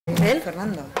papel,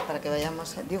 Fernando, para que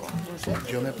vayamos, digo, no sé.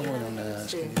 Yo me pongo en una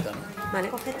esquinita, ¿no? Vale,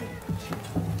 cógete.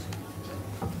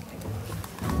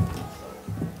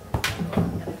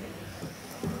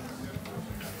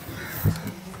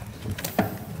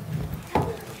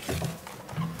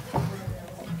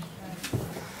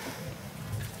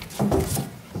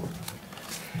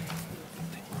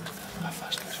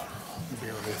 Gafas de sol.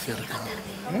 Veo de cerca.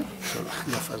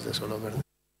 Gafas de sol verde.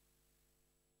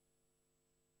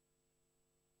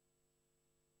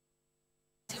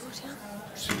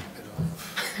 Sí, pero...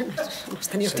 No hemos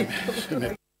tenido tiempo.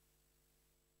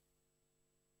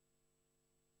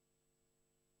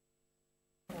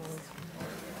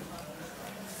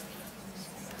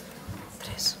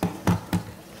 Tres.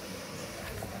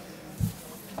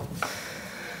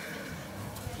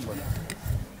 Bueno.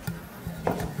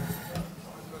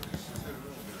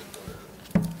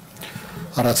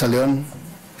 Arratsaldeon.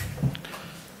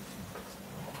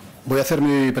 Voy a hacer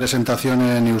mi presentación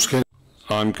en euskera.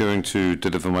 I'm going to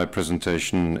deliver my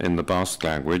presentation in the Basque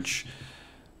language,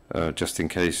 just in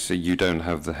case you don't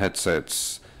have the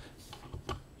headsets.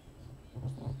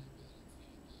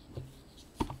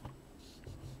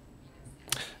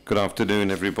 Good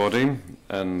afternoon, everybody,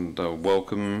 and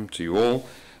welcome to you all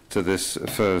to this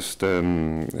first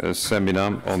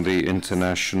seminar on the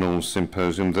International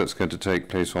Symposium that's going to take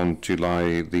place on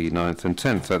July the 9th and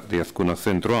 10th at the Azkuna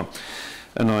Centro.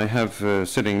 And I have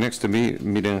sitting next to me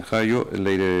Miren Jayo,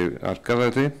 Leire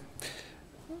Arcadate,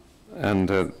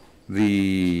 and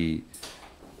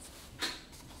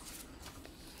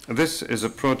this is a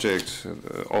project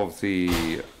of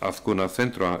the Azkuna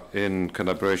Centro in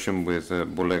collaboration with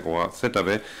Bulegua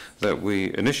ZB that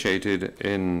we initiated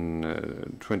in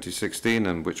 2016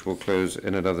 and which will close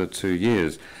in another 2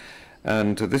 years.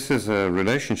 And this is a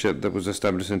relationship that was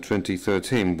established in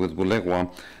 2013 with Bulegua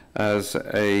as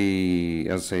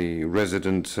a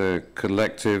resident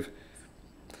collective,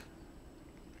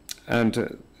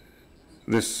 and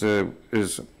this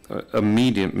is a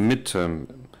mid-term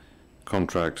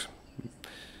contract.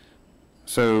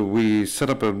 So we set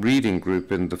up a reading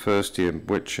group in the first year,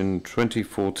 which in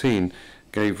 2014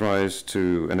 gave rise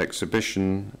to an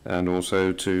exhibition and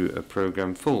also to a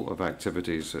program full of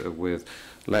activities with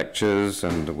lectures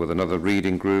and with another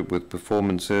reading group with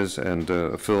performances and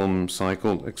a film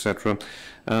cycle, etc.,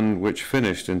 and which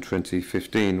finished in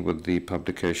 2015 with the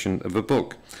publication of a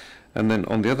book. And then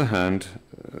on the other hand,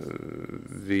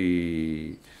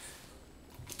 the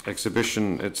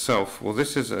exhibition itself, well,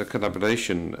 this is a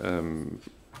collaboration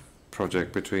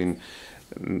project between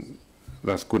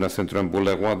the Azkuna Centro and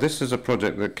Bulegua. This is a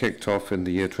project that kicked off in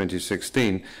the year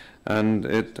 2016, and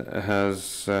it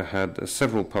has had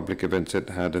several public events. It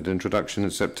had an introduction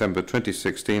in September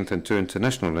 2016 and 2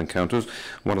 international encounters.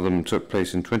 One of them took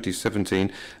place in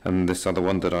 2017, and this other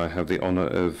one that I have the honor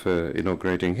of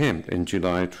inaugurating here in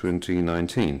July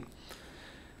 2019.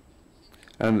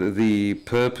 And the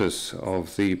purpose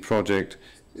of the project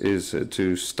is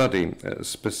to study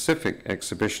specific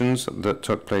exhibitions that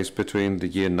took place between the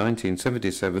year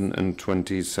 1977 and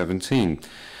 2017.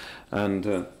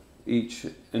 And each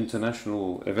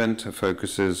international event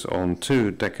focuses on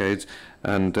 2 decades,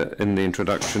 and in the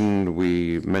introduction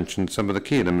we mentioned some of the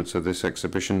key elements of this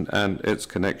exhibition and its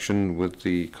connection with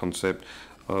the concept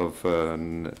of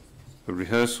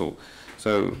rehearsal.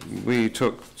 So we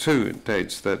took 2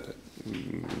 dates that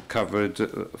covered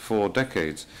 4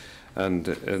 decades. And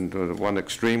in one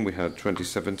extreme we had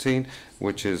 2017,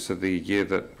 which is the year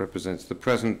that represents the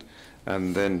present,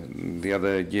 and then the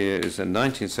other year is in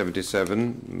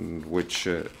 1977, which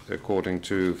according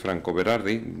to Franco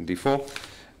Berardi, Defoe,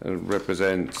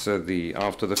 represents the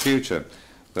after the future,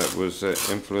 that was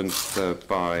influenced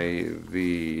by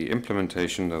the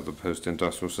implementation of the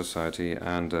post-industrial society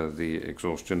and the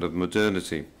exhaustion of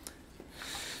modernity.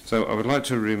 So I would like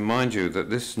to remind you that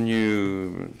this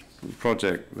new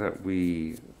project that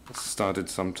we started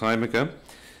some time ago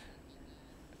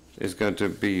is going to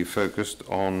be focused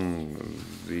on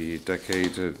the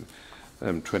decade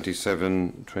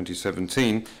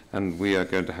 2017, and we are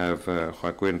going to have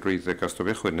Joaquín Ruiz de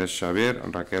Castroviejo, Inés Xavier,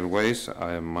 Raquel Weiss,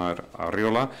 Aymar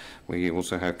Arriola. We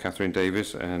also have Catherine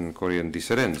Davis and Corian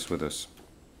Diserens with us.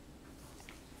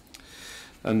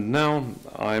 And now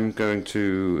I'm going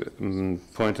to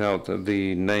point out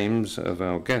the names of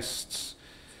our guests,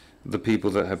 the people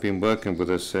that have been working with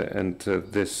us and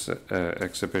this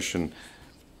exhibition.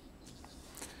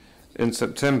 In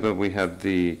September, we had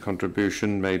the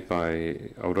contribution made by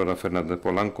Aurora Fernandez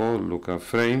Polanco, Luca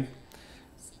Frey,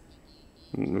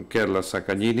 Carla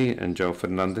Saccagnini and Joe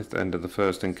Fernandez at the end of the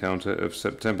first encounter of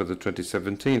September the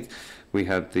 2017. We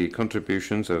had the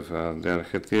contributions of Diana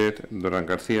Gettier, Doran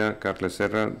Garcia, Carles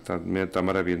Serra,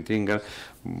 Tamara Vientinga,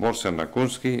 Borsa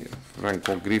Nakunski,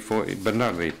 Franco Grifo, and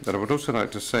Bernardi. And I would also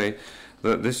like to say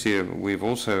that this year we've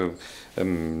also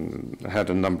had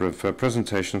a number of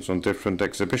presentations on different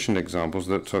exhibition examples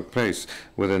that took place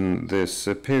within this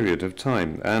period of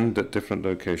time and at different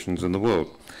locations in the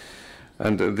world.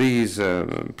 And these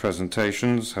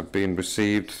presentations have been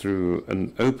received through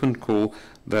an open call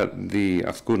that the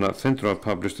Azkuna Centro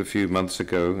published a few months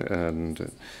ago,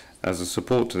 and as a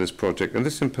support to this project. And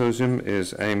this symposium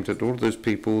is aimed at all those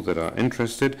people that are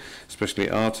interested, especially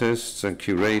artists and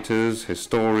curators,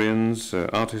 historians,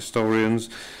 art historians,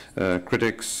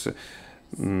 critics,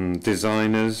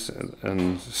 designers,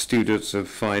 and students of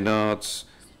fine arts,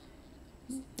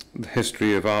 the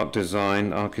history of art,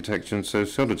 design, architecture, and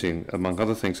sociology, among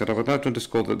other things. And I would like to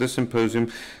underscore that this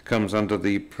symposium comes under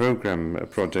the program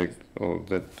project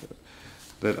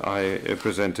that I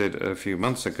presented a few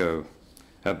months ago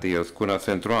at the Azkuna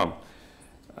Centro.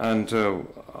 And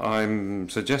I'm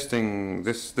suggesting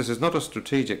this is not a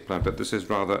strategic plan, but this is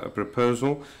rather a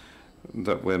proposal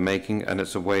that we're making, and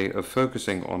it's a way of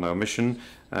focusing on our mission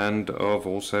and of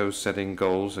also setting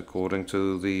goals according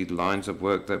to the lines of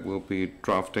work that we'll be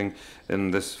drafting in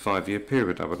this 5-year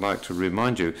period. I would like to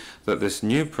remind you that this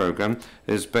new program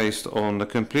is based on a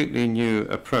completely new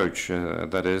approach,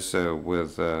 that is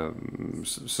with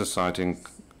society and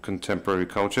contemporary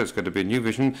culture. It's going to be a new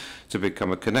vision to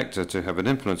become a connector, to have an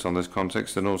influence on this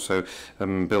context, and also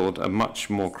build a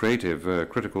much more creative,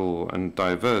 critical and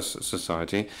diverse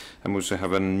society. And we also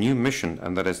have a new mission,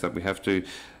 and that is that we have to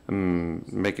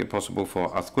make it possible for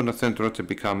Azkuna Centro to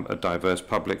become a diverse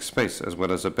public space, as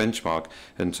well as a benchmark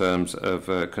in terms of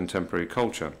contemporary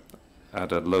culture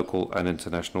at a local and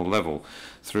international level,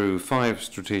 through 5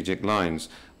 strategic lines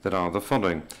that are the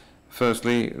following.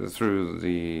 Firstly, through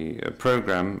the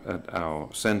program at our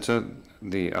center,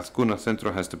 the Azkuna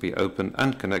Centro has to be open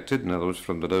and connected, in other words,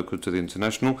 from the local to the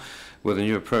international, with a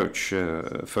new approach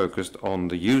focused on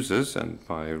the users, and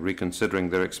by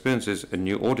reconsidering their experiences and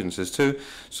new audiences too,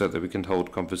 so that we can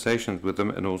hold conversations with them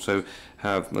and also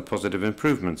have positive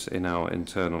improvements in our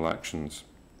internal actions.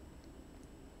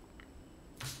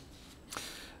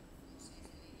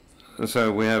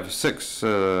 So we have 6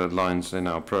 lines in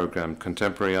our program: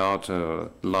 contemporary art,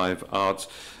 live arts,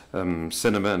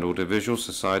 cinema and audiovisual,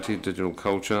 society, digital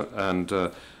culture,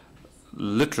 and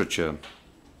literature.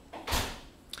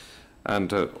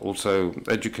 And also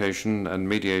education and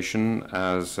mediation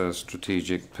as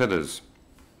strategic pillars.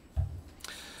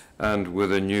 And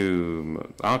with a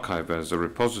new archive as a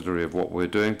repository of what we're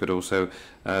doing, but also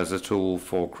as a tool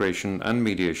for creation and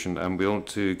mediation. And we want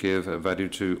to give value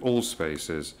to all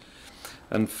spaces.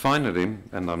 And finally,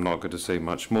 and I'm not going to say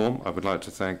much more, I would like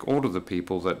to thank all of the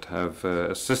people that have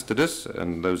assisted us,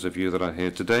 and those of you that are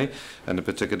here today, and in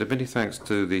particular many thanks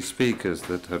to the speakers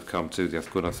that have come to the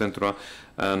Azkuna Centro,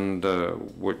 and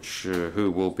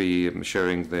who will be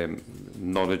sharing their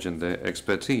knowledge and their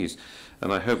expertise.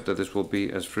 And I hope that this will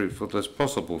be as fruitful as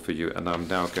possible for you. And I'm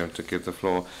now going to give the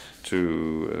floor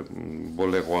to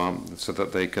Boleroy so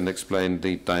that they can explain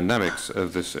the dynamics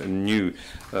of this new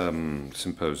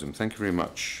symposium. Thank you very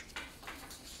much.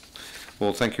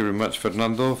 Well, thank you very much,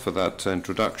 Fernando, for that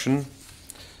introduction.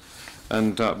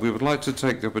 And we would like to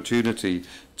take the opportunity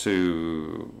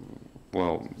to,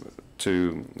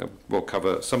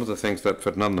 cover some of the things that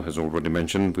Fernando has already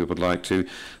mentioned. We would like to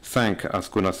thank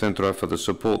Azkuna Centro for the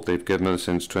support they've given us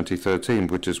since 2013,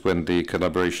 which is when the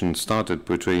collaboration started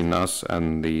between us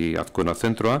and the Azkuna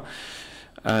Centro.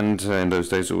 And in those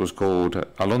days it was called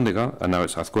Alhóndiga, and now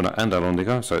it's Azkuna and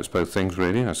Alhóndiga, so it's both things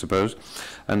really, I suppose.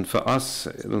 And for us,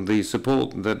 the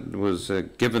support that was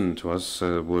given to us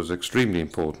was extremely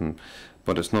important.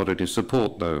 But it's not only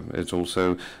support, though. It's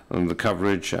also the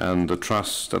coverage and the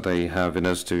trust that they have in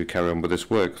us to carry on with this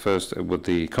work. First, with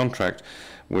the contract,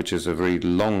 which is a very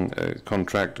long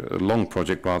contract, a long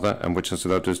project rather, and which has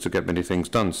allowed us to get many things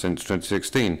done since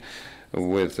 2016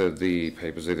 with the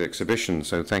papers of the exhibition.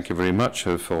 So thank you very much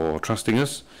for trusting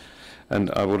us. And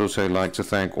I would also like to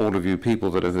thank all of you people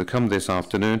that have come this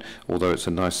afternoon, although it's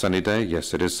a nice sunny day.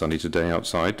 Yes, it is sunny today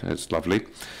outside. It's lovely.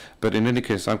 But in any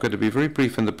case, I'm going to be very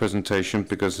brief in the presentation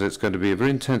because it's going to be a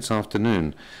very intense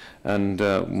afternoon. And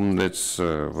it's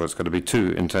going to be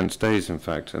 2 intense days, in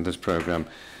fact, in this program.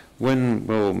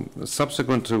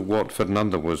 Subsequent to what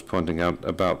Fernando was pointing out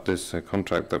about this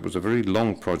contract, that was a very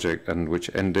long project and which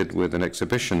ended with an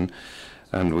exhibition,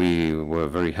 and we were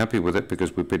very happy with it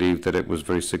because we believed that it was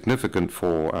very significant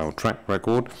for our track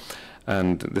record.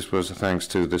 And this was thanks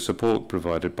to the support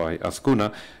provided by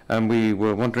Azcuna, and we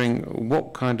were wondering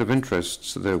what kind of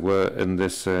interests there were in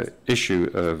this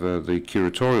issue of the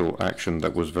curatorial action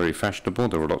that was very fashionable.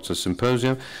 There were lots of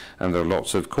symposia, and there were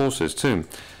lots of courses too.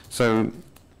 So,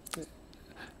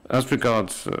 as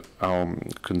regards our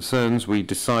concerns, we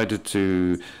decided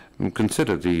to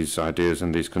consider these ideas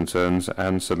and these concerns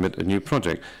and submit a new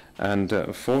project. And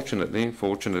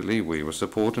fortunately, we were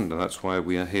supported, and that's why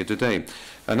we are here today.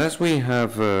 And as we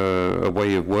have a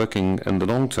way of working in the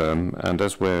long term, and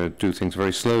as we do things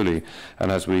very slowly,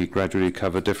 and as we gradually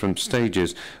cover different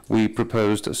stages, we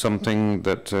proposed something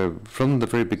that from the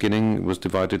very beginning was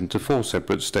divided into 4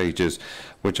 separate stages,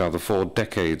 which are the 4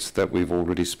 decades that we've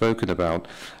already spoken about,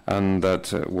 and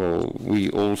that,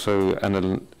 we also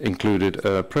included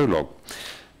a prologue.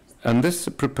 And this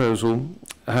proposal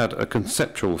had a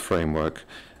conceptual framework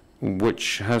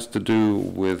which has to do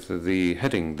with the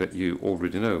heading that you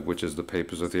already know, which is the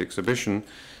papers of the exhibition,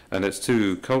 and its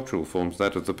 2 cultural forms,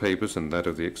 that of the papers and that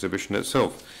of the exhibition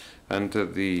itself. And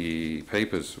the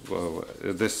papers,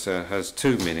 this has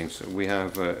 2 meanings. We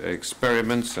have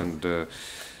experiments, and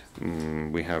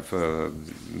we have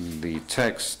the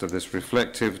text, this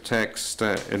reflective text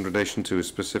in relation to a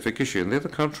specific issue. And the other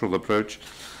cultural approach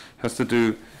has to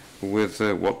do with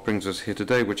what brings us here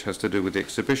today, which has to do with the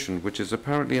exhibition, which is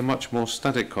apparently a much more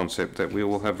static concept that we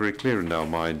all have very clear in our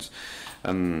minds.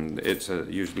 And it's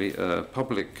usually a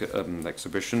public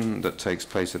exhibition that takes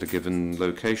place at a given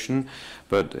location,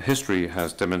 but history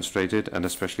has demonstrated, and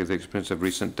especially the experience of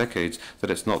recent decades,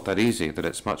 that it's not that easy, that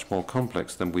it's much more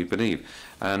complex than we believe,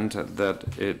 and that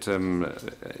it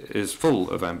is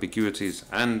full of ambiguities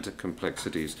and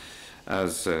complexities,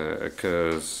 as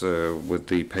occurs with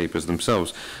the papers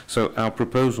themselves. So our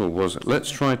proposal was, let's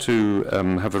try to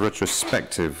have a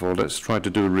retrospective, or let's try to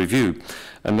do a review,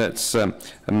 and let's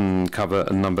cover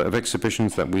a number of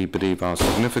exhibitions that we believe are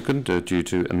significant due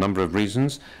to a number of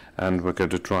reasons, and we're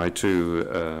going to try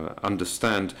to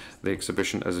understand the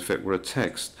exhibition as if it were a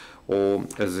text, or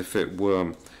as if it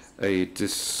were a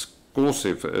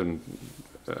discursive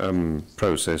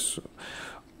process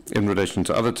in relation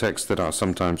to other texts that are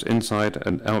sometimes inside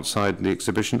and outside the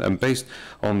exhibition, and based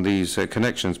on these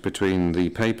connections between the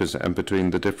papers and between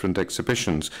the different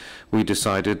exhibitions, we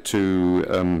decided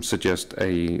to suggest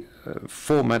a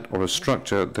format or a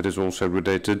structure that is also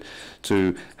related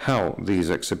to how these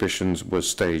exhibitions were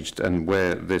staged and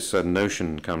where this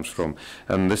notion comes from.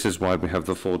 And this is why we have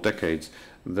the 4 decades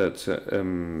that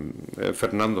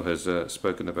Fernando has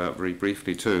spoken about very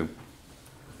briefly too,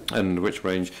 and which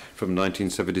range from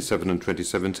 1977 and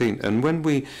 2017. And when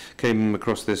we came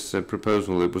across this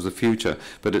proposal, it was the future,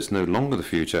 but it's no longer the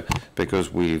future,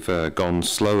 because we've gone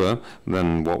slower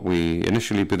than what we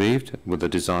initially believed with the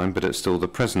design, but it's still the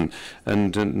present.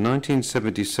 And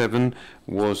 1977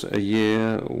 was a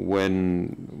year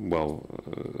when,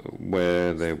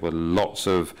 where there were lots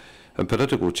of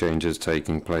political changes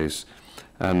taking place.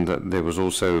 And there was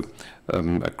also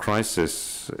a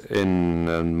crisis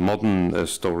in modern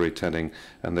storytelling,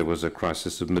 and there was a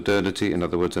crisis of modernity, in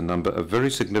other words, a number of very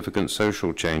significant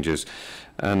social changes.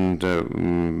 And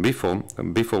before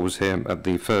was here at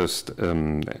the first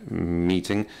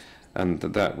meeting, and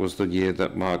that was the year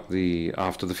that marked the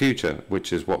After the Future,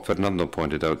 which is what Fernando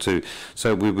pointed out too.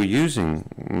 So we were using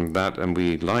that, and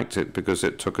we liked it because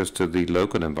it took us to the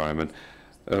local environment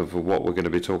of what we're going to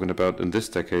be talking about in this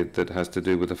decade, that has to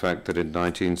do with the fact that in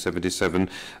 1977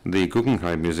 the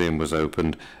Guggenheim Museum was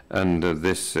opened, and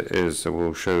this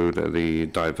will show the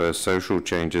diverse social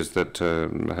changes that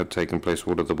have taken place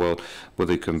all over the world, with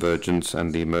the convergence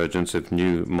and the emergence of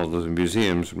new models of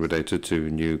museums related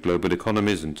to new global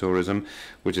economies and tourism,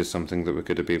 which is something that we're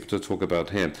going to be able to talk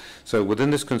about here. So within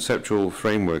this conceptual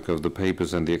framework of the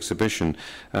papers and the exhibition,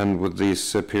 and with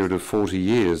this period of 40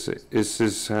 years, this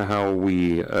is how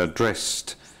we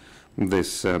addressed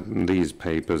these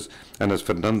papers. And as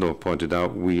Fernando pointed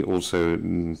out, we also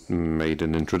made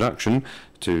an introduction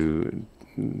to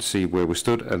see where we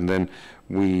stood, and then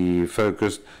we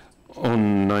focused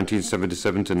on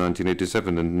 1977 to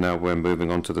 1987, and now we're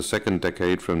moving on to the second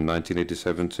decade from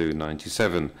 1987 to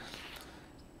 97.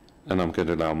 And I'm going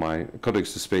to allow my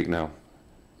colleagues to speak now.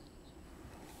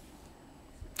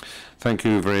 Thank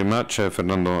you very much,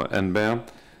 Fernando Enber.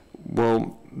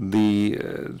 Well, the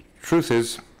truth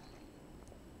is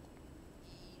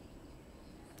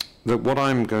that what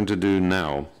I'm going to do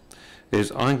now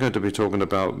is I'm going to be talking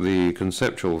about the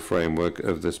conceptual framework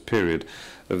of this period,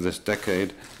 of this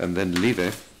decade, and then Live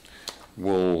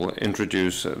will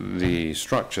introduce the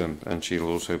structure, and she'll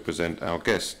also present our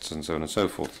guests and so on and so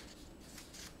forth.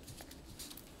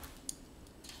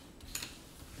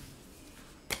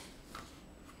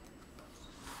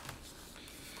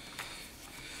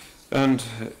 And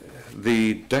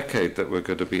the decade that we're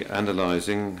going to be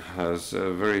analyzing has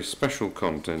very special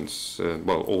contents.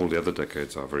 Well, all the other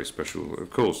decades are very special, of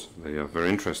course. They are very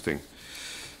interesting.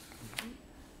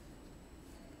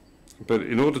 But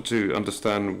in order to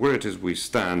understand where it is we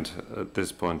stand at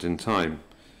this point in time,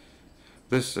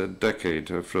 this decade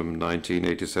from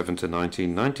 1987 to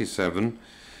 1997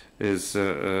 is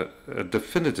a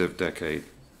definitive decade.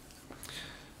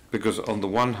 Because on the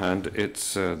one hand,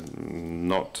 it's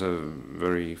not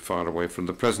very far away from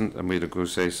the present, and we could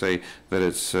say that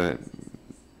it's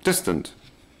distant.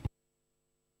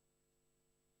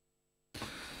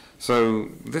 So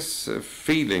this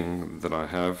feeling that I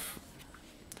have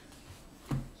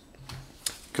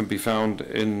can be found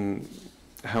in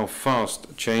how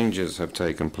fast changes have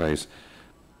taken place.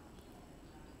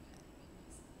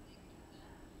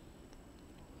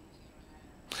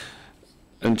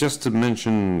 And just to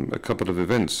mention a couple of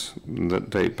events that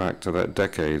date back to that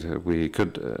decade, we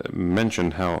could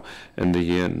mention how in the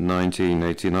year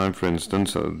 1989, for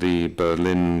instance, the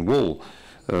Berlin Wall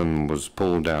was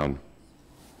pulled down.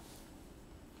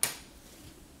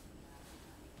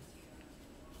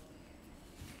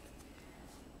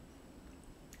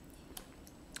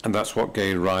 And that's what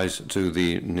gave rise to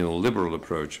the neoliberal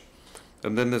approach.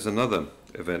 And then there's another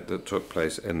event that took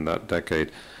place in that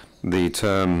decade. The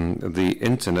term, the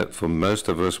internet, for most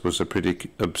of us was a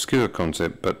pretty obscure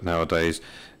concept, but nowadays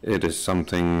it is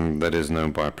something that is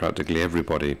known by practically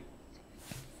everybody.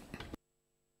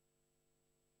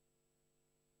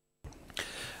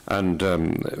 And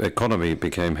economy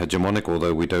became hegemonic,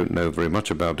 although we don't know very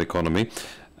much about economy.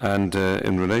 And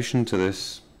in relation to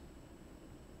this,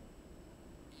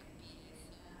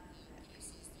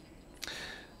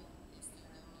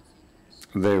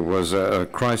 there was a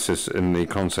crisis in the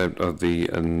concept of the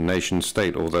nation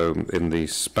state, although in the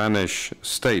Spanish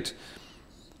state,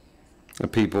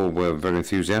 people were very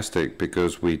enthusiastic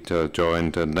because we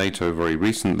joined NATO very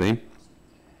recently.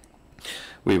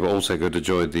 We were also going to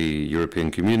join the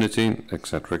European community,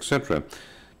 etc., etc.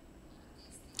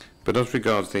 But as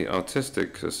regards the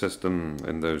artistic system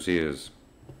in those years,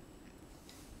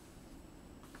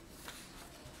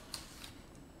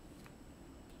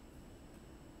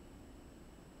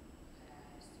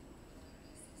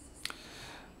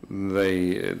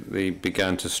 they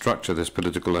began to structure this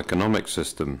political economic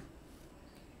system.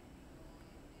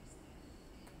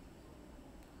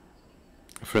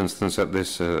 For instance, at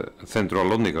this Centro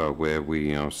Alóndiga, where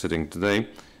we are sitting today,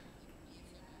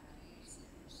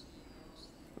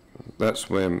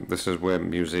 this is where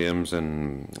museums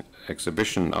and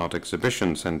art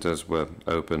exhibition centers were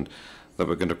opened that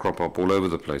were going to crop up all over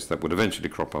the place, that would eventually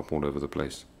crop up all over the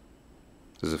place,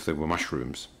 as if they were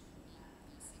mushrooms.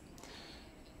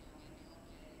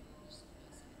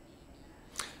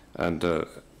 And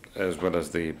as well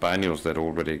as the biennials that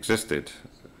already existed.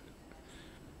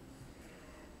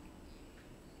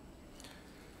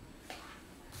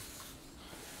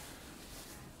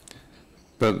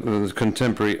 But the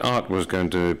contemporary art was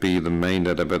going to be the main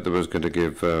element that was going to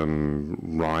give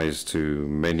rise to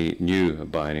many new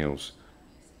biennials.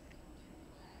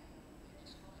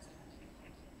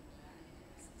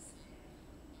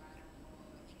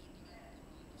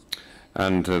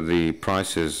 And the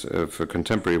prices for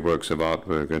contemporary works of art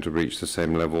were going to reach the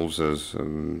same levels as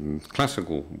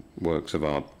classical works of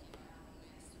art.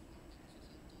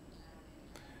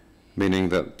 Meaning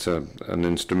that an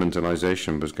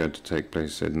instrumentalization was going to take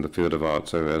place in the field of art.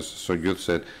 So as Soyuz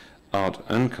said, art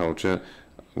and culture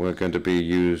were going to be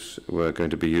used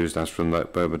as from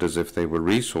that moment as if they were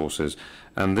resources.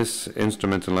 And this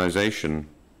instrumentalization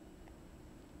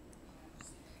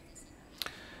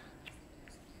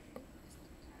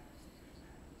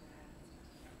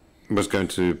was going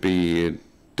to be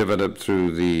developed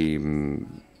through the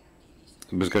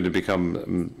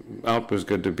art was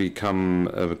going to become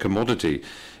a commodity.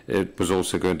 It was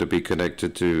also going to be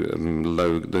connected to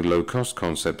the low-cost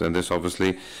concept, and this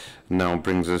obviously now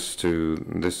brings us to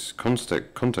this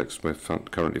context we're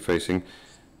currently facing,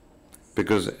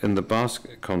 because in the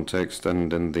Basque context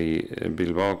and in the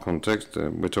Bilbao context,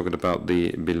 we're talking about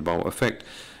the Bilbao effect.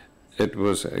 It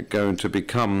was going to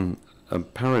become a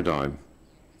paradigm.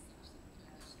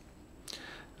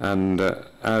 And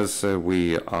as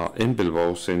we are in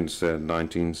Bilbao since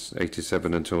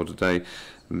 1987 until today,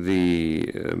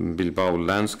 the Bilbao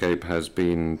landscape has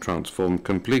been transformed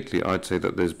completely. I'd say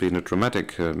that there's been a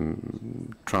dramatic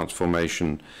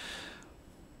transformation.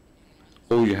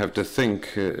 all you have to think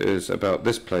is about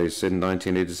this place in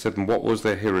 1987. What was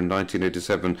there here in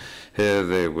 1987? Here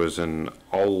there was an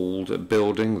old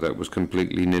building that was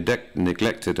completely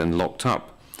neglected and locked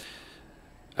up.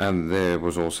 And there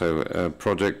was also a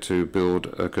project to build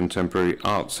a contemporary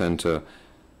art center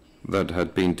that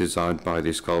had been designed by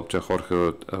the sculptor Jorge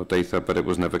Oteiza, but it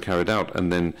was never carried out.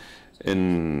 And then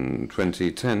in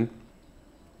 2010,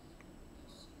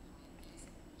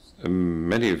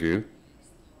 many of you,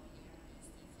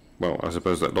 well, I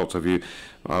suppose that lots of you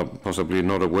are possibly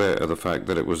not aware of the fact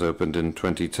that it was opened in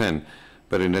 2010,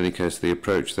 but in any case, the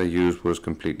approach they used was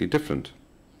completely different.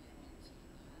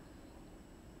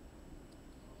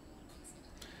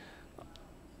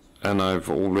 And I've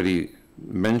already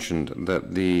mentioned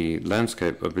that the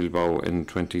landscape of Bilbao in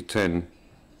 2010,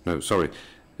 no, sorry,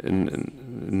 in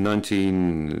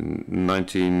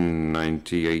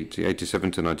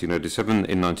 1987 to 1997.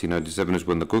 In 1997 is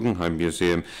when the Guggenheim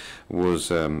Museum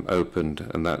was opened,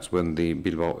 and that's when the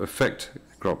Bilbao effect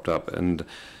cropped up. And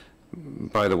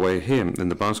by the way, here in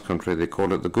the Basque Country, they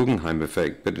call it the Guggenheim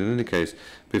effect. But in any case,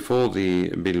 before the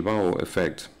Bilbao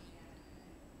effect,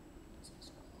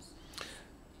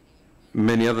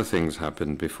 many other things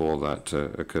happened before that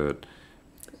occurred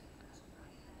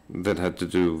that had to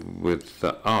do with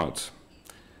the art,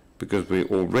 because we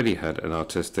already had an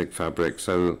artistic fabric.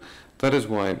 So that is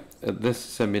why at this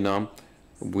seminar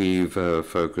we've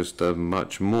focused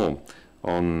much more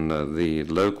on the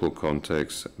local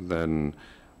context than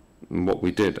what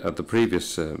we did at the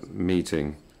previous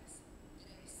meeting.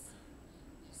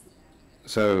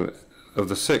 So of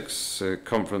the 6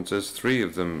 conferences, 3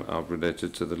 of them are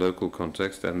related to the local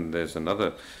context, and there's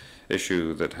another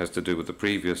issue that has to do with the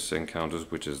previous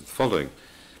encounters, which is the following.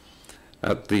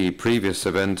 At the previous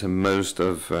event, most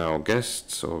of our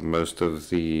guests, or most of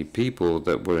the people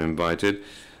that were invited,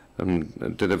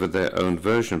 delivered their own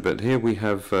version, but here we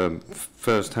have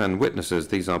first-hand witnesses.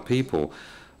 These are people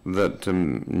that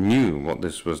knew what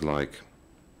this was like.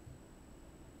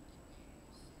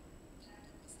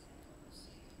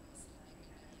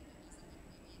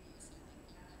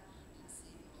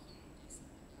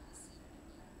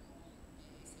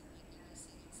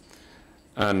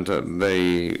 And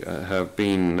they have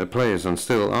been players and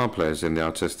still are players in the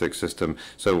artistic system.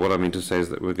 So what I mean to say is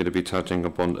that we're going to be touching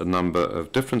upon a number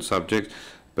of different subjects,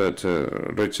 but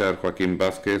Richard Joaquín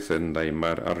Vázquez and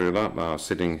Aimar Arriola are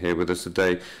sitting here with us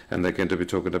today, and they're going to be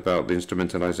talking about the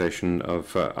instrumentalization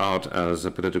of art as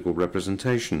a political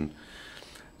representation.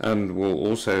 And we'll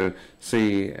also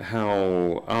see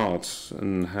how art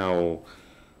and how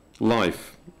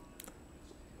life,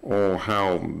 or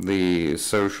how the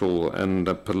social and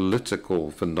the political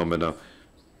phenomena,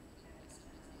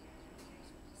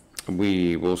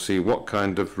 we will see what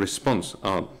kind of response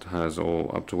art has,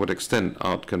 or up to what extent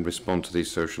art can respond to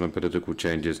these social and political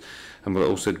changes. And we'll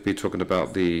also be talking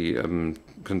about the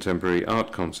contemporary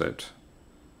art concept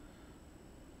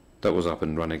that was up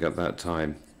and running at that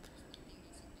time.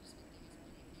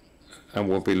 And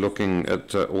we'll be looking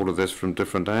at all of this from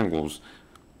different angles.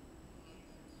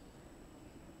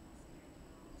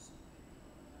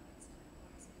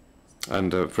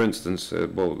 And for instance,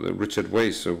 well, Richard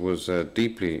Weiss was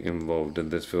deeply involved in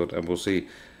this field, and we'll see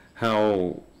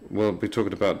how we'll be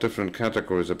talking about different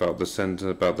categories, about the center,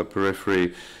 about the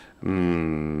periphery,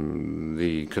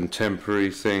 the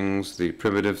contemporary things, the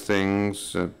primitive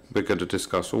things. We're going to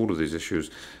discuss all of these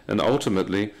issues, and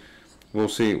ultimately we'll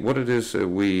see what it is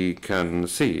we can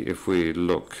see if we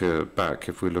look back,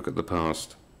 if we look at the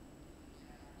past.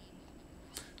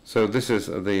 So this is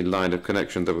the line of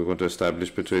connection that we want to establish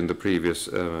between the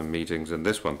previous meetings and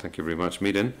this one. Thank you very much,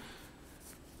 Midin.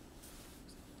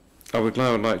 I would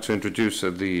now like to introduce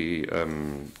the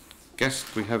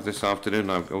guest we have this afternoon.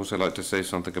 I'd also like to say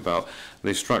something about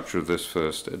the structure of this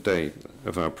first day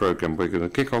of our program. We're going to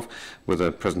kick off with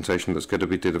a presentation that's going to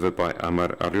be delivered by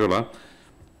Aimar Arriola,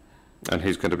 and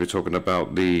he's going to be talking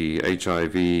about the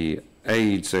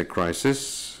HIV/AIDS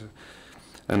crisis.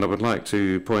 And I would like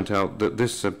to point out that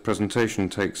this presentation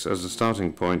takes as a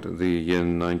starting point the year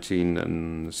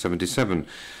 1977,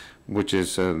 which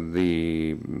is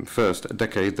the first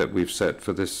decade that we've set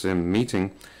for this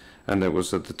meeting. And it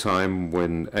was at the time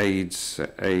when AIDS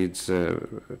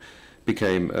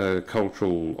became a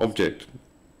cultural object,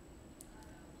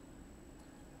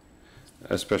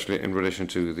 especially in relation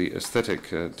to the aesthetic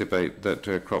debate that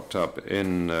cropped up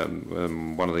in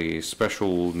one of the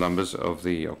special numbers of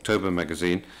the October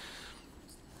magazine,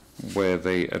 where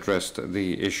they addressed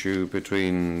the issue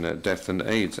between death and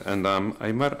AIDS. And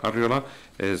Aimar Arriola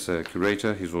is a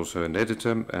curator. He's also an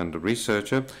editor and a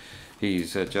researcher.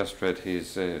 He's just read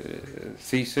his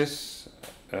thesis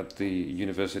at the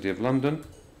University of London.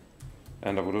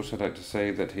 And I would also like to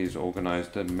say that he's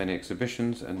organized many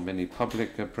exhibitions and many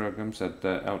public programs at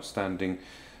outstanding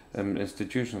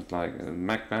institutions like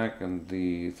MACBAC and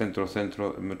the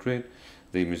Centro in Madrid,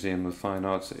 the Museum of Fine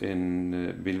Arts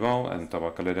in Bilbao, and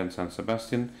Tabacalera in San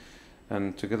Sebastian.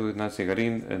 And together with Nancy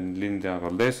Garin and Linda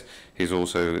Valdez, he's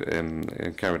also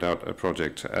carried out a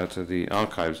project at the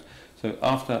archives. So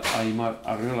after Aymar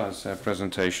Arriola's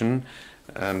presentation,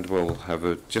 and we'll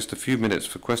have just a few minutes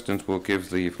for questions, we'll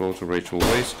give the floor to Rachel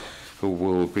Weisz, who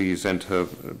will present her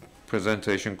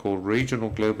presentation called Regional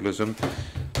Globalism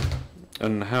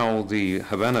and how the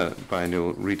Havana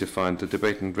Biennial redefined the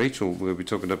debate. And Rachel will be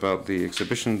talking about the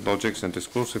exhibition logics and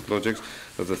discursive logics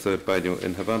of the third biennial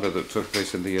in Havana that took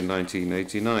place in the year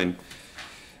 1989.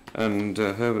 And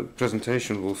her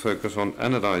presentation will focus on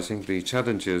analyzing the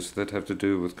challenges that have to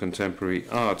do with contemporary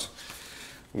art,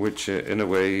 which in a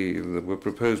way were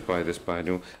proposed by this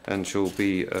biennial, and she'll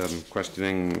be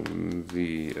questioning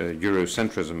the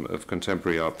Eurocentrism of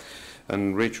contemporary art.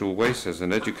 And Rachel Weisz is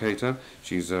an educator,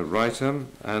 she's a writer,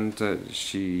 and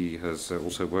she has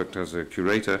also worked as a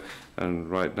curator, and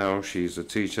right now she's a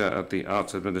teacher at the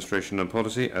Arts Administration and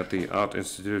Policy at the Art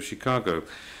Institute of Chicago.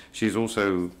 She's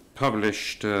also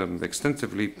published,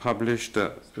 extensively published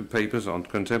papers on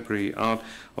contemporary art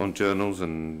on journals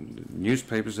and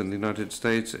newspapers in the United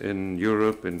States, in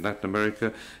Europe, in Latin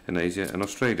America, in Asia and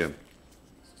Australia.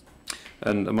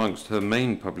 And amongst her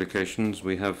main publications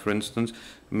we have, for instance,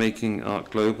 Making Art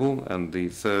Global and the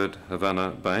third Havana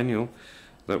Biennial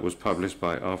that was published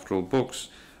by After All Books.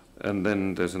 And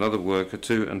then there's another work,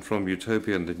 To and From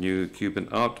Utopia and the New Cuban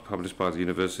Art, published by the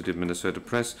University of Minnesota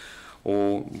Press.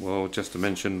 Or, well, just to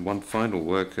mention one final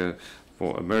work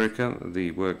for America,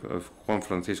 the work of Juan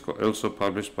Francisco Elso,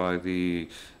 published by the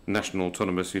National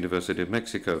Autonomous University of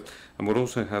Mexico. And we'll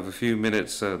also have a few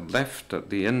minutes left at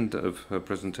the end of her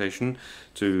presentation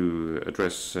to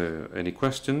address any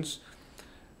questions.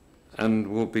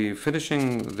 And we'll be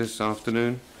finishing this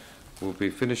afternoon, we'll be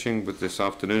finishing with this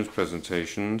afternoon's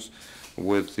presentations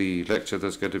with the lecture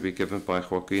that's going to be given by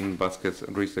Joaquín Vázquez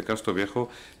Ruiz de Castroviejo.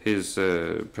 His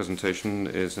presentation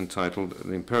is entitled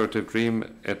The Imperative Dream,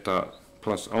 ETA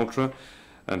plus Ultra,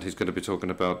 and he's going to be talking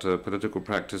about political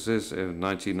practices in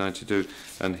 1992,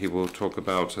 and he will talk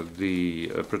about the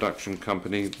production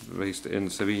company based in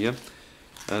Sevilla.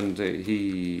 And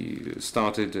he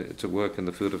started to work in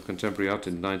the field of contemporary art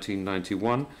in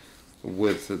 1991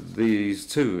 with these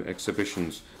two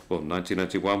exhibitions. Well,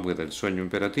 1991 with El Sueño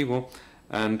Imperativo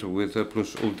and with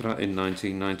Plus Ultra in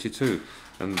 1992.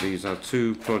 And these are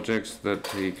two projects that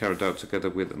he carried out together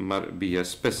with Mar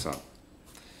Villaspesa.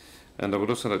 And I would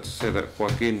also like to say that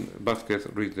Joaquín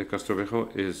Vázquez Ruiz de Castroviejo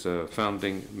is a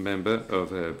founding member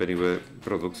of Benigüe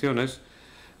Producciones,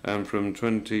 and from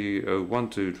 2001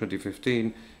 to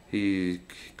 2015 he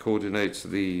coordinates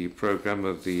the program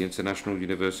of the International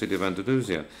University of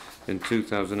Andalusia. In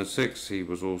 2006 he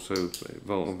was also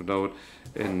involved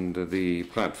in the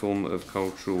platform of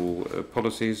cultural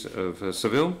policies of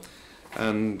Seville,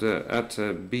 and at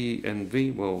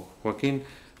BNV, well, Joaquín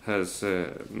has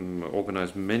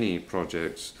organized many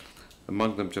projects,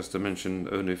 among them, just to mention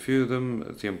only a few of them,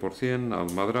 100%,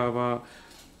 Almadraba,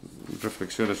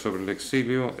 Reflexiones sobre el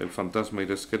exilio, El fantasma y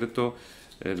el esqueleto,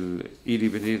 El ir y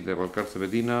venir de Valcarce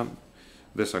Medina,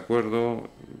 Desacuerdo,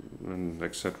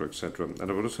 etc., etc. And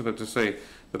I would also like to say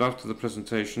that after the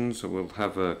presentations we'll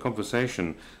have a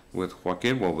conversation with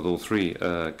Joaquín, well, with all three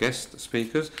guest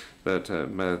speakers that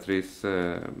Meredith,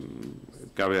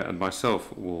 Gavia and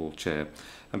myself will chair.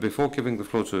 And before giving the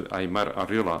floor to Aymar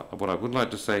Arriola, what I would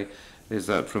like to say is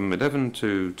that from 11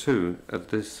 to 2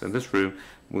 in this room,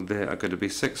 well, there are going to be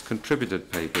 6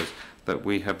 contributed papers that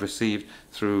we have received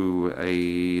through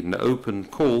an open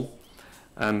call.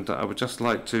 And I would just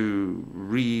like to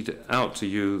read out to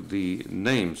you the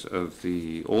names of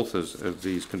the authors of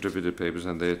these contributed papers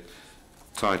and their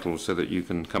titles so that you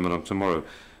can come along tomorrow.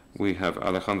 We have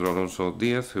Alejandro Alonso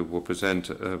Díaz, who will present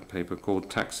a paper called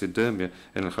Taxidermia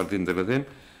en el Jardín del Edén,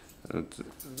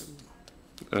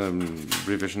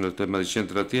 revision of the Magicien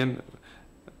de la Tienne,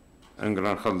 and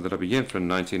Granjal de la Villette from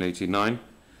 1989.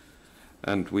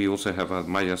 And we also have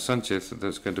Maya Sánchez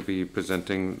that's going to be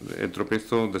presenting El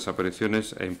Tropezo,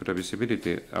 Desapariciones e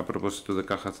Imprevisibility, a propósito de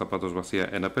Caja Zapatos Vacía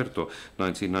en Aperto,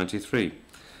 1993.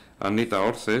 Anita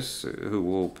Orces, who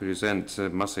will present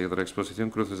Más allá de la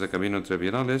exposición, Cruces de Camino entre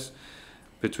Bienales,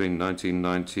 between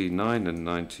 1999 and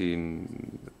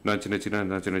 1989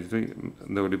 and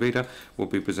 1993. De Oliveira will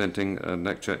be presenting a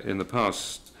lecture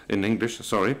in English,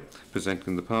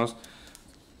 presenting the past.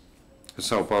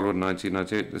 Sao Paulo in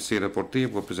 1998. The Sierra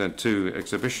Portilla will present two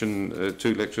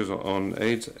lectures on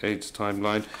AIDS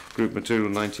timeline. Group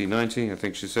material 1990, I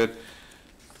think she said.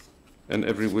 And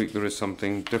every week there is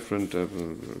something different.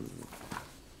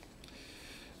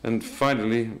 And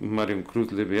finally, Mariam Cruz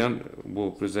Libian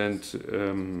will present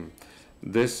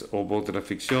this, Au bord de la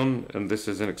fiction, and this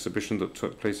is an exhibition that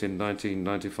took place in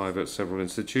 1995 at several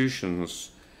institutions.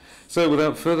 So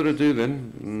without further ado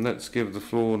then, let's give the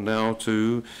floor now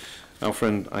to our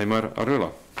friend Aymar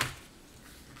Arreola.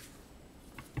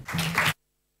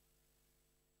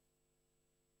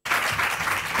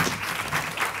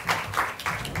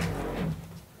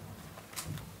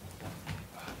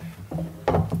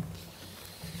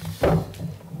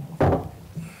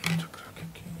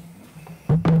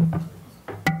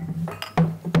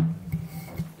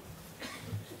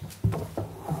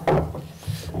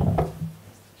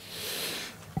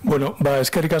 Bueno,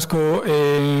 eskerrik asko.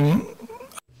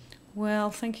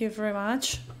 Well, thank you very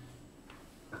much.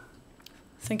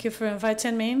 Thank you for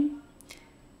inviting me.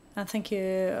 And thank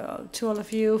you to all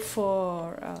of you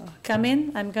for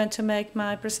coming. I'm going to make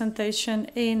my presentation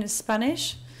in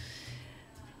Spanish.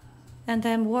 And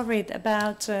I'm worried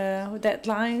about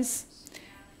deadlines.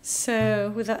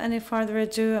 So without any further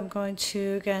ado, I'm going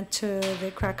to get to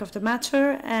the crack of the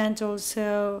matter. And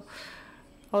also,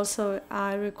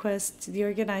 I request the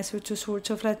organizer to sort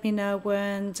of let me know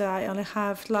when I only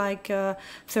have like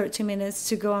 30 minutes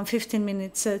to go and 15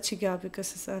 minutes to go,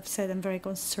 because as I've said, I'm very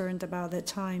concerned about the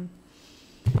time.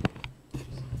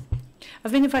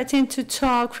 I've been invited to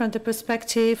talk from the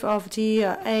perspective of the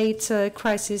AIDS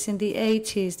crisis in the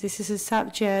 80s. This is a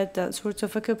subject that sort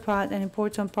of occupied an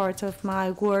important part of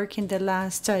my work in the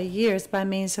last years by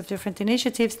means of different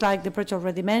initiatives like the project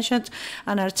already mentioned,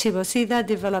 an Archivo SIDA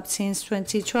developed since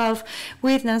 2012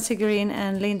 with Nancy Green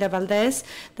and Linda Valdez.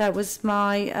 That was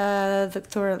my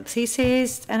doctoral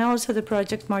thesis, and also the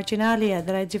project Marginalia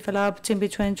that I developed in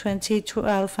between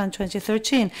 2012 and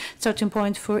 2013. Starting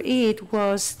point for it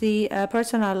was the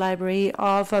personal library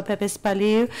of Pepe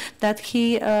Spaliu that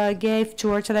he gave to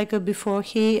Orteleco before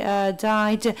he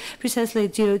died, precisely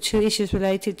due to issues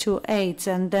related to AIDS.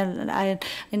 And then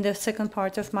in the second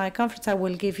part of my conference, I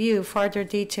will give you further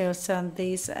details on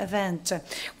this event.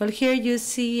 Well, here you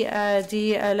see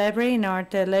the library in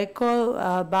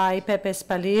Orteleco by Pepe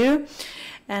Spaliu.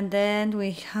 And then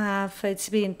we have, it's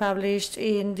been published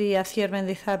in the Asier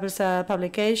Mendizabel's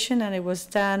publication, and it was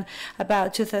done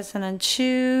about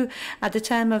 2002 at the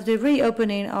time of the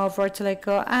reopening of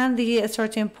Orteleco, and the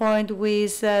starting point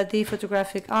with the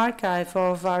photographic archive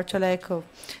of Orteleco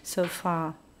so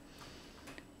far.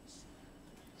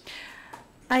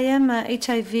 I am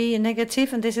HIV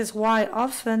negative, and this is why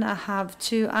often I have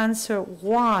to answer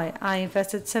why I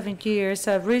invested 7 years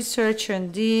of research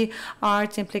on the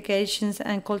art implications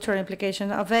and cultural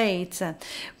implications of AIDS.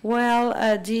 Well,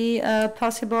 the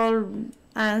possible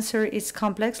answer is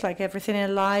complex, like everything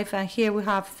in life, and here we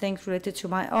have things related to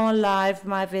my own life,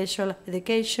 my visual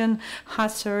education,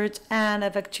 hazard, and a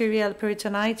bacterial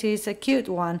peritonitis, acute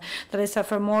one that I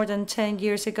suffered more than 10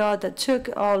 years ago that took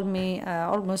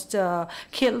almost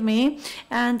killed me.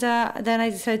 And then I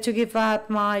decided to give up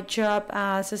my job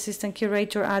as assistant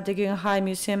curator at the Guggenheim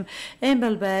Museum in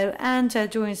Bilbao, and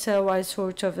doing so I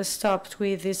sort of stopped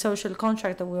with the social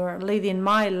contract that we were leading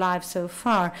my life so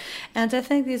far. And I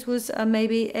think this was maybe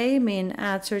aiming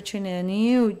at searching a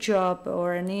new job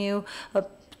or a new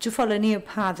to follow a new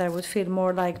path that would feel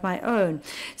more like my own.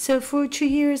 So for 2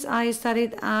 years I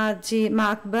studied at the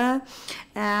MACBA,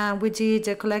 and we did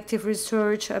a collective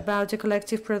research about the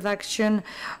collective production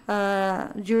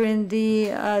during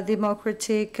the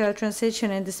democratic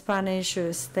transition in the Spanish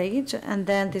state, and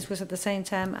then this was at the same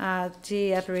time at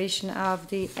the apparition of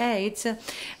the AIDS,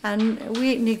 and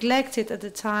we neglected at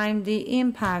the time the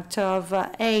impact of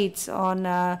AIDS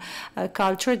on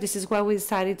culture. This is why we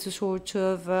decided to sort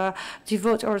of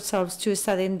devote ourselves to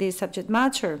studying this subject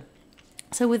matter.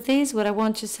 So with this, what I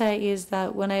want to say is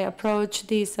that when I approach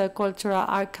this cultural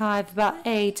archive, about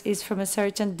AIDS is from a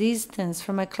certain distance,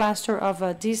 from a cluster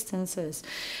of distances.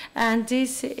 And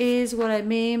this is what I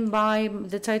mean by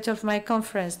the title of my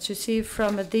conference, to see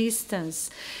from a distance.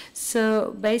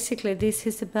 So basically, this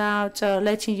is about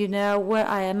letting you know where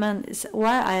I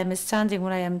am standing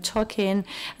when I am talking,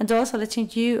 and also letting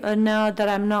you know that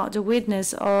I'm not the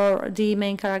witness or the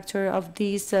main character of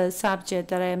this subject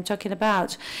that I am talking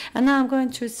about. And now I'm going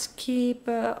to skip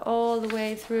all the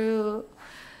way through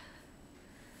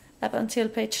up until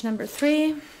page number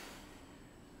 3.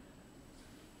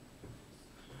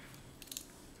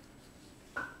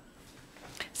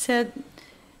 So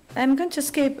I'm going to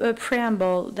skip a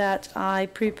preamble that I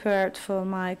prepared for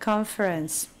my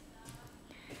conference.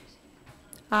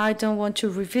 I don't want to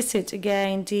revisit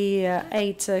again the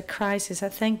AIDS crisis. I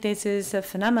think this is a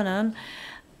phenomenon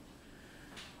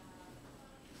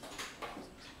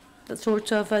that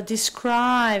sort of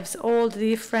describes all the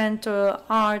different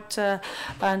art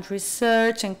and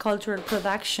research and cultural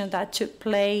production that took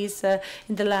place in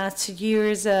the last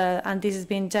years, and this has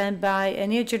been done by a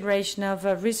new generation of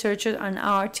researchers and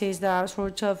artists that are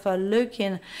sort of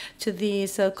looking to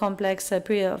this complex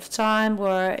period of time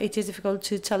where it is difficult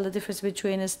to tell the difference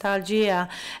between nostalgia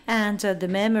and the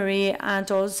memory, and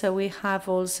also we have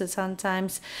also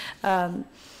sometimes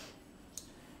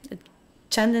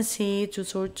tendency to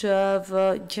sort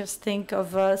of just think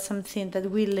of something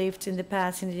that we lived in the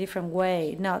past in a different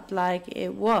way, not like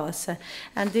it was.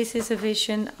 And this is a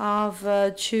vision of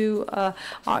two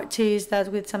artists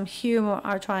that with some humor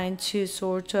are trying to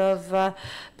sort of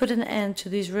put an end to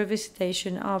this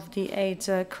revisitation of the AIDS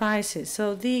crisis.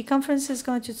 So the conference is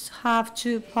going to have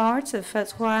two parts. The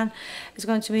first one is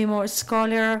going to be more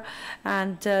scholar,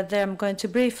 and there I'm going to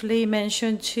briefly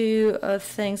mention two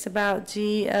things about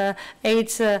the AIDS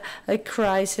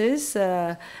crisis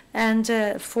and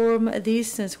from a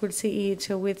distance we'll see it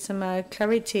with some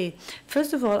clarity.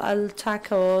 First of all, I'll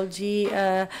tackle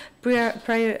the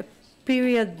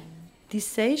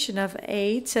periodization of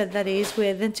AIDS, that is, we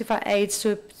identify AIDS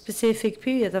to a specific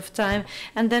period of time,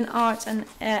 and then art and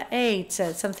AIDS,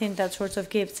 something that sort of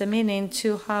gives a meaning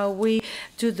to how we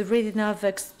do the reading of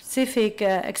specific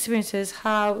experiences,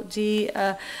 how the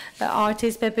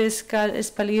artist Pepe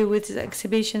Espaliu with his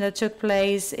exhibition that took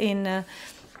place in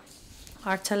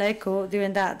Artaleco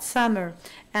during that summer.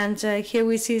 And here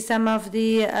we see some of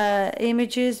the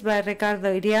images by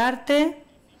Ricardo Iriarte,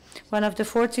 one of the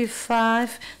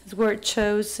 45 that were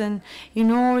chosen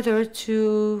in order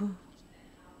to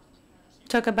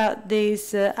talk about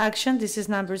this action. This is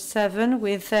number 7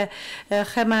 with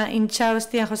Gemma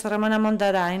Inchausti and José Ramón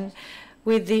Mondarain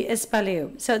with the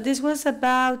Espaliu. So this was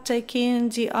about taking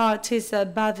the artist's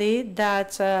body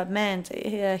that meant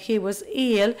he was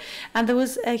ill, and there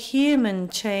was a human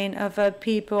chain of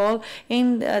people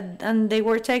in, and they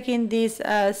were taking this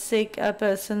sick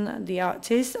person, the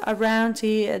artist, around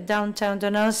the downtown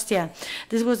Donostia.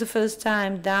 This was the first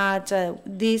time that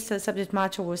this subject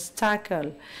matter was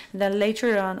tackled. And then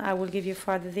later on, I will give you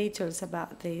further details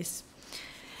about this.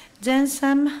 Then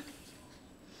some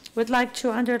would like to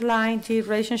underline the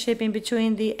relationship in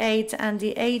between the AIDS and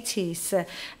the 80s.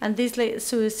 And this leads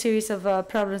to a series of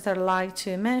problems that I'd like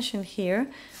to mention here.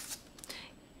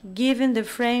 Given the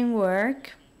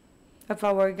framework of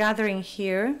our gathering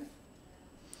here,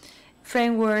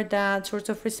 framework that sort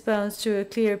of responds to a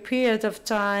clear period of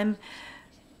time,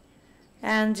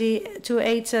 and to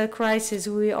AIDS crisis,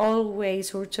 we always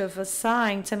sort of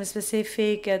assign some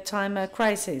specific time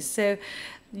crisis. So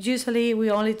usually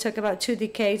we only talk about 2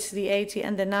 decades, the 80s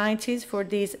and the 90s, for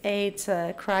this AIDS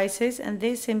crisis, and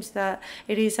this seems that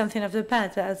it is something of the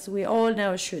past. As we all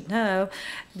know, should know,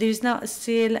 there's not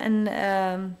still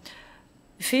an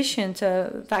efficient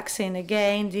vaccine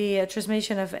against the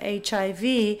transmission of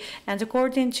HIV, and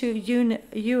according to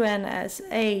UNAIDS,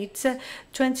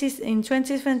 in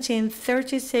 2017,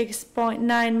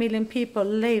 36.9 million people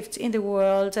lived in the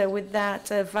world with that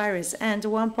virus, and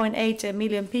 1.8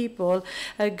 million people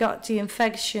got the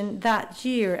infection that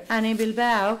year. And in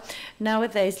Bilbao,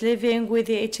 nowadays, living with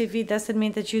the HIV doesn't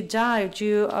mean that you die or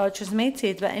you transmit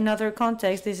it, but in other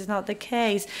contexts, this is not the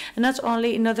case. And not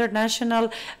only in other national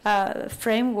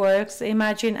frameworks,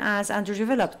 imagine as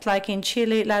underdeveloped, like in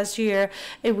Chile last year,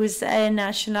 it was a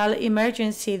national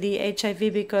emergency, the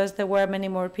HIV, because there were many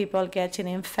more people getting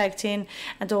infected,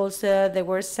 and also there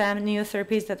were some new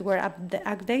therapies that were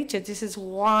updated. This is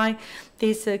why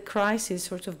this crisis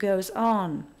sort of goes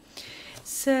on.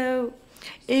 So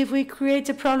if we create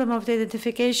a problem of the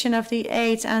identification of the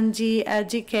AIDS and the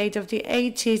decade of the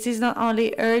 80s, it's not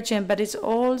only urgent, but it's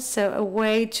also a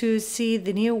way to see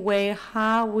the new way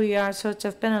how we are sort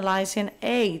of penalizing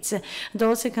AIDS. And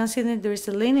also considering there is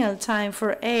a linear time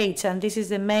for AIDS, and this is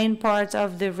the main part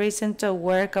of the recent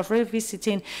work of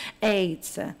revisiting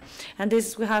AIDS. And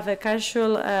this, we have a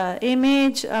casual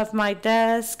image of my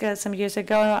desk some years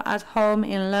ago at home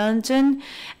in London,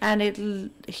 and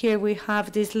here we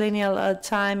have this linear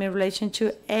time in relation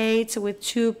to AIDS with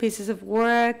 2 pieces of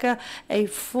work, a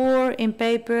 4 in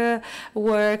paper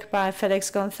work by Felix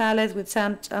Gonzalez with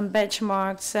some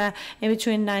benchmarks in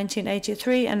between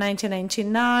 1983 and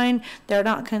 1999. They're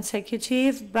not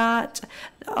consecutive, but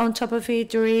on top of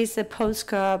it there is a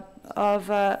postcard of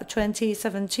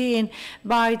 2017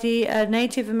 by the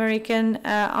Native American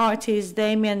artist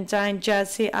Damien Dine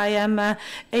Jassy. I am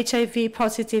HIV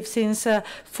positive since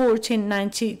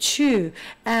 1492,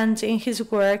 and in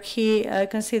his work he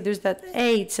considers that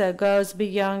AIDS goes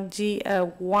beyond the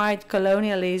white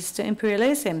colonialist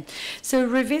imperialism. So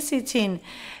revisiting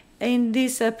in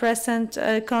this present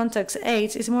context,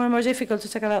 AIDS, is more and more difficult to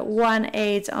talk about one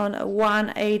AIDS on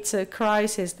one AIDS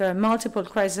crisis. There are multiple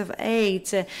crises of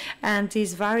AIDS, and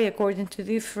these vary according to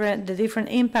the different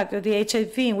impact of the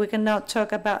HIV. We cannot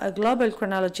talk about a global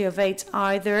chronology of AIDS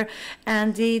either,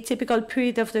 and the typical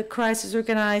period of the crisis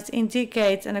organized in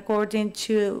decades, and according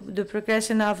to the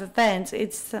progression of events,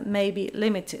 it's maybe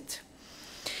limited.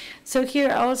 So here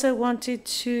I also wanted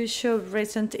to show a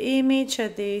recent image.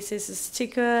 This is a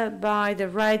sticker by the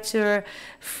writer,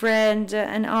 friend,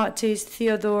 and artist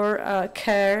Theodore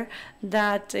Kerr,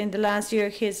 that in the last year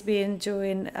he's been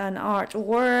doing an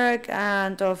artwork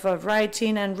and of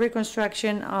writing and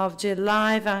reconstruction of the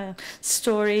life and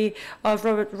story of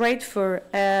Robert Redford,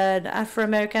 an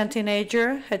Afro-American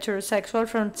teenager, heterosexual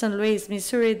from St. Louis,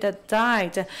 Missouri, that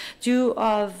died due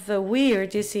of a weird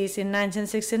disease in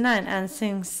 1969, and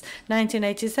since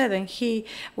 1987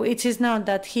 it is known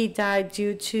that he died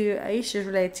due to issues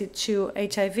related to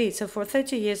HIV. So for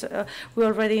 30 years we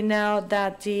already know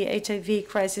that the HIV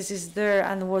crisis is there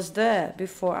and was there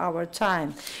before our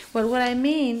time. Well, what I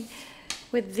mean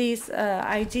with this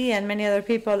idea, and many other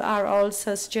people are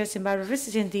also suggesting by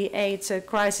revisiting the AIDS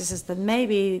crisis, is that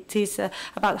maybe it is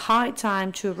about high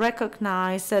time to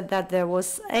recognize that there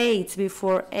was AIDS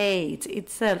before AIDS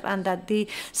itself, and that the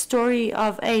story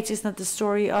of AIDS is not the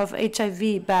story of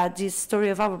HIV, but the story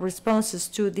of our responses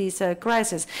to this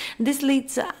crisis. This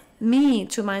leads me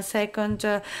to my second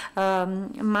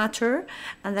matter,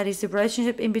 and that is the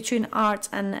relationship in between art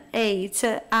and AIDS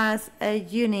as a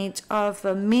unit of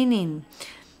meaning.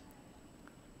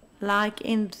 Like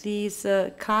in this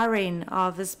carrying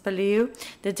of Spaliu,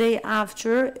 the day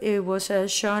after it was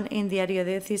shown in the Diario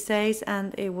de 16,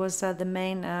 and it was the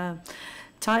main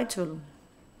title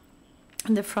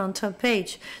on the front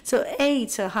page. So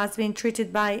AIDS has been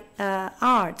treated by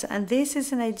art, and this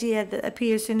is an idea that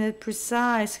appears in a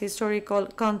precise historical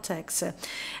context.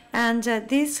 And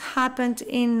this happened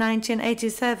in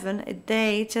 1987, a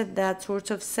date that sort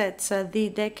of sets the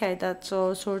decade that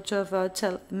sort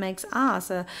of makes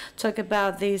us talk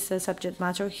about this subject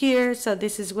matter here. So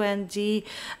this is when the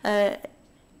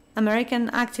American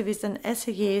activist and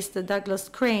essayist Douglas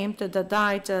Cream, that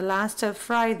died last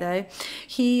Friday,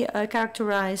 he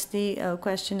characterized the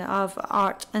question of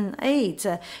art and AIDS.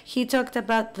 He talked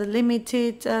about the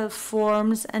limited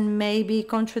forms and maybe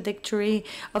contradictory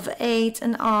of AIDS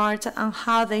and art, and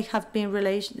how they have been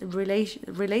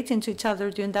relating to each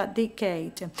other during that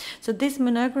decade. So this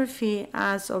monography,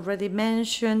 as already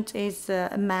mentioned, is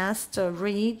a must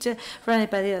read for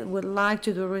anybody that would like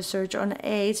to do research on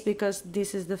AIDS, because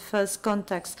this is the first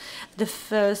context, the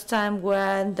first time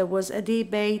when there was a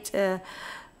debate,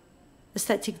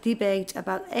 aesthetic debate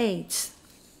about AIDS.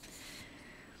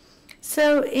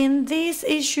 So in this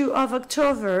issue of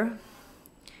October,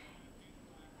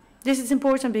 this is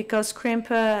important because Crimp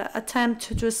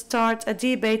attempted to start a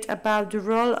debate about the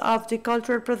role of the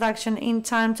cultural production in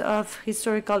times of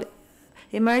historical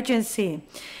emergency.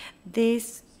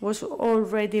 This was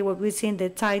already what we see in the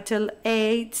title,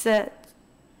 AIDS,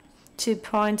 2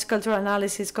 points, cultural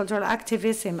analysis, cultural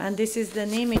activism. And this is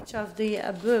an image of the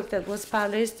book that was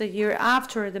published the year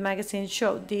after the magazine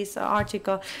showed this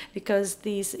article, because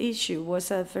this issue was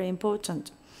very important.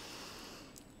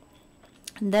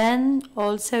 Then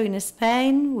also in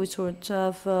Spain, we sort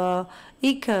of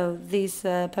echo this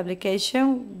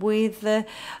publication with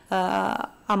Amor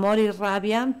y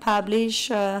Rabia,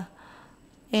 published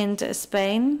in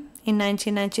Spain in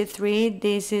 1993.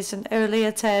 This is an early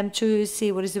attempt to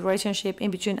see what is the relationship in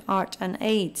between art and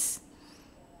AIDS.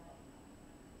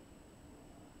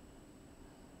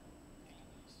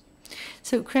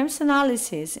 So Crimp's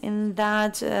analysis in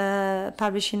that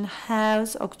publishing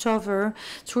house, October,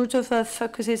 sort of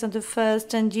focuses on the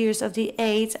first 10 years of the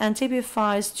AIDS and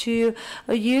typifies two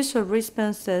useful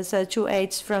responses to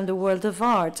AIDS from the world of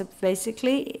art.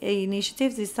 Basically,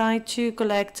 initiatives designed to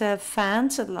collect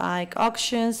funds like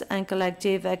auctions and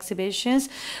collective exhibitions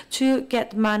to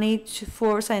get money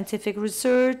for scientific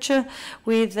research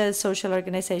with social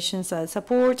organizations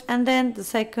support. And then the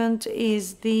second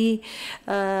is the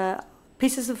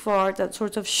pieces of art that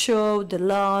sort of show the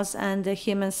loss and the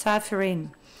human suffering.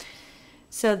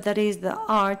 So that is the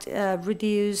art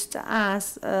reduced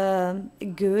as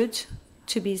good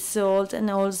to be sold and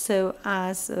also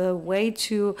as a way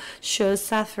to show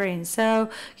suffering. So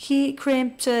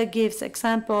Crimp gives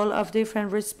example of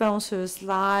different responses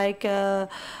like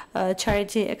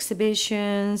charity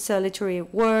exhibitions, literary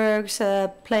works,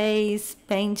 plays,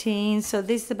 paintings. So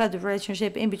this is about the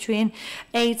relationship in between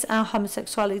AIDS and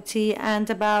homosexuality and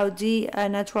about the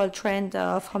natural trend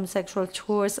of homosexual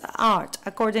towards art.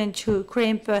 According to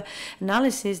Crimp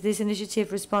analysis, this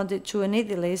initiative responded to an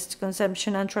idealist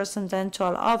conception and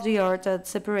transcendental of the art that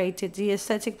separated the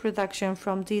aesthetic production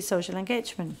from the social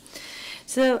engagement.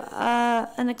 So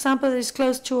an example that is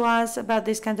close to us about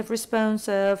this kind of response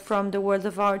from the world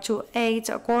of art to AIDS,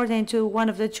 according to one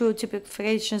of the two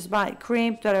typifications by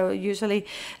Crimp that I usually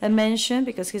mention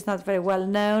because he's not very well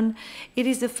known. It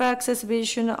is the first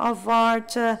exhibition of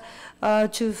art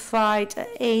to fight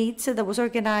AIDS that was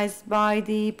organized by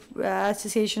the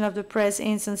Association of the Press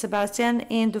in San Sebastian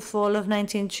in the fall of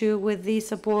 1902 with the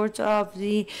support of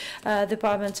the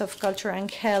Department of Culture and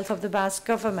Health of the Basque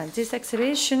government. This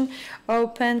exhibition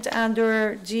opened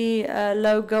under the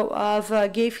logo of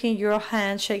give him your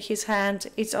hand, shake his hand,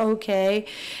 it's okay.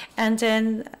 And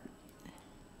then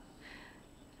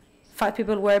 5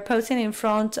 people were posing in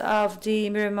front of the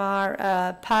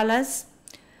Miramar Palace.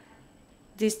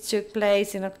 This took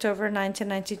place in October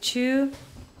 1992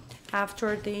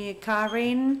 after the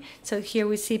carrying. So here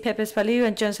we see Pepe Espaliu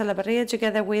and John Salabarria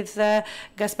together with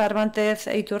Gaspar Montez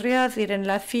Iturrioz, Irene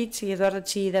Lafitte, Eduardo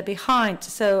Chida behind.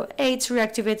 So AIDS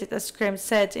reactivated, as Crimp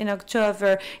said, in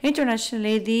October.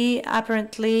 Internationally, the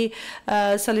apparently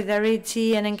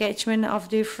solidarity and engagement of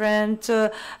different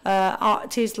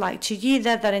artists like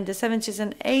Chillida that in the 70s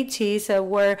and 80s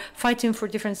were fighting for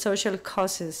different social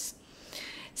causes.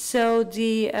 So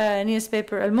the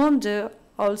newspaper El Mundo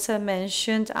also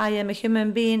mentioned, I am a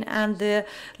human being and the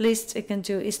least I can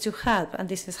do is to help. And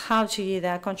this is how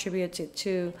Chillida contributed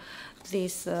to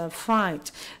this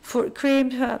fight. For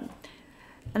Crimp,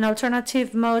 an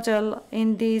alternative model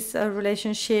in this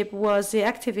relationship was the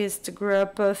activist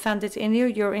group founded in New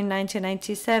York in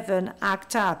 1997,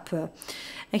 ACT UP.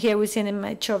 And here we see an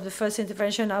image of the first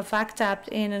intervention of ACT UP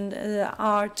in the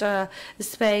art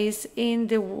space in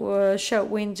the show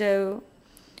window.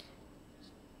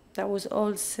 That was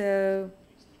also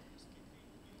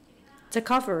the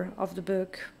cover of the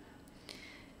book.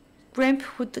 Crimp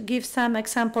would give some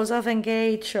examples of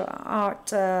engaged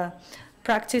art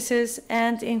practices,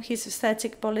 and in his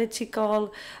aesthetic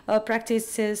political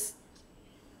practices,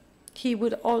 he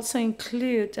would also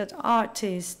include that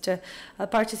artists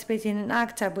participating in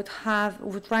ACT UP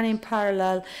would run in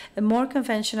parallel a more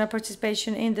conventional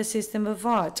participation in the system of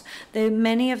art.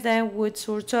 Many of them would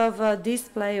sort of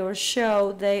display or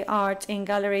show their art in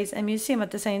galleries and museums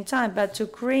at the same time. But to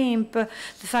Crimp, the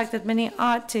fact that many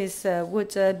artists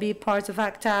would be part of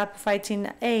ACT UP fighting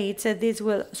AIDS, this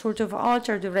will sort of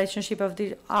alter the relationship of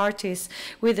the artists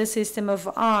with the system of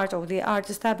art or the art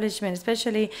establishment,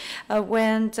 especially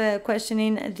when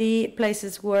questioning the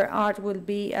places where art will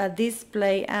be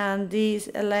displayed and these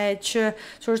allege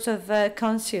sorts of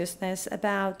consciousness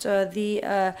about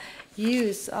the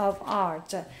use of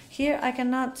art. Here I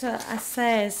cannot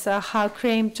assess how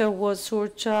Crimp was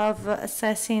sort of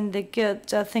assessing the good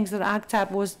things that ACT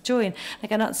UP was doing. I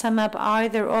cannot sum up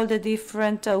either all the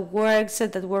different works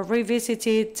that were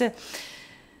revisited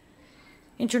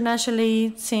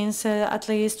internationally since at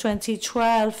least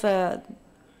 2012,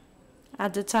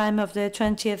 at the time of the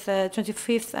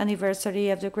 25th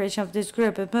anniversary of the creation of this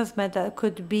group, a movement that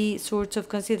could be sort of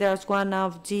considered as one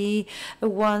of the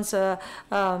ones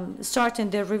starting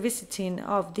the revisiting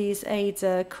of this AIDS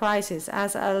crisis.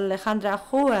 As Alejandra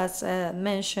Ruas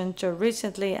mentioned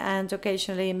recently, and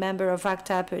occasionally a member of ACT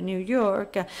UP in New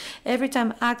York, every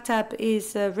time ACT UP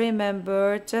is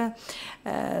remembered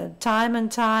time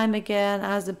and time again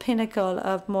as the pinnacle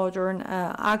of modern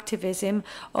activism,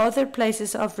 other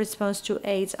places of response to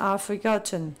AIDS are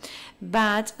forgotten.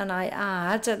 But, and I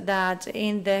add that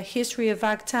in the history of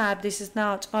ACT UP, this is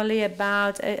not only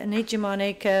about an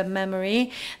hegemonic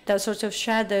memory that sort of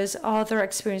shadows other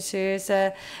experiences,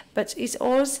 but it's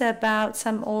also about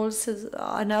some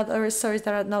another stories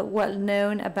that are not well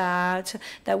known about,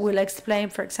 that will explain,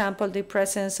 for example, the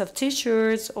presence of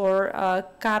t-shirts or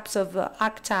caps of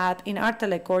ACT UP in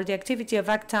Artelec, or the activity of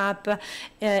ACT UP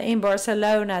in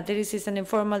Barcelona. This is an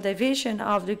informal division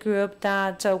of the group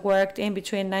that worked in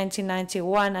between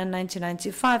 1991 and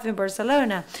 1995 in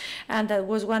Barcelona, and that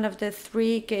was one of the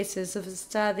 3 cases of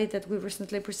study that we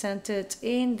recently presented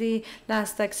in the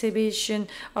last exhibition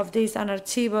of this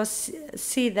Anarchivo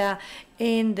SIDA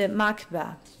in the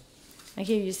MACBA. And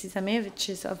here you see some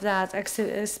images of that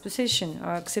exposition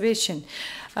or exhibition.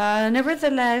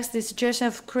 Nevertheless, the suggestion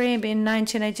of CRIM in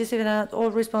 1987 that all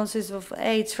responses of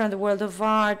AIDS from the world of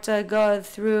art go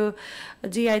through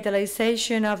the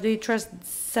idealization of the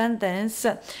transcendence,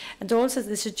 and also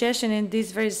the suggestion in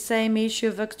this very same issue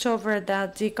of October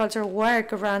that the cultural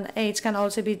work around AIDS can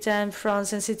also be done from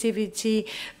sensitivity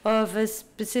of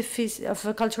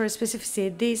a cultural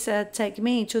specificity. These take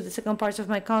me to the second part of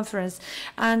my conference,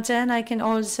 and then I can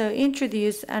also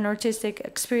introduce an artistic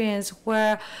experience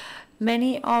where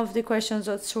many of the questions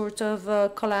that sort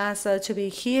of coalesce to be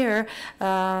here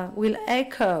will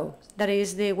echo. That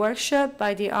is the workshop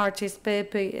by the artist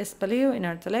Pepe Espaliu in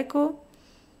Arteleco.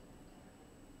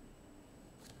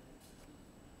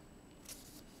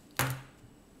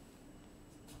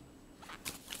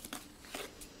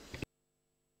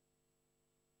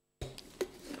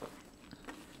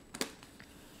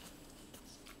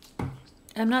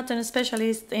 I'm not a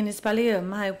specialist in Espaliu.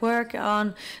 My work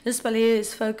on Espaliu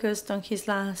is focused on his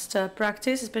last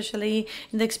practice, especially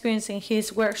in the experience in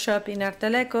his workshop in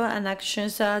Arteleco and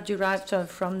actions derived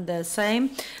from the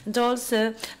same, and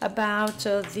also about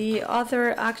the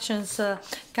other actions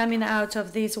coming out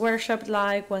of this workshop,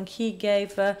 like when he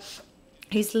gave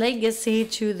his legacy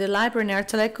to the library in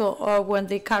Arteleco, or when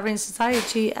the Curating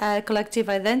Society, a collective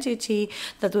identity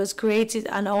that was created,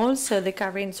 and also the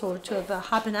Curating sort of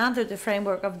happened under the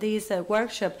framework of this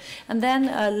workshop. And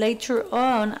then later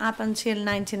on, up until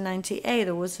 1998,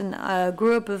 there was a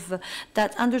group of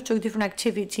that undertook different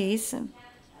activities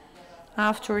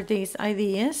after these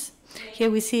ideas.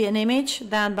 Here we see an image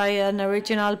done by an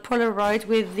original Polaroid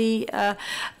with the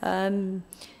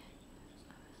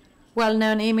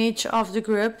well-known image of the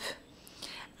group.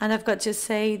 And I've got to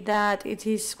say that it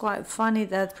is quite funny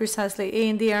that precisely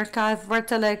in the archive of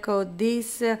Arteleco,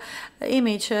 this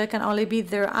image can only be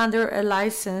there under a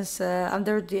license,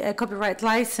 under the copyright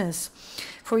license.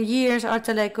 For years,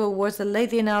 Arteleco was the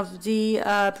leading of the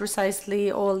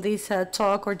precisely all this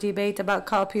talk or debate about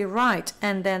copyright.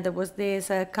 And then there was this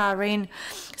Curating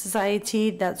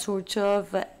Society that sort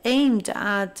of aimed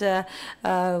at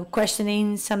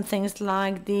questioning some things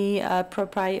like the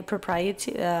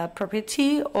propriety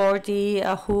or the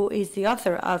who is the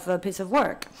author of a piece of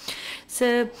work.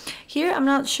 So here I'm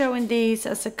not showing this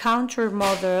as a counter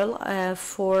model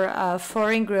for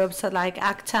foreign groups like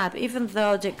ACTAP, even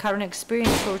though the current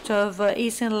experience sort of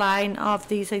is in line of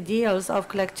these ideals of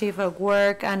collective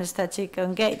work and aesthetic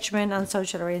engagement and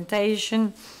social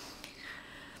orientation.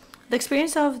 The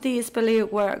experience of the Espaliu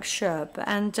workshop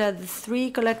and the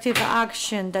three collective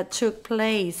actions that took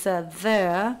place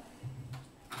there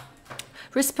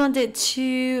responded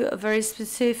to very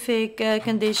specific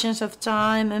conditions of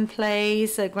time and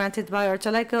place granted by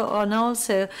Arteleco, and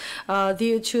also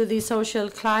due to the social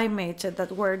climate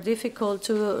that were difficult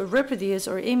to reproduce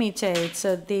or imitate.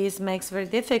 So this makes very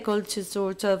difficult to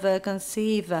sort of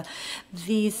conceive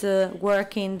this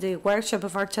work in the workshop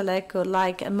of Arteleco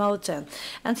like a model.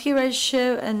 And here I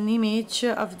show an image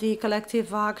of the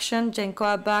collective action,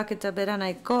 Jenkoa Bak eta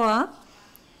Beranaikoa.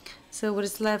 So what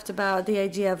is left about the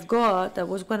idea of God, that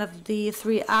was one of the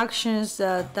three actions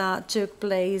that took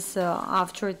place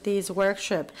after this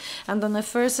workshop. And on the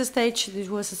first stage, this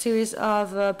was a series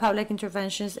of public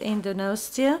interventions in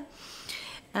Donostia.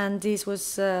 And this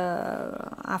was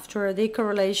after the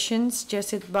correlation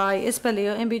suggested by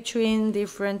Espaliu in between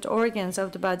different organs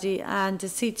of the body and the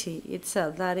city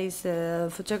itself. That is a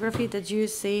photography that you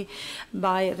see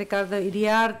by Ricardo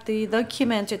Iriarte,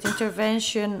 documented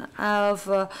intervention of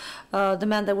the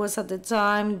man that was at the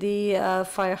time the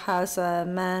firehouse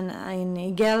man in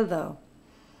Igueldo,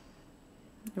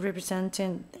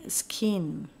 representing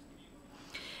skin.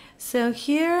 So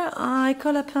here I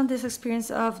call upon this experience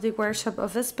of the workshop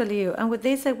of Espaliu, and with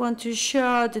this I want to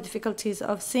show the difficulties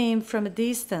of seeing from a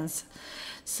distance.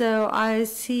 So I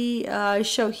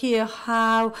show here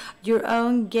how your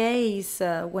own gaze,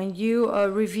 when you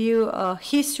review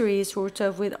history, sort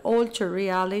of will alter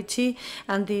reality,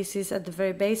 and this is at the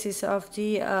very basis of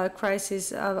the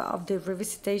crisis of the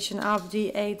revisitation of the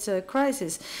AIDS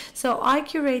crisis. So I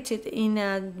curated in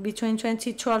between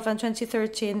 2012 and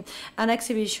 2013 an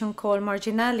exhibition called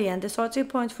Marginalia, and the starting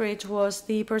point for it was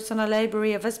the personal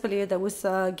library of Espaliu that was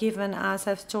given, as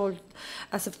I've told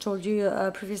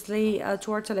you previously,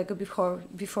 to Arteleco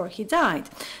before he died.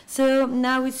 So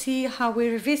now we see how we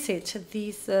revisit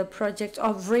this project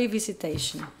of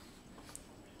revisitation.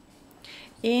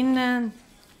 In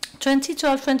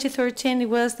 2012-2013, it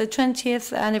was the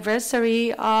 20th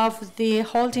anniversary of the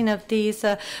holding of this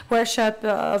workshop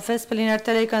of Vespelin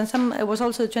Arteleco, and it was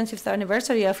also the 20th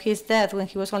anniversary of his death when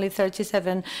he was only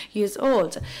 37 years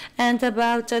old. And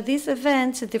about this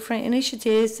event, different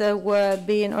initiatives were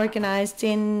being organized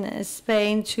in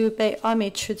Spain to pay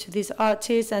homage to these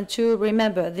artists and to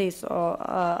remember this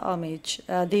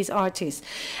these artists.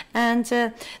 And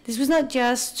this was not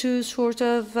just to sort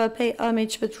of pay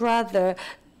homage, but rather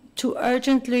to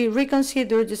urgently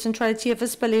reconsider the centrality of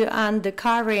Vespelin and the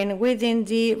Curating within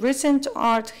the recent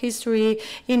art history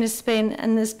in Spain,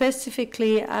 and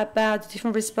specifically about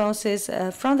different responses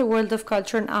from the world of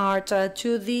culture and art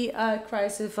to the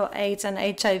crisis for AIDS and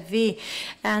HIV.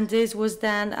 And this was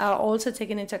then also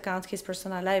taking into account his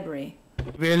personal library. A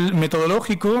nivel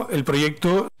metodológico, el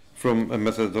proyecto. From a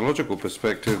methodological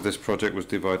perspective, this project was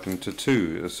divided into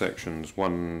two sections.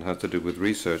 One had to do with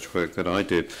research work that I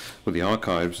did with the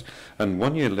archives, and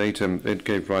 1 year later it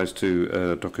gave rise to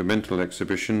a documental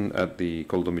exhibition at the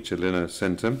Koldo Michelena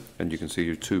Center, and you can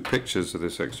see 2 pictures of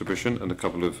this exhibition and a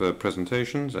couple of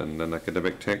presentations and an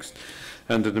academic text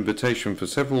and an invitation for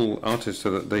several artists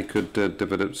so that they could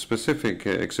develop specific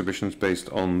exhibitions based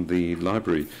on the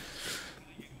library,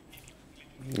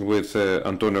 with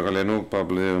Antonio Galeno,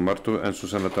 Pablo Marto and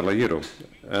Susana Talayero.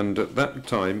 And at that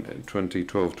time,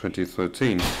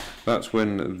 2012-2013, that's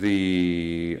when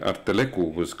the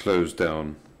Arteleco was closed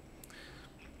down.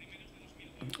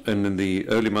 And in the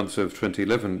early months of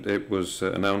 2011, it was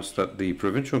announced that the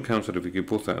Provincial Council of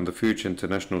Guipúzcoa and the Future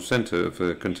International Center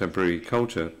of Contemporary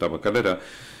Culture, Tabacalera,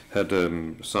 had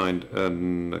signed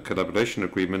a collaboration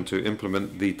agreement to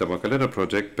implement the Tabacalera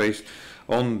project based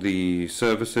on the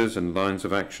services and lines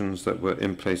of actions that were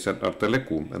in place at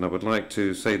Arteleco. And I would like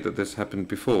to say that this happened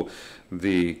before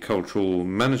the cultural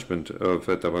management of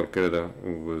Tabacalera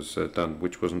was done,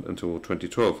 which wasn't until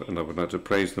 2012, and I would like to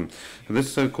praise them. And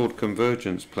this so-called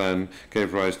convergence plan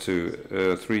gave rise to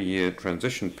a 3-year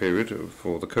transition period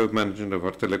for the co-management of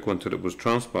Arteleco until it was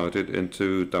transplanted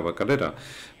into Tabacalera,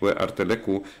 where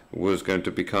Arteleco was going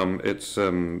to become its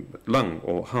lung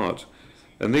or heart.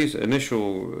 And these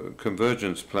initial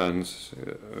convergence plans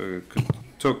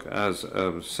took as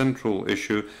a central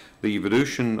issue the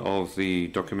evolution of the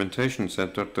documentation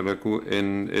center Arteleco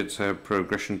in its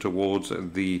progression towards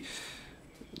the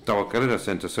Tabacalera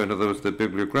Center. So in other words, the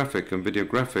bibliographic and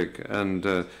videographic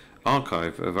and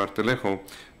archive of Arteleco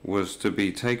was to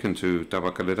be taken to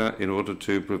Tabacalera in order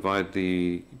to provide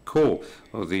the core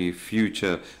of the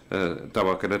future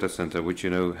Tabacalera Center, which, you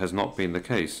know, has not been the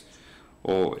case,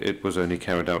 or it was only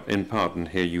carried out in part. And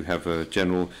here you have a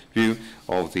general view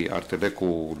of the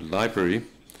Arteleco library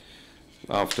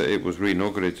after it was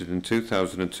re-inaugurated in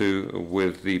 2002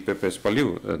 with the Pepe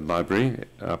Espaliu library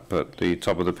up at the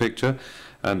top of the picture,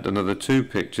 and another 2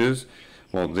 pictures.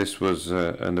 Well, this was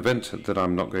an event that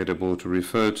I'm not able to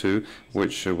refer to,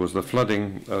 which was the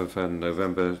flooding of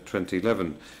November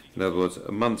 2011. In other words,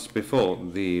 months before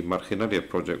the Marginalia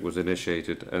project was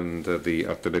initiated, and the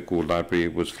Arteleco library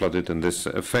was flooded, and this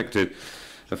affected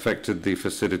the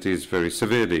facilities very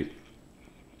severely.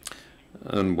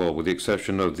 And well, with the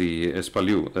exception of the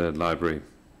Espaliu library.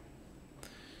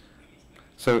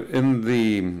 So in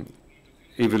the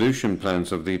evolution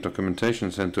plans of the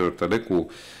documentation center of Arteleco,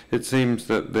 it seems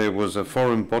that there was a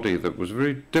foreign body that was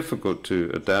very difficult to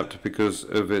adapt because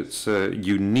of its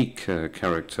unique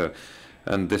character.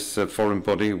 And this foreign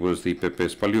body was the Pepe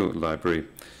Espaliu library.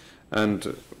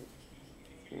 And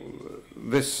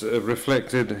this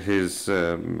reflected his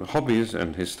hobbies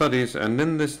and his studies, and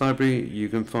in this library you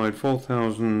can find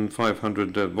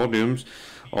 4,500 volumes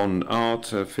on art,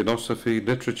 philosophy,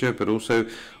 literature, but also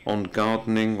on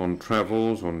gardening, on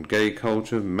travels, on gay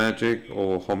culture, magic,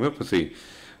 or homeopathy,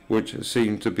 which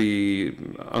seem to be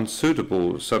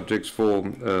unsuitable subjects for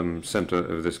center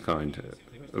of this kind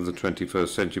of the 21st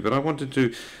century. But I wanted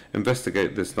to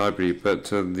investigate this library, but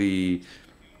the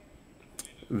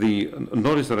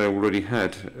knowledge that I already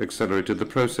had accelerated the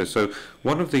process. So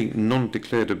one of the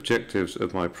non-declared objectives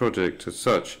of my project as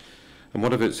such, and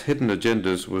one of its hidden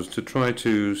agendas, was to try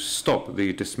to stop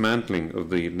the dismantling of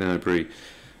the library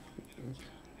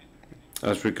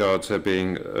as regards her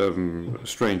being a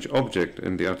strange object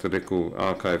in the Arteleco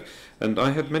archive. And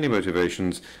I had many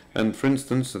motivations, and for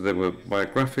instance there were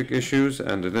biographic issues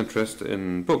and an interest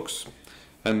in books.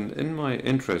 And in my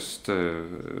interest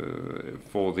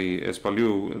for the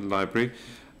Espaliu library,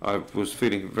 I was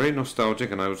feeling very nostalgic,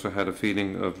 and I also had a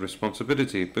feeling of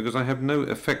responsibility because I have no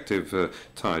effective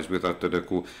ties with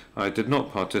Arteleco. I did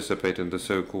not participate in the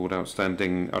so-called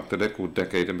outstanding Arteleco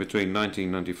decade in between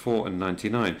 1994 and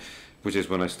 99, which is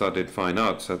when I studied fine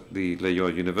arts at the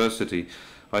Leioa University,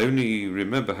 I only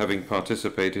remember having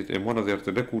participated in one of the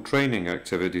architectural training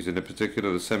activities, in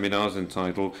particular the seminars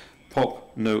entitled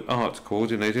Pop No Art,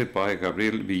 coordinated by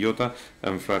Gabriel Villota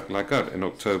and Frank Lagarde in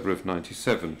October of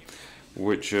 '97,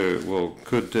 which,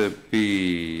 could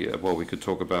be, we could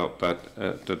talk about that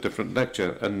at a different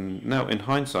lecture. And now, in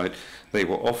hindsight, they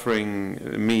were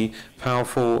offering me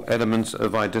powerful elements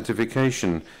of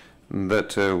identification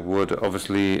that would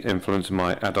obviously influence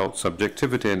my adult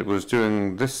subjectivity. And it was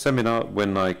during this seminar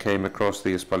when I came across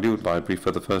the Espaliu library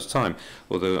for the first time,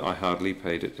 although I hardly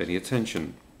paid it any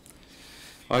attention.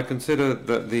 I consider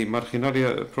that the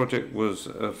Marginalia project was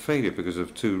a failure because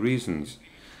of two reasons.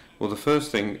 Well, the first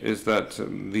thing is that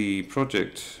the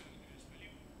project,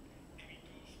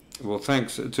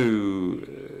 thanks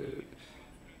to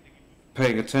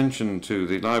paying attention to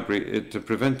the library, it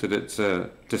prevented its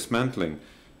dismantling.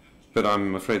 But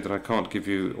I'm afraid that I can't give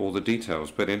you all the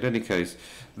details. But in any case,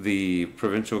 the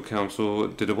Provincial Council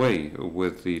did away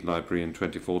with the library in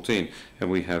 2014.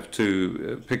 And we have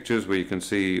two pictures where you can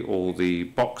see all the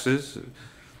boxes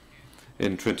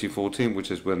in 2014,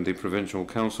 which is when the Provincial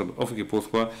Council of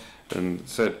Guipúzcoa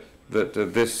said that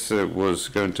this was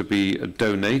going to be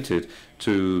donated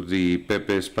to the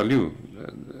Pepe Espaliu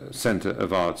Center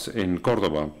of Arts in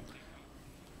Córdoba.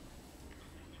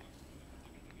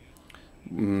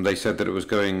 They said that it was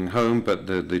going home, but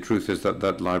the truth is that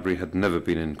that library had never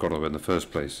been in Córdoba in the first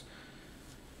place.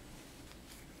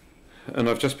 And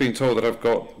I've just been told that I've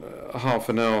got half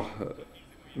an hour,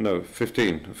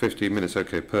 15 minutes.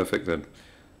 Okay, perfect then.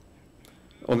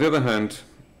 On the other hand,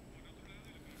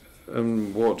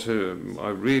 what I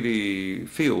really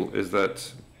feel is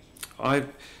that I've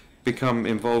become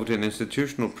involved in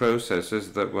institutional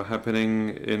processes that were happening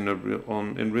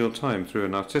in real time through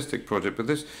an artistic project, but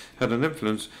this had an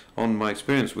influence on my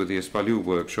experience with the Espaliu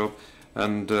workshop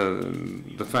and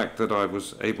the fact that I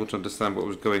was able to understand what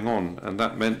was going on, and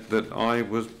that meant that I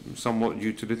was somewhat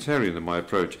utilitarian in my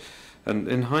approach. And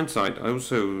in hindsight, I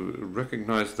also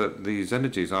recognized that these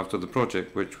energies after the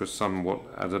project, which was somewhat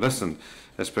adolescent,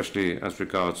 especially as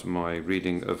regards my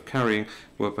reading of Carrying,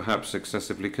 were perhaps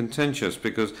excessively contentious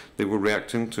because they were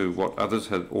reacting to what others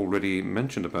had already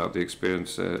mentioned about the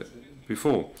experience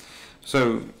before.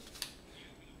 So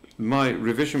my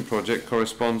revision project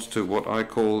corresponds to what I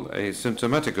call a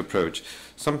symptomatic approach,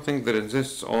 something that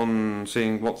insists on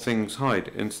seeing what things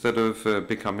hide instead of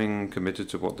becoming committed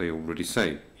to what they already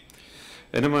say.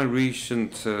 And in my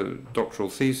recent doctoral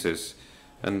thesis,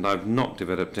 and I've not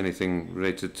developed anything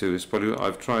related to Espaliu,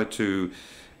 I've tried to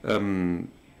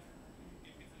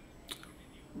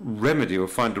remedy or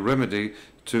find a remedy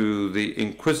to the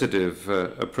inquisitive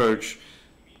approach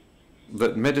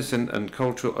that medicine and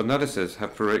cultural analysis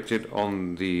have projected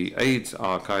on the AIDS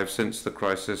archive since the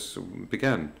crisis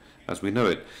began, as we know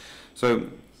it. So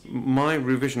my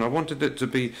revision, I wanted it to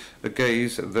be a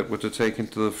gaze that were to take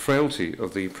into the frailty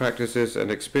of the practices and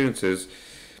experiences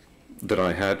that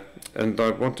I had, and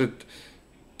I wanted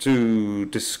to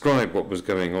describe what was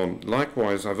going on.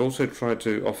 Likewise, I've also tried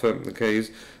to offer a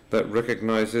gaze that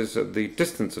recognizes the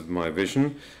distance of my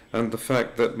vision and the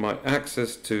fact that my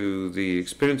access to the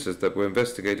experiences that were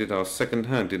investigated are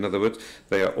second-hand. In other words,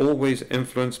 they are always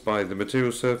influenced by the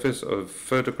material surface of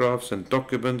photographs and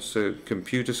documents,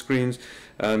 computer screens,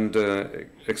 and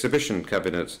exhibition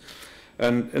cabinets.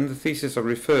 And in the thesis, I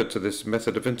referred to this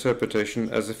method of interpretation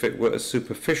as if it were a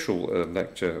superficial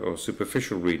lecture or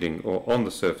superficial reading or on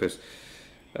the surface.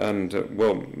 And,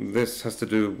 this has to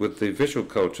do with the visual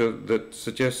culture that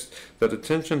suggests that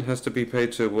attention has to be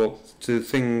paid to what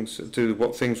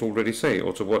things already say,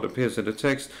 or to what appears in a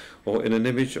text, or in an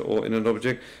image, or in an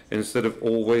object, instead of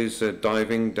always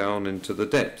diving down into the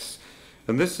depths.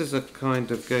 And this is a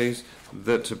kind of gaze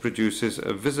that produces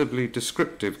a visibly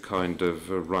descriptive kind of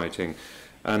writing,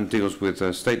 and deals with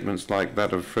statements like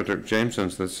that of Frederick Jameson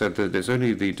that said that it's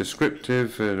only the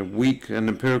descriptive, weak and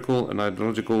empirical and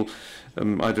ideological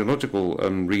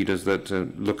readers that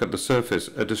look at the surface.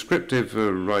 A descriptive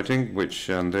writing, which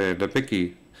André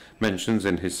Lebicki mentions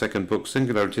in his second book,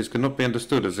 Singularities, cannot be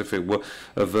understood as if it were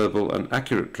a verbal and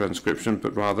accurate transcription,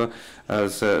 but rather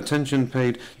as attention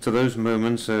paid to those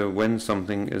moments when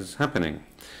something is happening.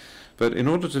 But in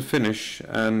order to finish,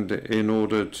 and in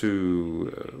order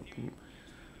to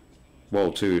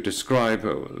to describe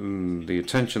the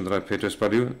attention that I pay to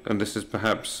Espaliu, and this is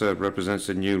perhaps represents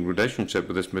a new relationship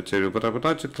with this material, but I would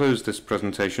like to close this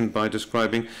presentation by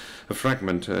describing a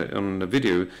fragment on a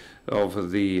video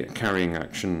of the carrying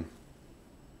action.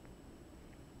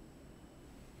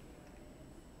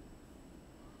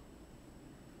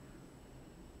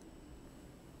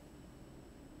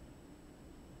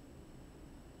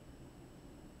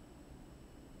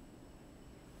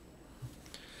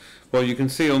 Well, you can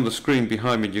see on the screen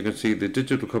behind me, you can see the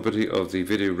digital copy of the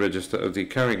video register of the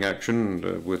carrying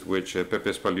action with which Pepe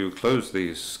Espaliu closed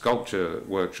the sculpture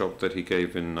workshop that he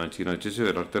gave in 1992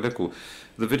 at Artelecu.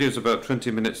 The video is about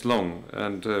 20 minutes long,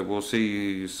 and we'll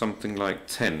see something like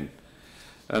 10.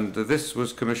 And this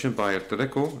was commissioned by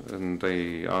Artelecu, and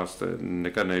they asked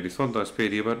Negane Elizondo,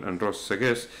 Espiribat, and Ross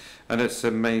Segues, and it's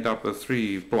made up of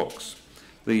 3 blocks.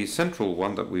 The central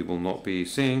one that we will not be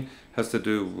seeing has to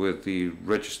do with the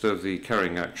register of the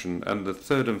carrying action, and the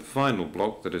third and final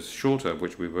block, that is shorter,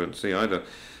 which we won't see either,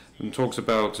 and talks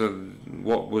about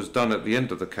what was done at the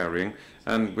end of the carrying,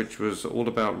 and which was all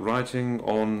about writing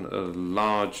on a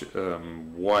large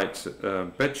white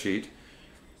bedsheet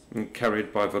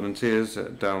carried by volunteers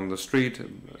down the street,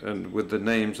 and with the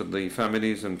names of the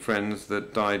families and friends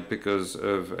that died because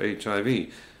of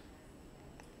HIV.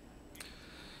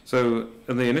 So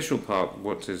in the initial part,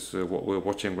 what we're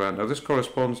watching right now, this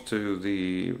corresponds to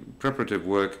the preparative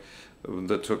work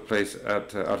that took place at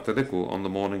Artelecu on the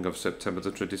morning of September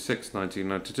the 26th,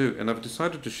 1992. And I've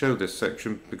decided to show this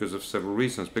section because of several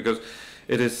reasons. Because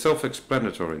it is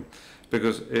self-explanatory,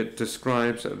 because it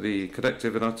describes the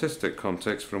collective and artistic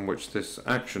context from which this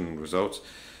action results,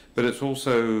 but it's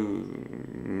also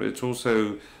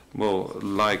well,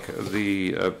 like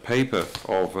the paper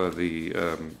of the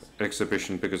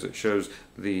exhibition, because it shows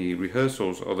the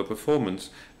rehearsals of the performance,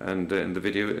 and in the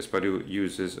video Espaliu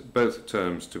uses both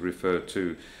terms to refer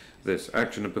to this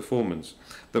action and performance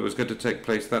that was going to take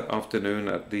place that afternoon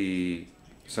at the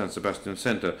San Sebastian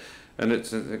Center. And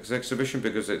it's an exhibition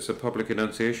because it's a public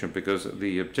enunciation, because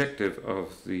the objective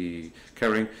of the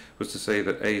carrying was to say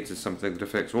that AIDS is something that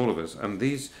affects all of us. And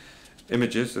these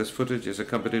images, this footage, is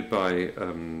accompanied by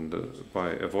a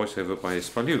voiceover by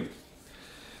Espaliu.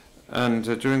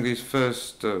 And during these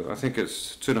first, I think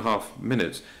it's 2.5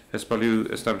 minutes, Espaliu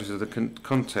establishes the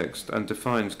context and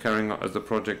defines carrying as the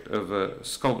project of a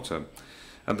sculptor.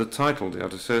 And the title, the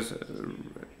artist says,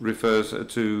 refers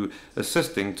to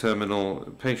assisting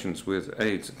terminal patients with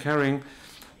AIDS. Carrying,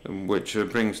 which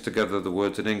brings together the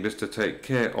words in English to take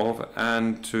care of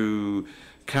and to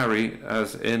carry,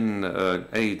 as in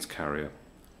AIDS carrier.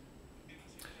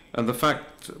 And the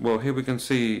fact, well, here we can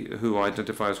see who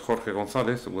identifies Jorge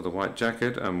González with a white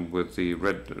jacket and with the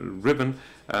red ribbon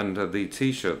and the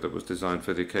T-shirt that was designed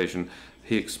for the occasion.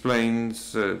 He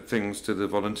explains things to the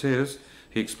volunteers.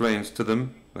 He explains to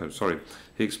them,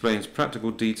 he explains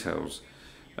practical details.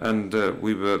 And they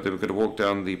were going to walk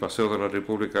down the Paseo de la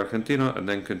República Argentina and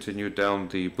then continue down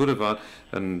the boulevard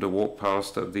and walk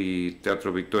past the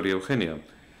Teatro Victoria Eugenia.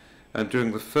 And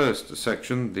during the first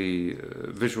section, the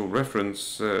visual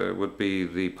reference would be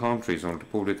the palm trees on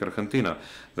República Argentina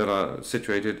that are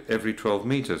situated every 12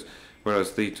 meters,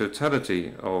 whereas the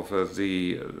totality of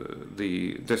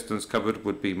the distance covered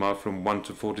would be marked from 1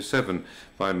 to 47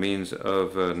 by means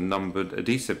of numbered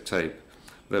adhesive tape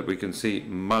that we can see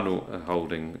Manu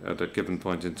holding at a given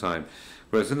point in time.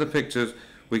 Whereas in the pictures,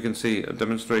 we can see a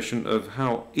demonstration of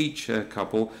how each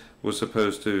couple was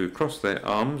supposed to cross their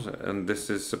arms, and this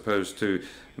is supposed to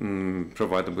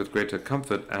provide them with greater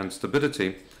comfort and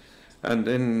stability. And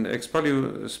in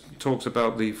Espaliu talks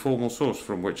about the formal source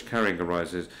from which carrying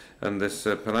arises, and this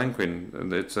palanquin,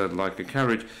 and it's like a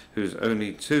carriage whose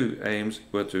only 2 aims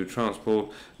were to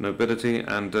transport nobility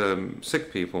and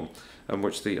sick people, and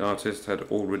which the artist had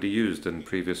already used in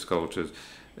previous sculptures.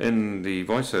 In the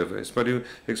voiceover, Espaliu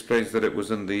explains that it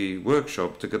was in the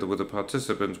workshop, together with the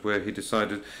participants, where he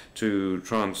decided to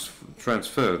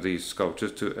transfer these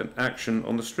sculptures to an action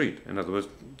on the street. In other words,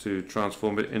 to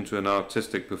transform it into an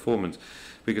artistic performance.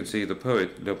 We can see the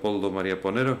poet Leopoldo Maria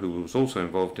Ponero, who was also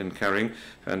involved in carrying,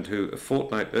 and who a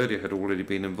fortnight earlier had already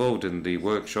been involved in the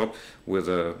workshop with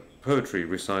a poetry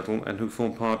recital, and who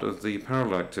formed part of the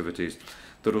parallel activities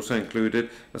that also included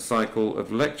a cycle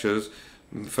of lectures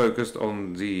focused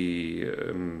on the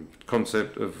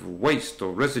concept of waste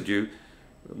or residue,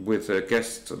 with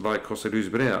guests like José Luis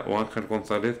Brea or Ángel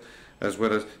González, as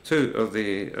well as 2 of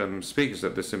the speakers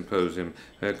at the symposium,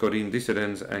 Corinne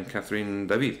Disserens and Catherine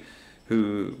David,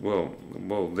 who,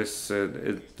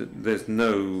 there's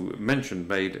no mention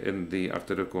made in the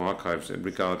Artelecu archives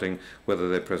regarding whether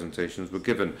their presentations were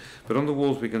given. But on the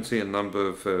walls we can see a number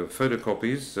of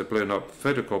photocopies, blown up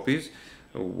photocopies,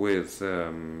 with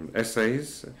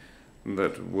essays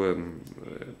that were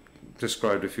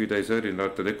described a few days earlier in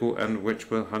Artelecu and which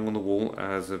were hung on the wall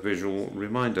as a visual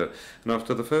reminder. And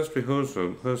after the first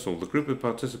rehearsal, the group of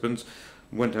participants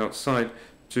went outside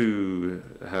to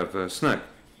have a snack.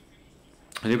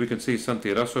 And here we can see Santi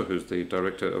Eraso, who's the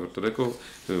director of Artedeco,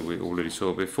 who we already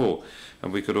saw before.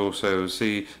 And we could also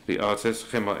see the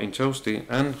artists Gemma Inchausti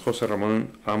and José Ramón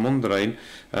Amondrain,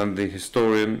 and the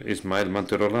historian Ismael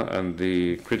Manterola, and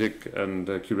the critic and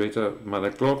curator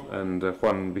Malek Glob, and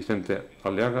Juan Vicente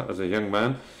Aliaga as a young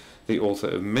man, the author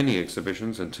of many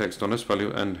exhibitions and text on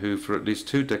Español, and who for at least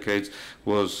 2 decades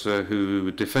was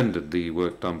who defended the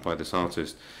work done by this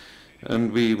artist.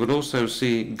 And we would also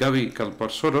see Gaby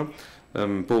Calparsoro,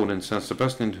 born in San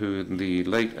Sebastian, who in the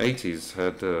late 80s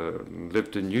had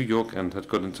lived in New York and had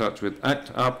got in touch with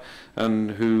ACT UP,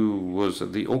 and who was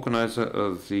the organizer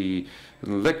of the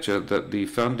lecture that the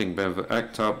founding member of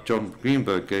ACT UP, John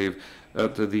Greenberg, gave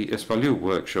at the Español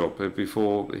workshop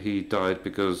before he died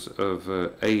because of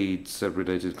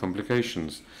AIDS-related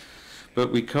complications.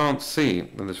 But we can't see,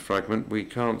 in this fragment, we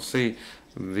can't see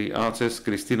the artists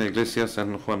Cristina Iglesias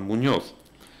and Juan Muñoz,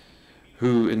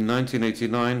 who in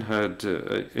 1989 had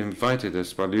invited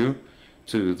Español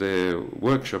to their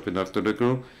workshop in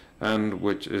Artedeco, and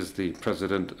which is the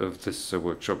president of this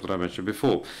workshop that I mentioned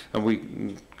before. And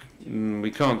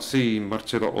we can't see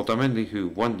Marcelo Otamendi, who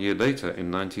 1 year later,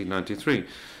 in 1993,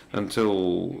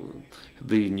 until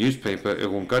the newspaper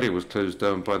Egunkari was closed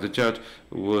down by the judge,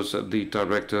 was the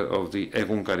director of the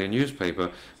Egunkari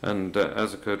newspaper. And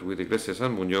as occurred with Iglesias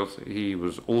and Muñoz, he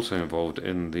was also involved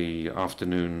in the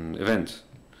afternoon event.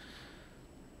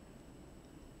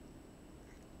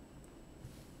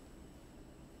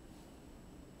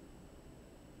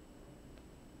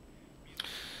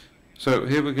 So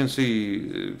here we can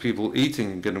see people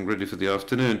eating, getting ready for the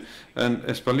afternoon, and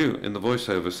Español in the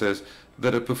voiceover says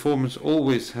that a performance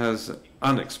always has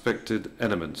unexpected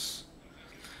elements.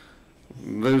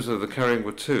 Those are the carrying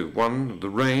were 2. One, the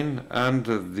rain,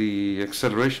 and the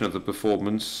acceleration of the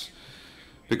performance,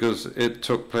 because it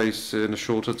took place in a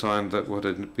shorter time than what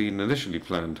had been initially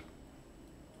planned.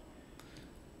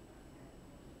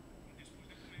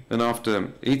 And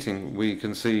after eating, we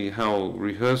can see how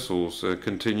rehearsals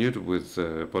continued with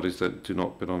bodies that do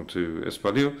not belong to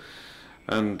Español.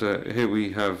 And here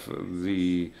we have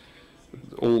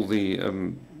all the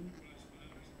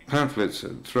pamphlets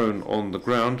thrown on the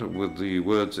ground with the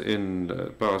words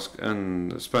in Basque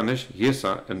and Spanish,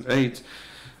 Yesa and AIDS.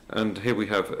 And here we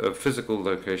have a physical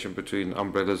location between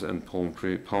umbrellas and palm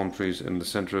trees in the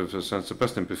center of San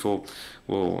Sebastian before,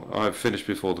 well, I've finished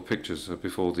before the pictures,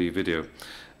 before the video.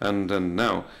 And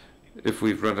now, if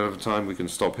we've run out of time, we can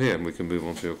stop here and we can move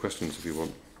on to your questions if you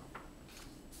want.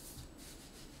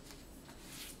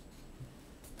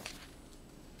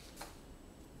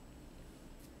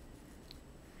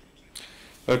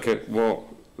 Okay, well,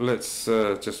 let's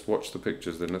just watch the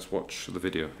pictures then. Let's watch the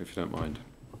video, if you don't mind.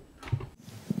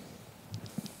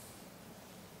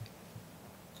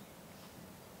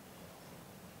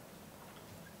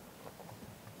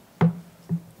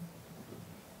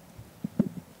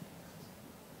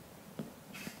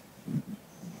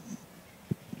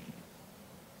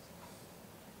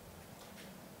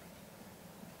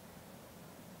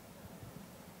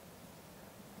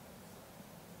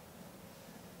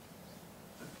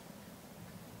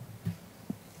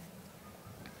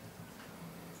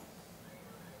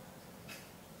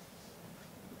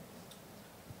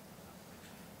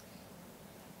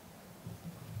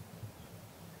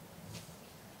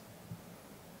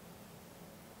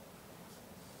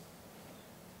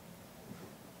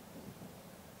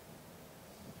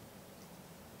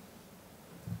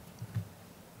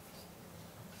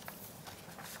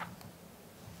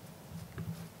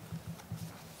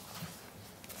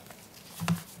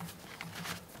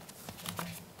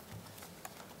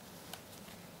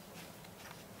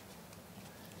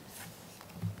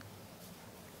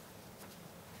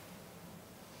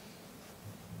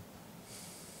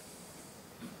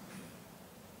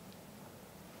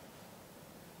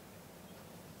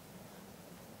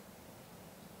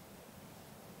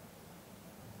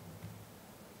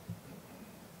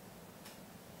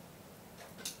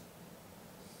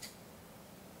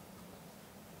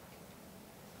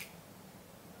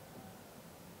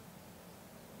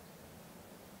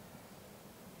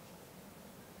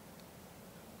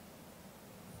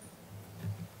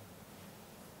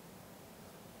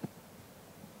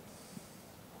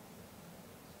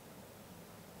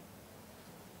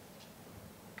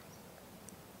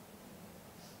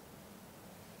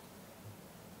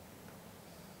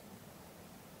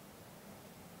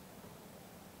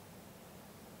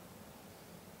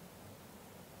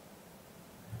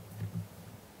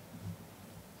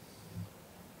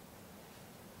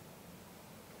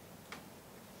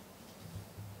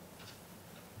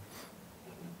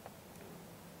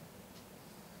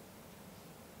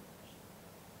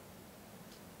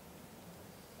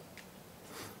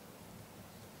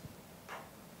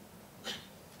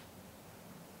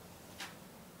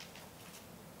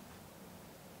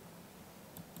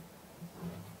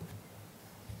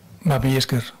 mila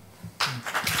esker.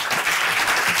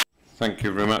 Thank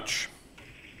you very much.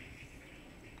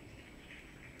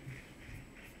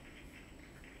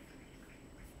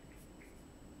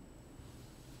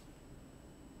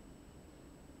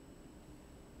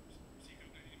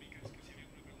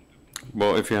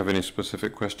 Well, if you have any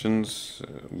specific questions,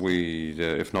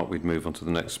 if not, we'd move on to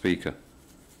the next speaker.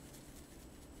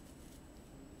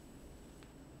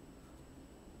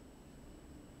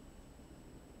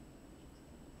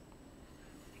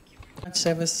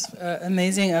 That was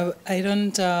amazing. I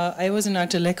was in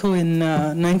Arte Leco in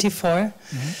 '94,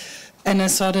 and I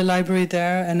saw the library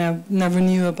there, and I never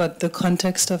knew about the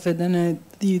context of it. And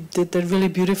you did that really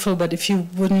beautiful. But if you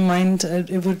wouldn't mind,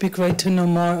 it would be great to know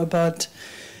more about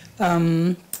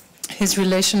his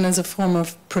relation as a form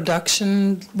of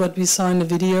production, what we saw in the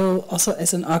video, also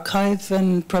as an archive,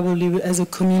 and probably as a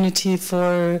community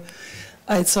for.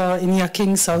 I saw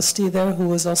Iñaki Sausti there, who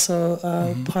was also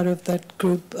part of that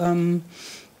group.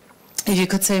 If you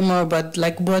could say more about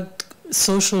like what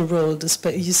social role,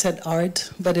 you said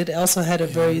art, but it also had a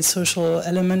very social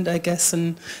element, I guess,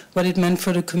 and what it meant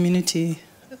for the community,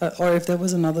 or if there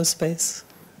was another space.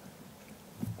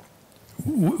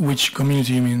 Which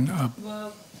community you mean?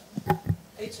 Well,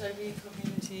 HIV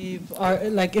community, or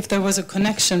like if there was a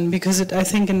connection, because I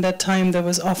think in that time there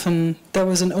was an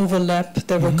overlap.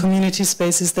 There were community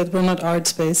spaces that were not art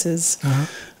spaces.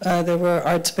 There were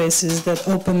art spaces that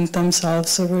opened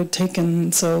themselves or were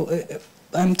taken. So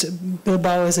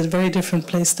Bilbao is a very different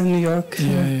place than New York.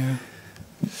 Yeah.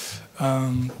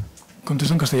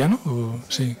 ¿Contesto en castellano o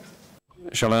sí?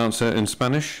 Shall I answer in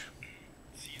Spanish?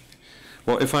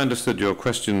 Well, if I understood your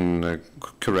question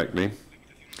correctly,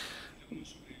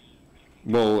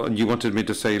 well, you wanted me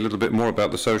to say a little bit more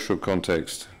about the social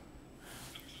context.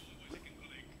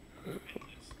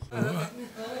 Well,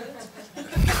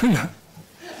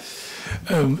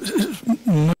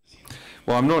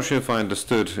 I'm not sure if I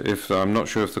understood. I'm not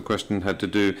sure if the question had to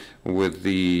do with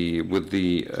the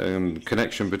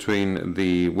connection between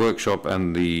the workshop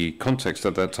and the context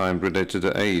at that time related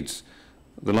to AIDS,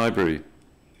 the library.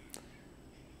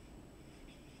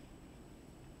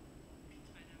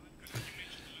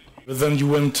 But then you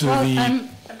went to I the... think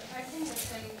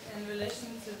it's in relation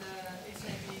to the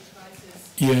HIV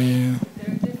crisis. Yeah. There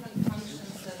are different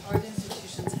functions that art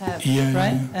institutions have, Yeah,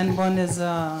 right? yeah. And one is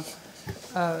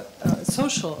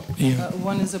social. Yeah.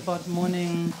 One is about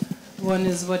mourning. One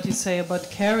is what you say about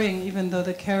caring, even though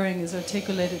the caring is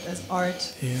articulated as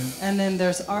art. Yeah. And then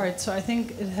there's art. So I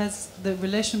think it has the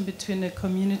relation between a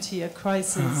community, a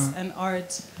crisis, and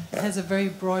art has a very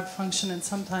broad function, and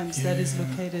sometimes that is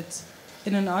located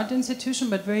in an art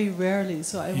institution, but very rarely.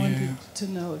 So I wanted to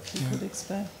know if you could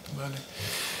expand. Vale.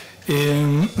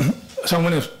 So I'm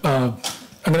going to go.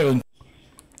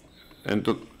 And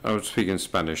I would speak in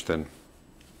Spanish then.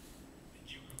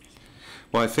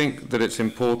 Well, I think that it's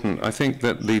important. I think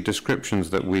that the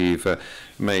descriptions that we've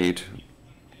made,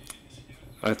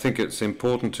 I think it's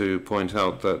important to point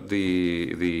out that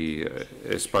the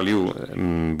Espaliu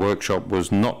workshop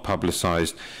was not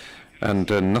publicized,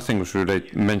 and nothing was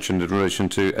mentioned in relation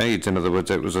to AIDS. In other words,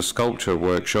 it was a sculpture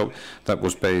workshop that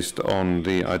was based on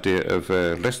the idea of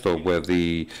Resto, where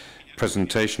the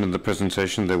presentation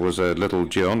there was a little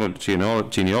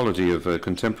genealogy of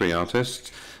contemporary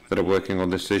artists that are working on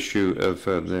this issue of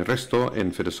the Resto in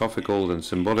philosophical and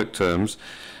symbolic terms.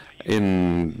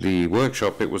 In the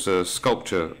workshop, it was a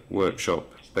sculpture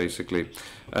workshop, basically.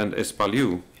 And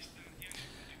Espaliu,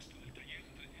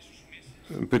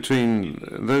 between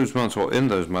those months, or in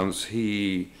those months,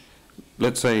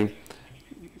 let's say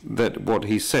that what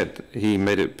he said, he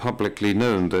made it publicly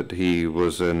known that he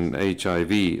was an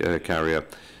HIV carrier.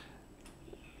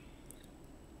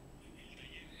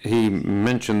 He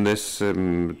mentioned this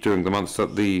during the months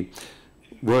that the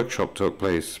workshop took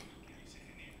place.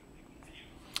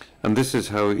 And this is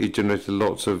how he generated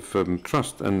lots of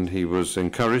trust, and he was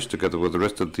encouraged, together with the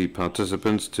rest of the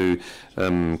participants, to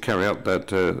carry out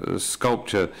that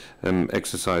sculpture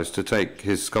exercise, to take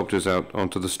his sculptures out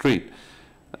onto the street.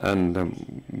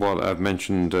 And while I've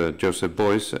mentioned Joseph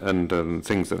Beuys and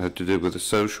things that had to do with the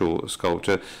social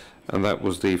sculpture, and that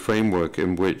was the framework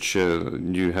in which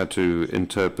you had to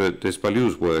interpret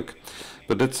Espaliu's work.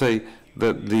 But let's say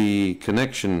that the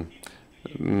connection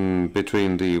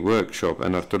between the workshop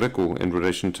and Arturecu in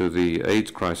relation to the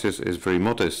AIDS crisis is very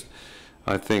modest.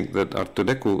 I think that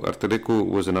Arturecu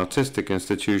was an artistic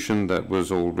institution that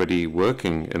was already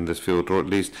working in this field, or at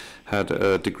least had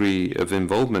a degree of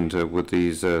involvement with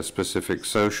these specific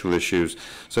social issues.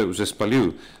 So it was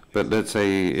Espaliu, but let's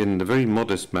say in a very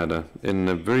modest manner, in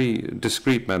a very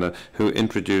discreet manner, who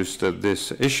introduced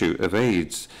this issue of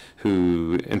AIDS,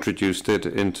 who introduced it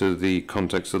into the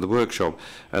context of the workshop,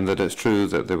 and that it's true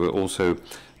that there were also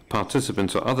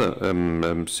participants or other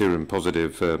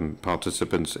serum-positive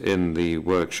participants in the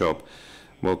workshop.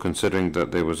 Well, considering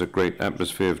that there was a great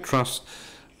atmosphere of trust,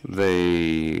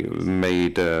 they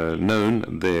made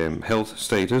known their health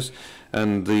status,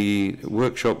 and the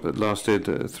workshop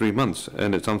lasted 3 months,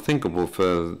 and it's unthinkable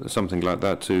for something like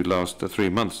that to last 3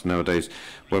 months nowadays.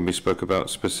 When we spoke about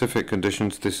specific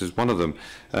conditions, this is one of them,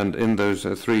 and in those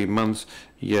 3 months,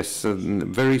 yes,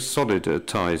 very solid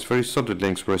ties, very solid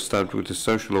links were established with the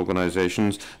social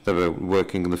organizations that were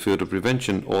working in the field of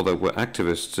prevention or that were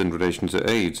activists in relation to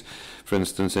AIDS. For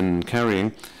instance, in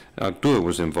Carrying, Agdur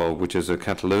was involved, which is a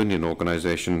Catalonian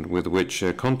organization with which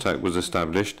contact was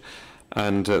established,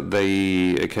 and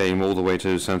they came all the way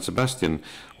to San Sebastian.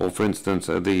 Or, for instance,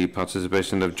 the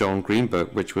participation of John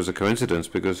Greenberg, which was a coincidence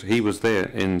because he was there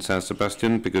in San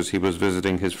Sebastian because he was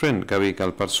visiting his friend, Gaby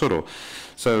Calparsoro.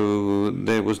 So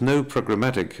there was no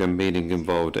programmatic meaning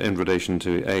involved in relation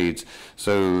to AIDS.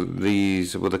 So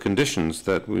these were the conditions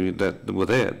that were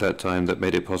there at that time that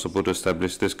made it possible to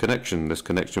establish this connection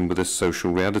with this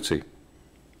social reality.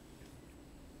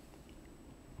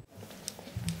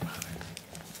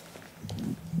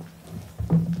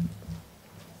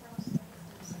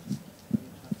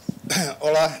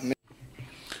 Hola.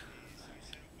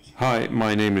 Hi,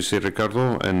 my name is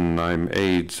Ricardo, and I'm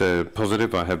AIDS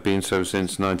positive. I have been so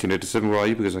since 1987. Where are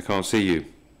you? Because I can't see you.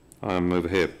 I'm over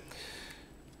here.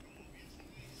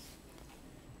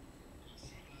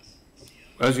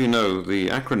 As you know, the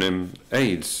acronym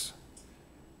AIDS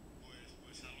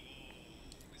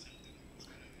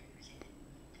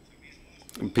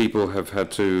people have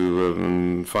had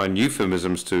to find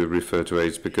euphemisms to refer to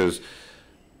AIDS because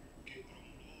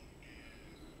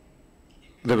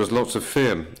there was lots of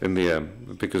fear in the air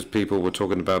because people were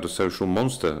talking about a social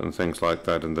monster and things like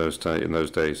that in those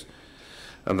days.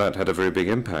 And that had a very big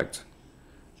impact,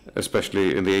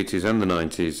 especially in the 80s and the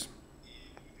 90s.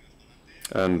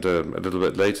 And a little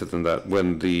bit later than that,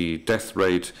 when the death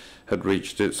rate had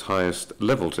reached its highest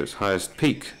levels, its highest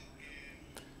peak.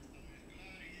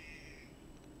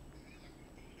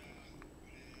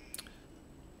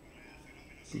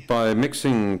 By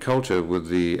mixing culture with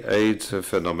the AIDS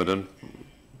phenomenon,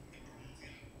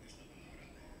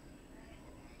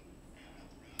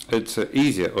 it's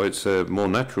easier, or it's more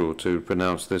natural to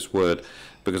pronounce this word,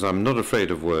 because I'm not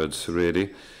afraid of words,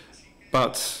 really.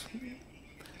 But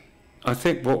I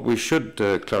think what we should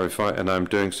clarify, and I'm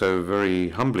doing so very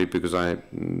humbly because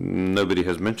nobody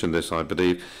has mentioned this, I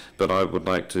believe, but I would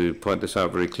like to point this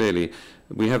out very clearly.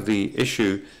 We have the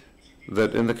issue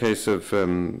that in the case of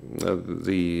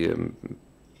the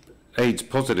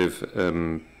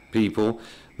AIDS-positive people,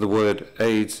 the word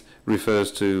AIDS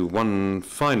refers to one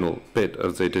final bit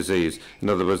of the disease. In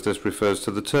other words, this refers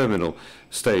to the terminal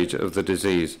stage of the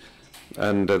disease.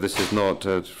 And this is not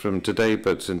from today,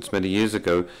 but since many years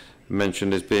ago,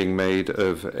 mention is being made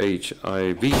of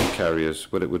HIV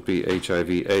carriers. Well, it would be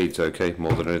HIV/AIDS, okay,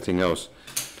 more than anything else.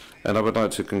 And I would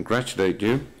like to congratulate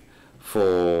you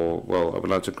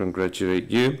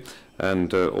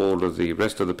and all of the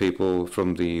rest of the people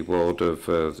from the world of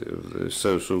the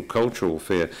social cultural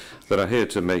sphere that are here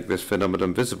to make this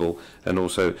phenomenon visible and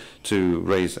also to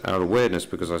raise our awareness,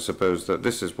 because I suppose that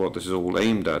this is what this is all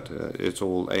aimed at. It's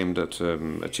all aimed at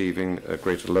achieving a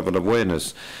greater level of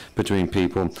awareness between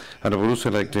people. And I would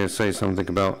also like to say something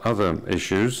about other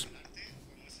issues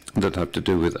that have to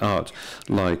do with art,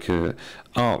 like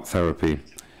art therapy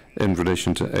in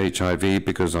relation to HIV,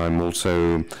 because I'm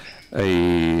also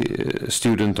a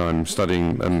student. I'm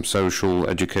studying social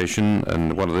education,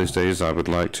 and one of these days I would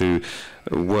like to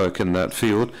work in that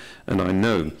field. And I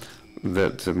know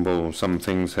that well, some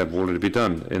things have already been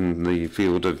done in the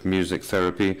field of music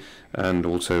therapy and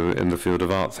also in the field of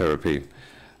art therapy.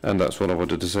 And that's what I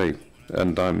wanted to say.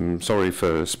 And I'm sorry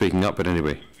for speaking up, but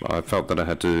anyway, I felt that I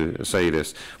had to say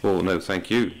this. Well, no, thank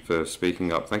you for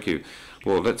speaking up. Thank you.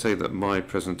 Well, let's say that my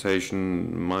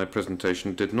presentation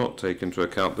did not take into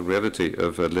account the reality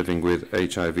of living with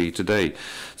HIV today.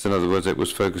 So in other words, it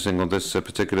was focusing on this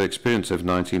particular experience of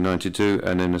 1992,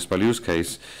 and in Espalio's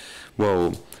case,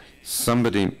 well,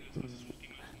 somebody,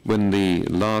 when the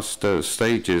last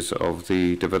stages of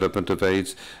the development of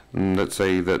AIDS, let's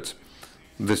say that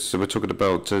this we're talking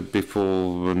about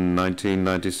before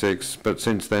 1996, but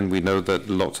since then we know that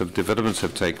lots of developments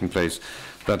have taken place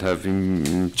that have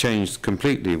changed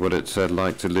completely what it's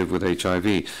like to live with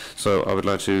HIV. So I would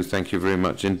like to thank you very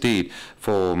much indeed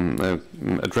for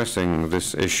addressing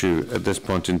this issue at this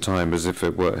point in time as if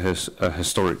it were a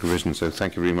historic revision. So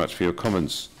thank you very much for your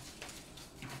comments.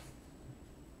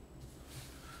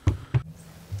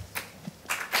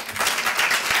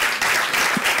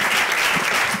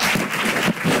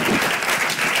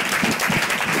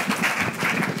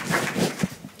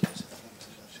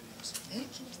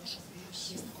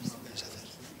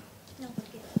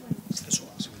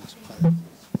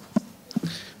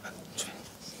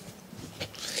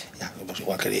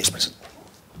 queríais presentar.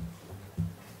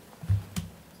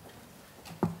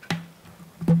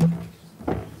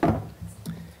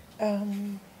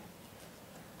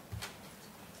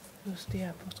 Los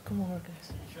diapos, ¿cómo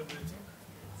ordenas?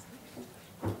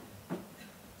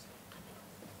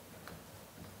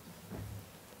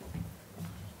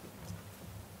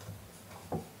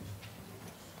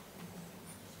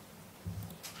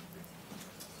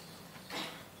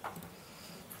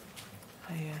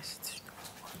 Ahí es.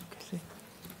 Sí.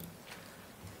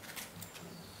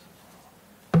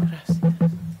 Gracias.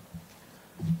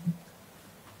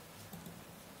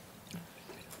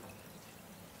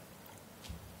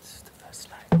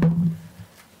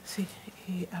 Sí,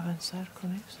 y avanzar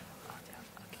con eso.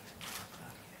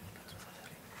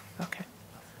 Ok.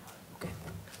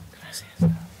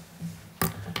 Gracias.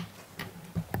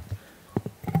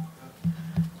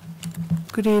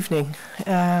 Good evening.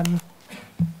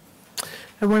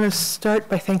 I want to start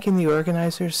by thanking the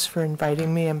organizers for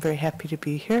inviting me. I'm very happy to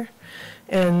be here.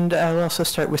 And I'll also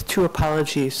start with two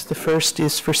apologies. The first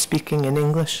is for speaking in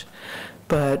English,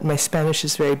 but my Spanish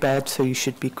is very bad, so you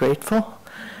should be grateful.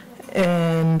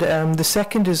 And the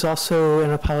second is also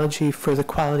an apology for the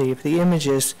quality of the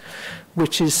images,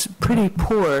 which is pretty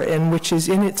poor and which is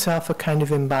in itself a kind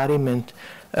of embodiment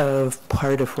of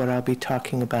part of what I'll be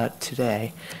talking about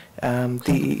today.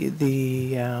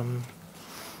 The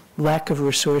lack of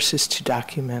resources to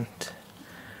document.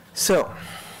 So,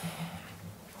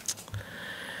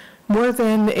 more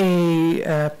than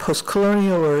a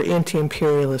post-colonial or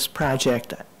anti-imperialist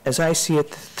project, as I see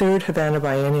it, the third Havana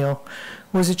Biennial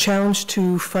was a challenge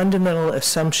to fundamental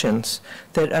assumptions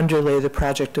that underlay the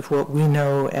project of what we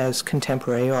know as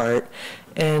contemporary art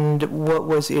and what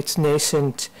was its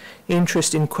nascent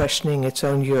interest in questioning its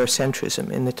own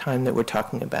Eurocentrism in the time that we're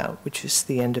talking about, which is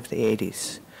the end of the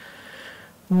 80s.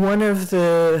 One of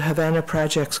the Havana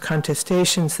Project's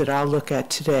contestations that I'll look at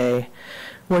today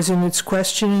was in its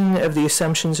questioning of the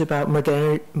assumptions about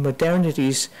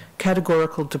modernity's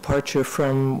categorical departure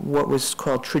from what was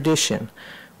called tradition,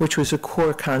 which was a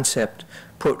core concept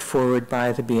put forward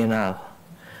by the Biennale.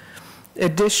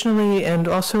 Additionally, and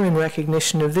also in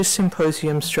recognition of this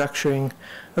symposium structuring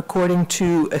according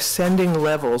to ascending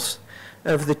levels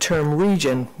of the term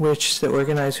region, which the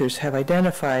organizers have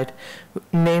identified,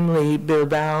 namely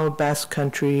Bilbao, Basque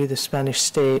Country, the Spanish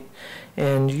state,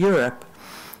 and Europe,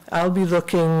 I'll be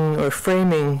looking or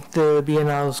framing the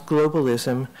Biennale's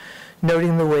globalism,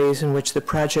 noting the ways in which the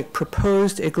project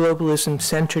proposed a globalism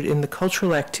centered in the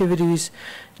cultural activities,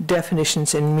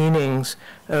 definitions, and meanings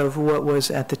of what was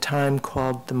at the time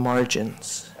called the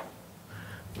margins.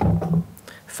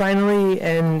 Finally,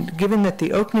 and given that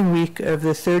the opening week of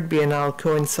the third Biennale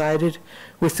coincided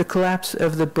with the collapse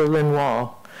of the Berlin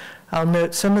Wall, I'll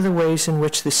note some of the ways in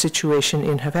which the situation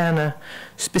in Havana,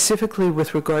 specifically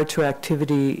with regard to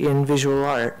activity in visual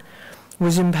art,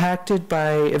 was impacted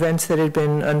by events that had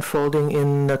been unfolding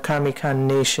in the Comecon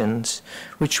nations,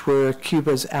 which were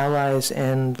Cuba's allies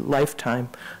and lifetime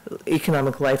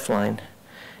economic lifeline,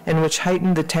 and which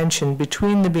heightened the tension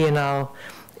between the Biennale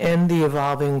and the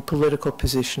evolving political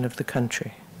position of the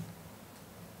country.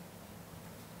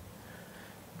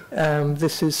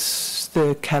 This is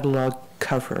the catalog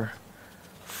cover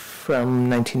from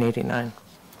 1989.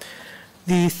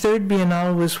 The third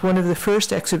Biennale was one of the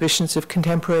first exhibitions of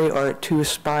contemporary art to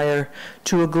aspire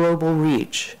to a global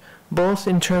reach, both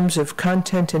in terms of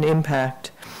content and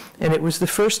impact, and it was the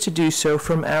first to do so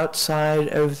from outside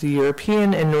of the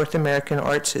European and North American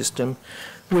art system,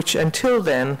 which until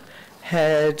then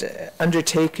had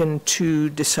undertaken to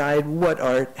decide what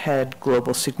art had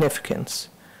global significance.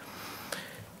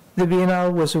 The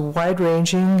Biennale was a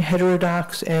wide-ranging,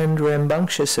 heterodox, and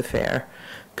rambunctious affair,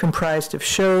 comprised of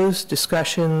shows,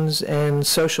 discussions, and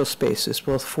social spaces,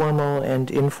 both formal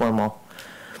and informal.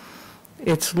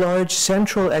 Its large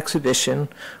central exhibition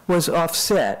was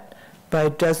offset by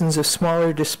dozens of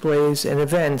smaller displays and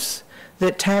events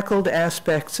that tackled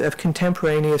aspects of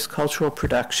contemporaneous cultural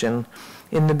production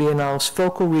in the Biennale's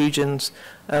focal regions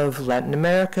of Latin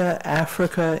America,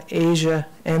 Africa, Asia,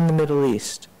 and the Middle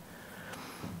East.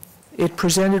 It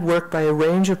presented work by a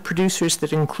range of producers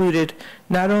that included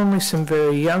not only some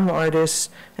very young artists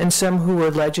and some who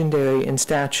were legendary in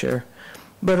stature,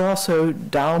 but also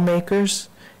doll makers,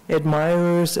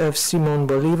 admirers of Simón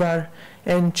Bolívar,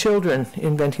 and children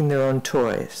inventing their own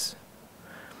toys.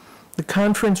 The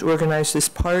conference, organized as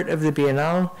part of the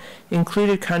Biennale,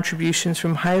 included contributions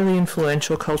from highly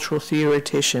influential cultural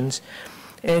theoreticians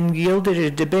and yielded a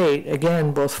debate,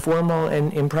 again both formal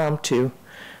and impromptu,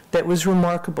 that was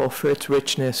remarkable for its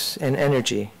richness and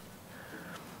energy.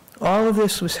 All of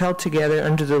this was held together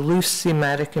under the loose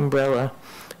thematic umbrella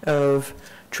of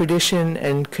tradition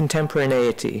and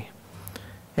contemporaneity.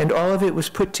 And all of it was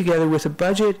put together with a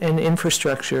budget and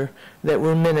infrastructure that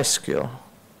were minuscule.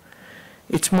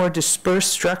 Its more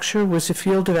dispersed structure was a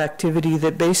field of activity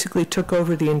that basically took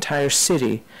over the entire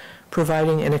city,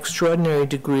 providing an extraordinary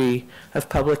degree of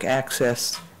public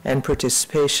access and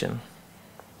participation.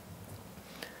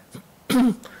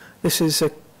 This is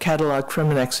a catalog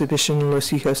from an exhibition, Los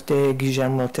Hijos de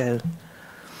Guillermo Tell.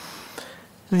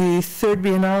 The Third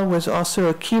Biennale was also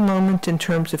a key moment in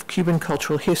terms of Cuban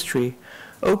cultural history,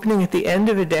 opening at the end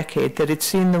of a decade that had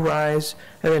seen the rise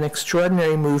of an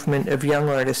extraordinary movement of young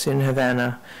artists in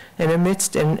Havana, and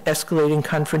amidst an escalating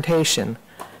confrontation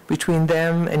between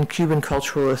them and Cuban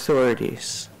cultural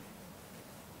authorities,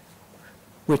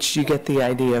 which you get the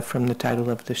idea from the title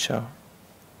of the show.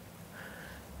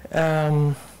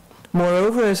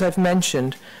 Moreover, as I've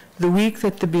mentioned, the week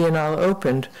that the Biennale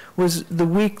opened was the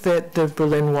week that the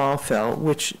Berlin Wall fell,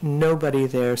 which nobody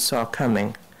there saw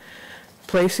coming,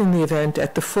 placing the event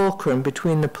at the fulcrum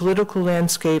between the political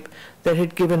landscape that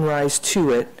had given rise to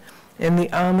it and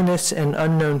the ominous and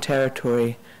unknown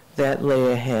territory that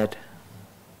lay ahead.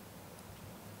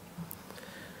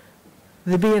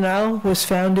 The Biennale was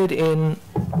founded in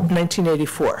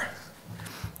 1984.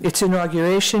 Its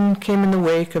inauguration came in the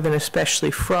wake of an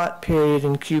especially fraught period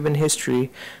in Cuban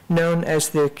history known as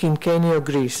the Quinquenio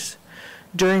Gris,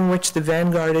 during which the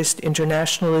vanguardist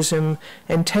internationalism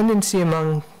and tendency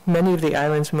among many of the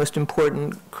island's most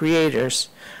important creators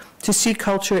to see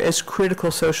culture as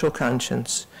critical social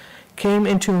conscience came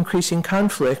into increasing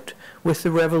conflict with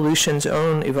the revolution's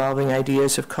own evolving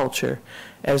ideas of culture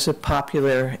as a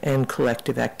popular and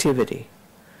collective activity.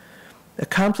 A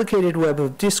complicated web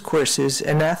of discourses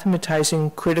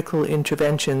anathematizing critical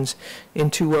interventions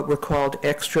into what were called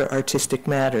extra-artistic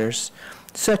matters,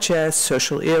 such as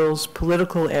social ills,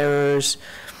 political errors,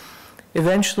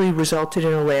 eventually resulted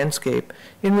in a landscape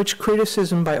in which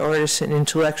criticism by artists and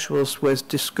intellectuals was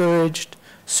discouraged,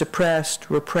 suppressed,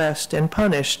 repressed, and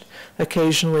punished,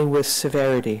 occasionally with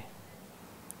severity.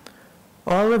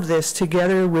 All of this,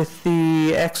 together with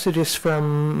the exodus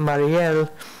from Mariel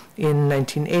in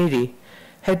 1980,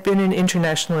 had been an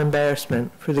international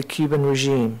embarrassment for the Cuban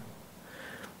regime.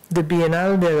 The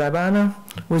Bienal de La Habana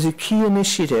was a key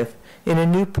initiative in a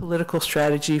new political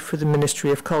strategy for the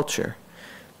Ministry of Culture.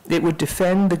 It would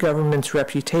defend the government's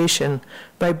reputation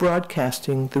by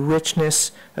broadcasting the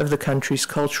richness of the country's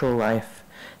cultural life,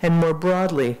 and more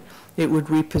broadly, it would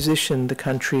reposition the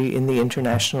country in the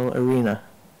international arena.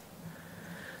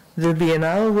 The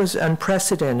Biennale was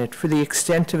unprecedented for the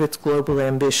extent of its global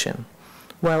ambition,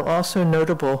 while also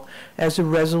notable as a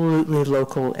resolutely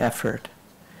local effort.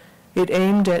 It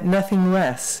aimed at nothing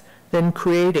less than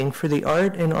creating for the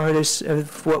art and artists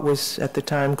of what was at the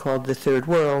time called the Third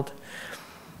World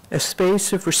a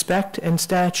space of respect and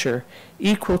stature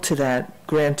equal to that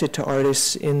granted to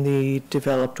artists in the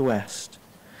developed West.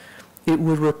 It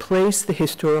would replace the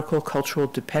historical cultural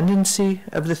dependency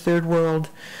of the Third World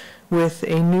with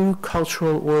a new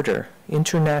cultural order,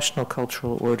 international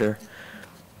cultural order,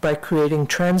 by creating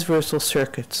transversal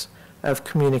circuits of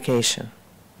communication.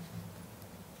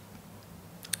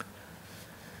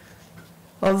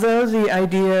 Although the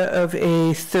idea of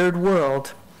a third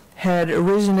world had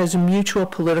arisen as a mutual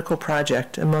political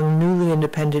project among newly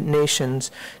independent nations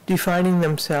defining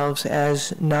themselves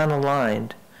as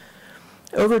non-aligned,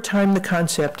 over time the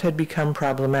concept had become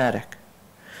problematic.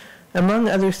 Among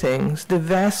other things, the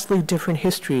vastly different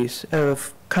histories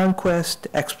of conquest,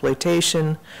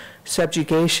 exploitation,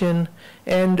 subjugation,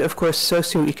 and, of course,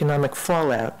 socioeconomic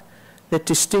fallout that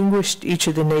distinguished each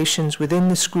of the nations within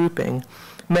this grouping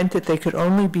meant that they could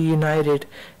only be united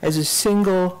as a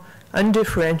single,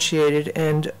 undifferentiated,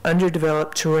 and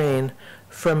underdeveloped terrain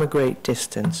from a great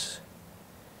distance.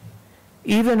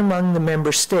 Even among the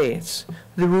member states,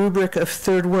 the rubric of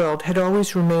Third World had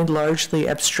always remained largely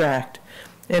abstract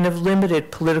and of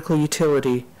limited political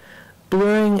utility,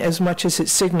 blurring as much as it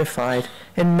signified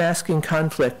and masking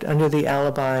conflict under the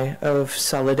alibi of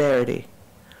solidarity.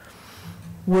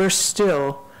 Worse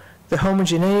still, the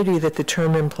homogeneity that the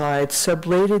term implied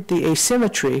sublated the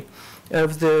asymmetry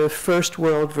of the First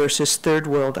World versus Third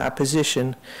World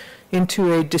opposition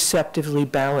into a deceptively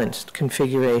balanced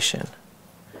configuration.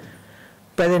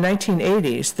 By the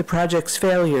 1980s, the project's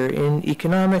failure in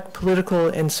economic, political,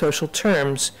 and social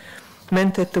terms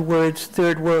meant that the words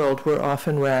Third World were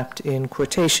often wrapped in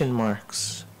quotation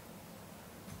marks.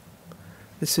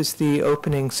 This is the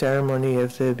opening ceremony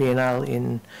of the Biennale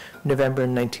in November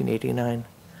 1989.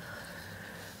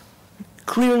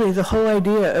 Clearly, the whole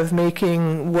idea of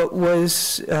making what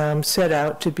was set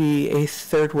out to be a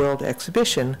third world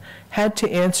exhibition had to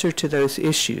answer to those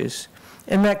issues,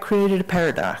 and that created a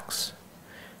paradox.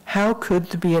 How could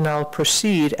the Biennale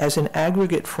proceed as an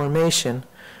aggregate formation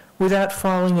without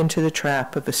falling into the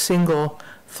trap of a single,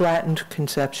 flattened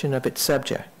conception of its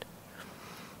subject?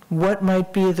 What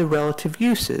might be the relative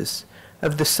uses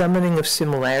of the summoning of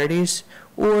similarities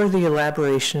or the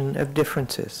elaboration of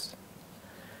differences?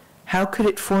 How could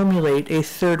it formulate a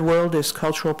third worldist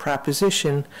cultural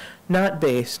proposition not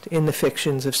based in the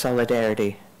fictions of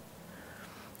solidarity?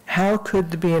 How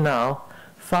could the Biennale,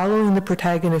 following the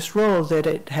protagonist role that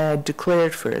it had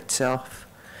declared for itself,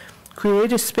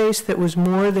 create a space that was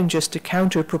more than just a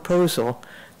counter-proposal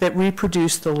that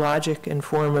reproduced the logic and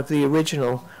form of the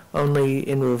original, only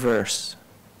in reverse?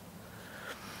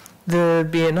 The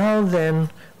Biennale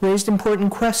then raised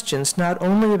important questions not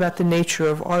only about the nature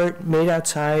of art made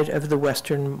outside of the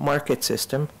Western market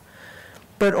system,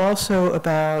 but also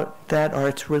about that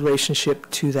art's relationship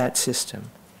to that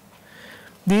system.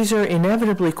 These are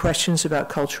inevitably questions about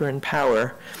culture and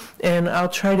power, and I'll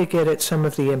try to get at some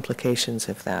of the implications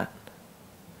of that.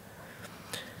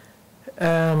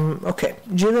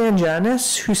 Gillian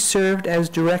Janis, who served as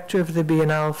director of the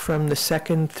Biennale from the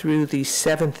second through the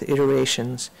seventh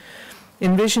iterations,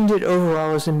 envisioned it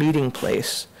overall as a meeting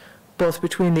place, both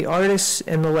between the artists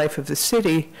and the life of the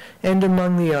city and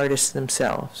among the artists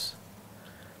themselves.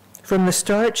 From the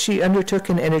start, she undertook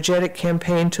an energetic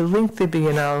campaign to link the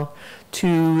Biennale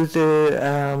to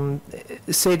the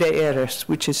CDRs,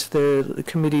 which is the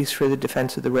Committees for the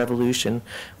Defense of the Revolution,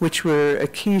 which were a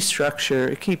key structure,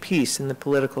 a key piece in the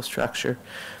political structure,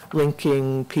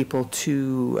 linking people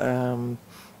to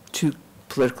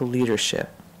political leadership.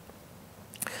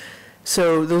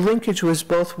 So the linkage was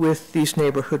both with these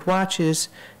neighborhood watches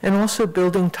and also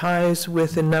building ties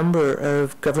with a number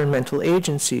of governmental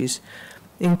agencies,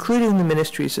 including the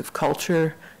Ministries of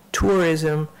Culture,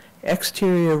 Tourism,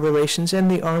 Exterior Relations, and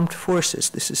the Armed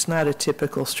Forces. This is not a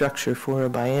typical structure for a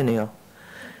biennial.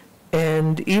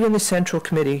 And even the Central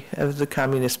Committee of the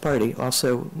Communist Party,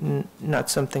 also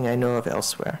not something I know of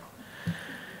elsewhere.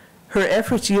 Her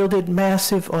efforts yielded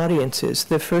massive audiences.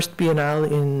 The first Biennale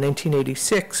in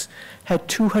 1986 had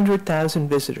 200,000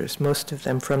 visitors, most of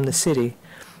them from the city,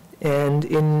 and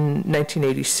in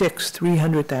 1986,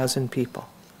 300,000 people.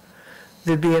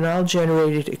 The Biennale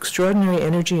generated extraordinary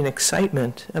energy and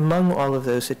excitement among all of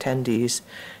those attendees,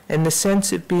 and the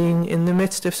sense of being in the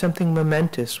midst of something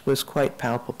momentous was quite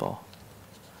palpable.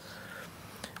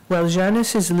 While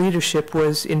Janis's leadership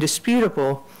was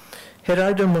indisputable,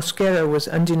 Gerardo Mosquera was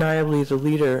undeniably the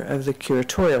leader of the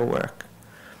curatorial work.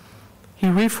 He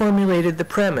reformulated the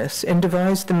premise and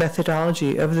devised the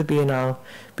methodology of the Biennale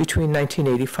between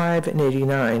 1985 and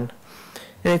 89,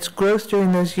 and its growth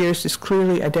during those years is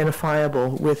clearly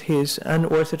identifiable with his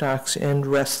unorthodox and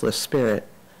restless spirit.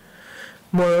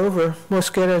 Moreover,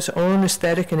 Mosquera's own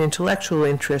aesthetic and intellectual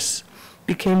interests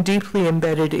became deeply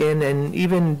embedded in and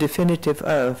even definitive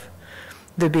of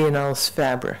the Biennale's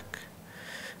fabric.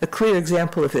 A clear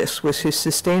example of this was his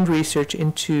sustained research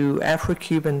into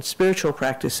Afro-Cuban spiritual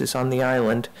practices on the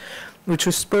island, which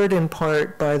was spurred in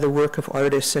part by the work of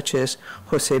artists such as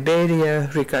José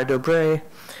Beria, Ricardo Bray,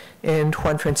 and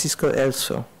Juan Francisco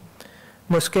Elso.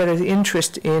 Mosquera's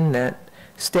interest in that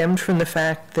stemmed from the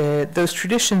fact that those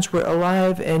traditions were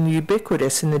alive and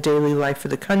ubiquitous in the daily life of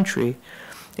the country,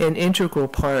 an integral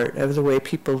part of the way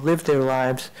people lived their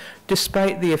lives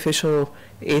despite the official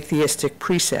atheistic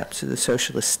precepts of the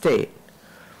socialist state.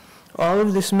 All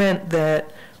of this meant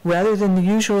that rather than the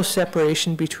usual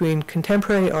separation between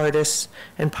contemporary artists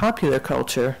and popular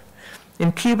culture,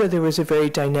 in Cuba there was a very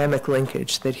dynamic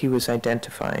linkage that he was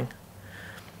identifying.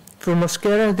 For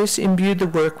Mosquera, this imbued the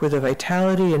work with a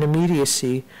vitality and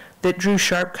immediacy that drew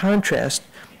sharp contrast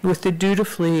with the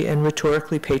dutifully and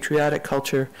rhetorically patriotic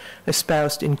culture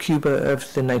espoused in Cuba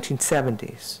of the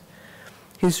 1970s.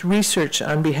 His research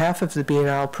on behalf of the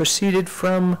Biennale proceeded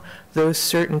from those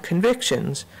certain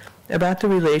convictions about the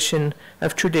relation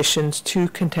of traditions to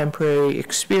contemporary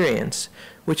experience,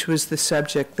 which was the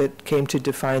subject that came to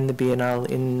define the Biennale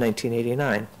in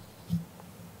 1989.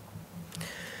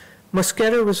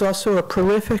 Mosquera was also a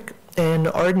prolific and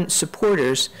ardent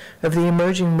supporter of the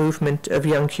emerging movement of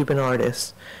young Cuban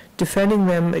artists, defending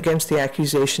them against the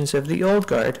accusations of the old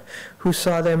guard, who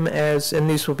saw them as, and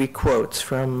these will be quotes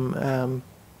from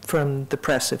the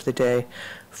press of the day,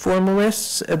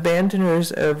 formalists,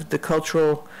 abandoners of the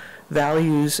cultural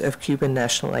values of Cuban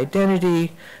national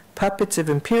identity, puppets of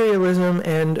imperialism,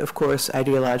 and, of course,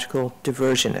 ideological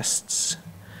diversionists.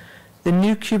 The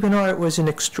new Cuban art was an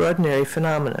extraordinary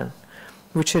phenomenon.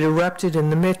 which had erupted in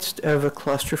the midst of a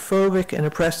claustrophobic and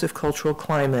oppressive cultural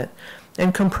climate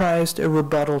and comprised a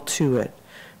rebuttal to it,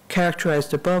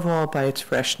 characterized above all by its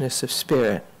freshness of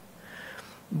spirit.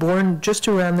 Born just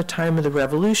around the time of the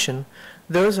Revolution,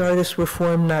 those artists were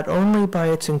formed not only by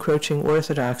its encroaching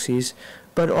orthodoxies,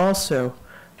 but also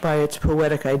by its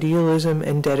poetic idealism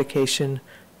and dedication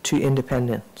to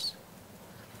independence.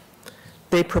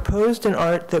 They proposed an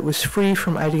art that was free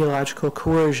from ideological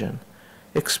coercion,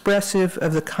 expressive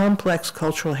of the complex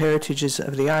cultural heritages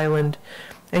of the island,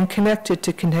 and connected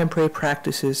to contemporary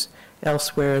practices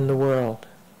elsewhere in the world.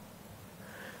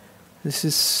 This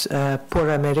is Por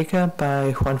America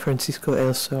by Juan Francisco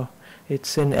Elso.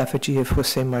 It's an effigy of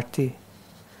José Martí.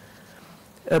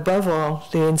 Above all,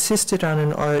 they insisted on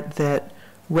an art that,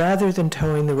 rather than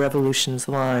towing the revolution's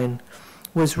line,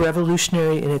 was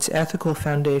revolutionary in its ethical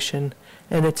foundation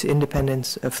and its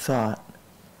independence of thought.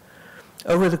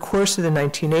 Over the course of the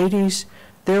 1980s,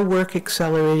 their work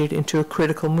accelerated into a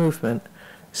critical movement,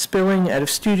 spilling out of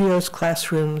studios,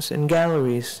 classrooms, and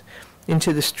galleries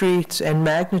into the streets and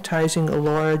magnetizing a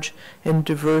large and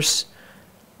diverse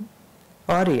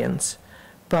audience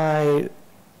by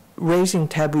raising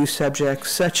taboo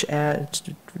subjects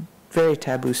very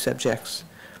taboo subjects,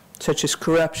 such as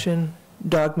corruption,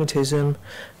 dogmatism,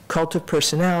 cult of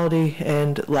personality,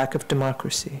 and lack of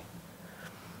democracy.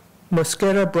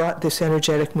 Mosquera brought this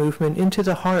energetic movement into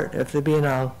the heart of the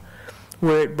Biennale,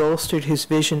 where it bolstered his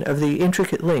vision of the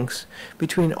intricate links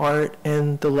between art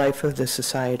and the life of the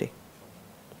society.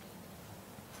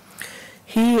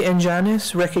 He and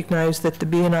Janis recognized that the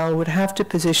Biennale would have to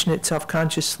position itself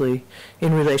consciously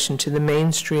in relation to the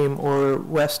mainstream or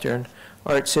Western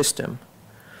art system.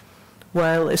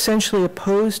 While essentially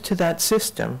opposed to that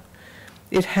system,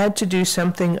 it had to do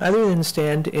something other than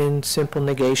stand in simple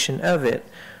negation of it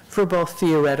for both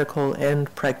theoretical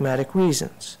and pragmatic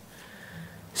reasons.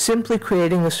 Simply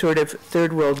creating a sort of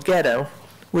third world ghetto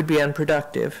would be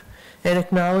unproductive, and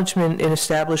acknowledgement in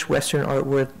established Western art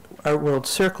world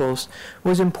circles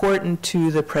was important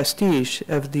to the prestige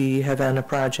of the Havana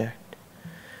project.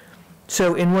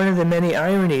 So in one of the many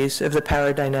ironies of the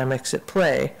power dynamics at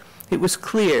play, it was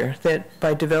clear that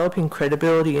by developing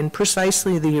credibility in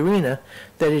precisely the arena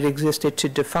that it existed to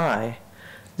defy,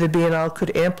 the Biennale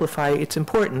could amplify its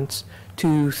importance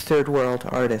to third world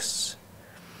artists.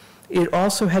 It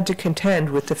also had to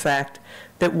contend with the fact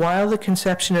that while the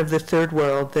conception of the third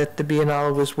world that the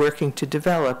Biennale was working to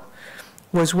develop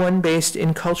was one based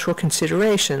in cultural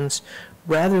considerations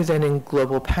rather than in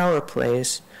global power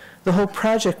plays, the whole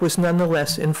project was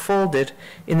nonetheless enfolded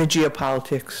in the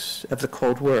geopolitics of the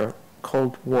Cold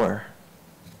War.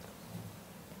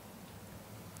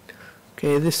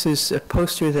 Okay, this is a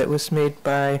poster that was made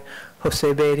by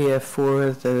Jose Beria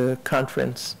for the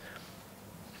conference.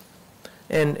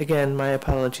 And again, my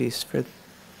apologies for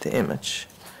the image.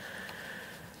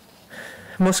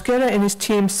 Mosquera and his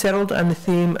team settled on the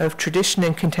theme of tradition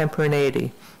and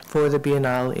contemporaneity for the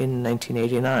Biennale in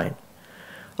 1989.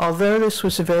 Although this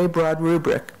was a very broad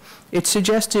rubric, it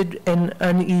suggested an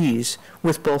unease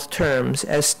with both terms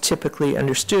as typically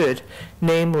understood,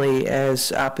 namely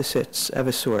as opposites of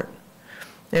a sort,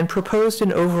 and proposed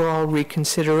an overall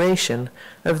reconsideration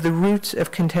of the roots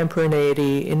of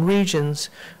contemporaneity in regions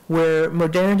where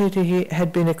modernity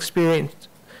had been experienced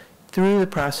through the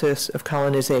process of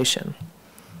colonization.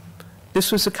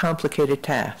 This was a complicated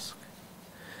task.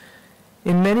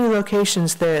 In many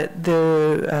locations that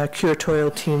the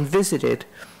curatorial team visited,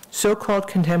 so-called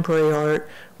contemporary art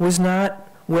was not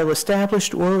well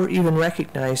established or even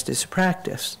recognized as a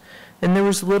practice, and there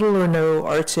was little or no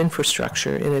arts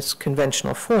infrastructure in its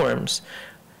conventional forms,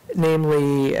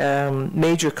 namely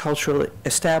major cultural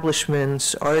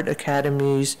establishments, art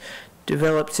academies,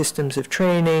 developed systems of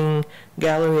training,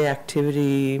 gallery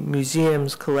activity,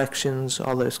 museums, collections,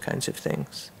 all those kinds of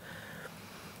things.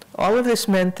 All of this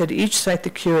meant that each site the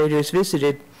curators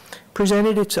visited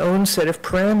presented its own set of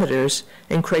parameters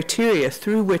and criteria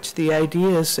through which the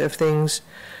ideas of things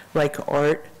like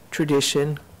art,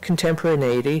 tradition,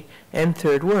 contemporaneity, and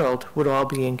third world would all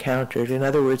be encountered. In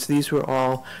other words, these were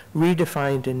all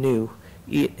redefined anew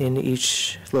in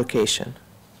each location.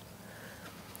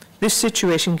 This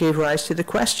situation gave rise to the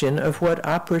question of what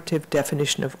operative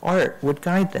definition of art would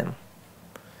guide them.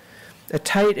 A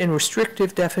tight and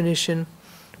restrictive definition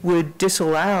would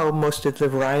disallow most of the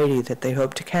variety that they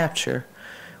hoped to capture,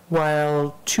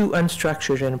 while too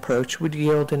unstructured an approach would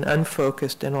yield an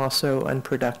unfocused and also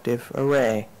unproductive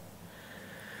array.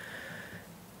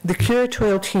 The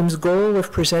curatorial team's goal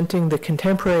of presenting the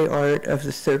contemporary art of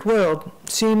the third world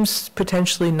seems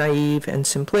potentially naive and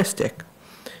simplistic.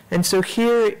 And so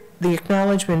here, the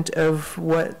acknowledgement of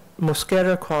what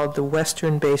Mosquera called the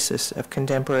Western basis of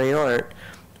contemporary art,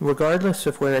 regardless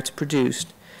of where it's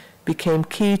produced, became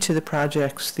key to the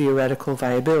project's theoretical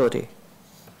viability.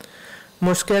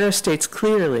 Mosquera states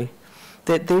clearly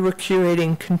that they were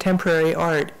curating contemporary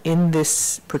art in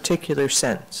this particular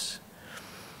sense.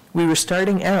 We were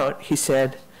starting out, he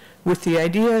said, with the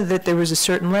idea that there was a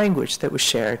certain language that was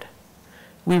shared.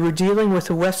 We were dealing with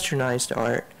a westernized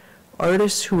art,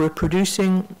 artists who were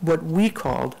producing what we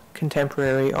called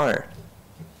contemporary art.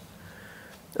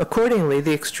 Accordingly,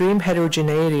 the extreme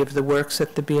heterogeneity of the works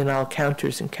that the Biennale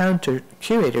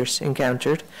curators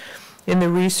encountered in the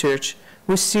research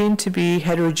was seen to be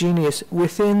heterogeneous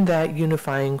within that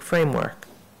unifying framework.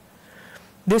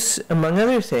 This, among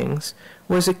other things,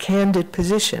 was a candid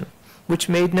position, which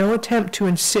made no attempt to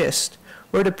insist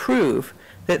or to prove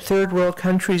that third world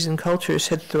countries and cultures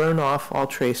had thrown off all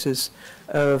traces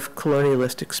of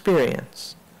colonialist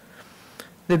experience.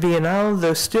 The Biennale,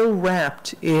 though still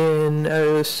wrapped in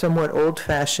a somewhat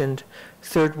old-fashioned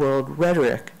third world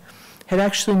rhetoric, had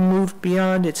actually moved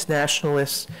beyond its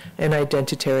nationalist and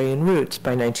identitarian roots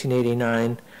by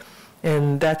 1989,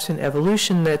 and that's an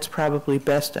evolution that's probably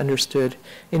best understood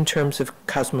in terms of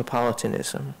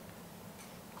cosmopolitanism.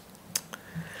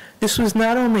 This was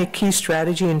not only a key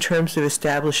strategy in terms of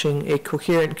establishing a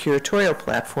coherent curatorial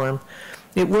platform,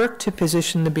 it worked to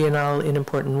position the Biennale in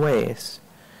important ways.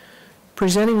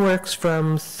 Presenting works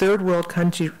from third world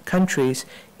countries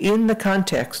in the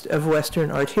context of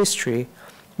Western art history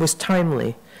was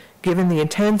timely, given the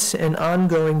intense and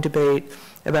ongoing debate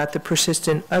about the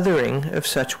persistent othering of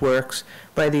such works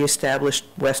by the established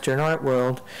Western art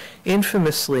world,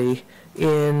 infamously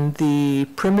in the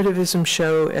Primitivism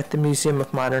show at the Museum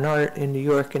of Modern Art in New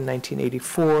York in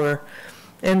 1984,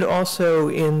 and also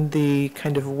in the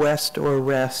kind of West or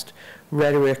Rest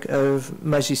rhetoric of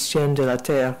Magiciens de la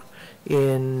Terre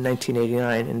in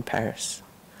 1989 in Paris,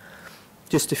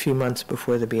 just a few months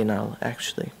before the Biennale,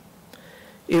 actually.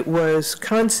 It was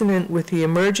consonant with the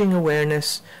emerging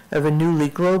awareness of a newly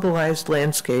globalized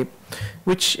landscape,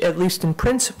 which, at least in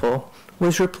principle,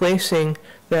 was replacing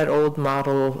that old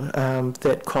model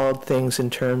that called things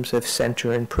in terms of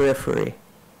center and periphery.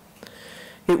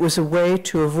 It was a way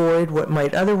to avoid what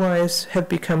might otherwise have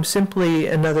become simply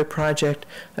another project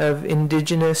of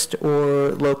indigenous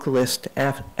or localist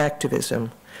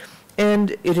activism,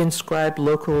 and it inscribed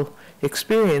local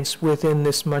experience within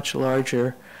this much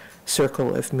larger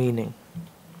circle of meaning.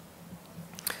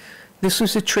 This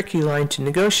was a tricky line to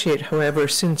negotiate, however,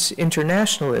 since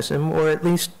internationalism, or at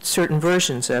least certain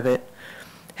versions of it,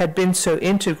 had been so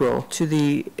integral to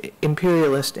the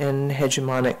imperialist and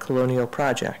hegemonic colonial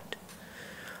project.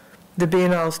 The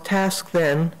Biennale's task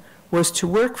then was to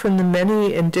work from the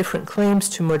many and different claims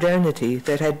to modernity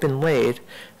that had been laid,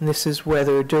 and this is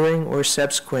whether during or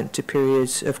subsequent to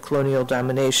periods of colonial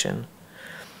domination.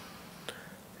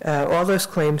 All those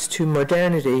claims to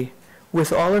modernity,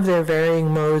 with all of their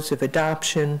varying modes of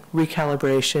adoption,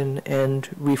 recalibration, and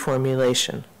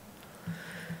reformulation.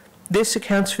 This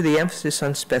accounts for the emphasis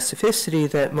on specificity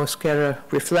that Mosquera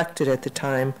reflected at the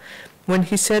time when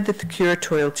he said that the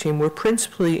curatorial team were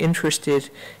principally interested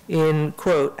in,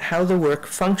 quote, how the work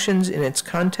functions in its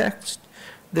context,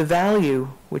 the value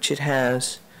which it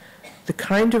has, the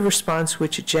kind of response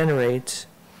which it generates,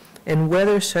 and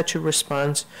whether such a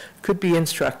response could be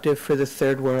instructive for the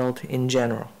third world in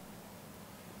general.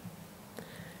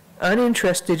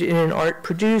 Uninterested in an art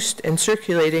produced and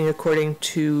circulating according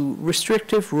to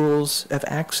restrictive rules of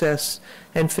access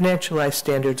and financialized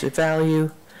standards of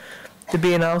value, the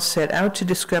Biennale set out to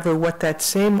discover what that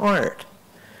same art,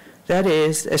 that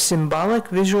is, a symbolic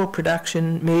visual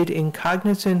production made in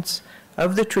cognizance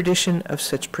of the tradition of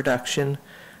such production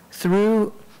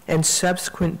through and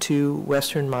subsequent to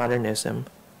Western modernism,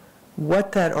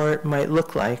 what that art might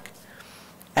look like,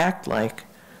 act like,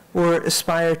 or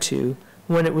aspire to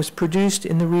when it was produced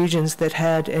in the regions that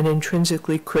had an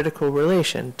intrinsically critical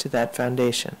relation to that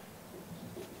foundation.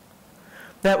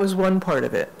 That was one part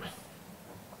of it.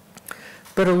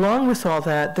 But along with all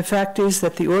that, the fact is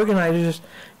that the organizers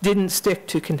didn't stick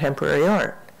to contemporary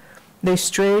art. They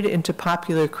strayed into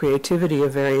popular creativity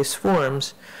of various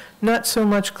forms, not so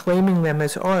much claiming them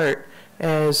as art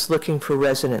as looking for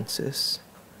resonances.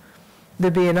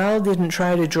 The Biennale didn't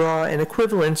try to draw an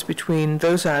equivalence between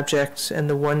those objects and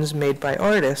the ones made by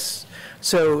artists,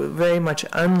 so very much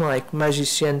unlike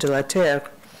Magiciens de la Terre,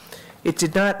 it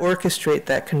did not orchestrate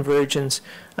that convergence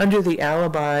under the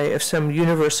alibi of some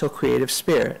universal creative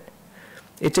spirit.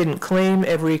 It didn't claim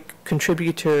every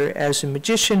contributor as a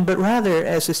magician, but rather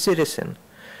as a citizen,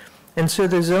 and so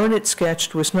the zone it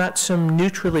sketched was not some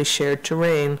neutrally shared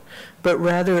terrain, but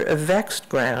rather a vexed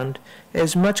ground,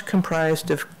 as much comprised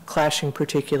of clashing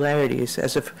particularities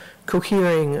as of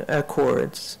cohering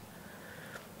accords.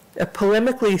 A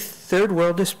polemically third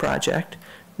worldist project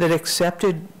that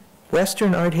accepted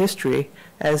Western art history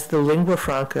as the lingua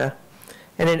franca,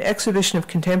 and an exhibition of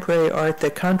contemporary art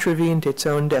that contravened its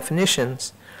own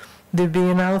definitions, the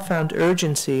Biennale found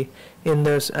urgency in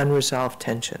those unresolved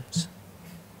tensions.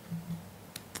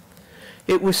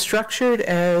 It was structured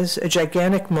as a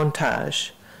gigantic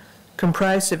montage,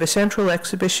 comprised of a central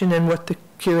exhibition and what the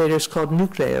curators called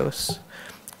nucleos,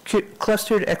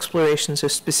 clustered explorations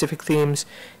of specific themes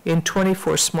in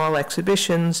 24 small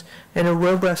exhibitions, and a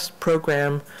robust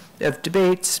program of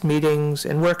debates, meetings,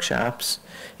 and workshops,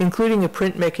 including a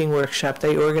printmaking workshop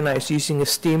they organized using a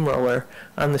steamroller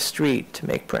on the street to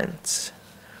make prints.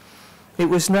 It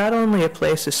was not only a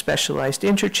place of specialized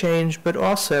interchange, but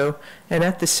also, and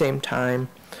at the same time,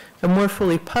 a more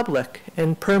fully public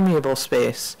and permeable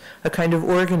space, a kind of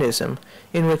organism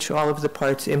in which all of the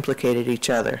parts implicated each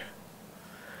other.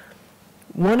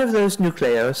 One of those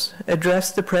nucleos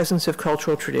addressed the presence of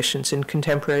cultural traditions in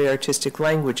contemporary artistic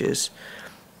languages,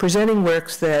 presenting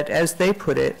works that, as they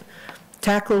put it,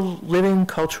 tackle living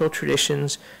cultural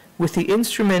traditions with the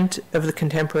instrument of the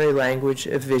contemporary language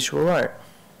of visual art.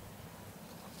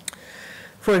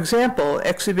 For example,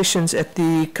 exhibitions at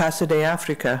the Casa de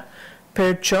Africa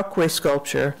paired Chokwe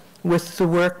sculpture with the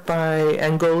work by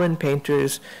Angolan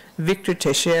painters Victor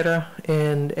Teixeira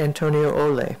and Antonio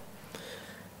Ole.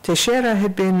 Teixeira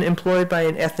had been employed by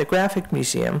an ethnographic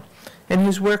museum, and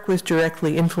his work was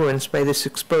directly influenced by this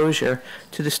exposure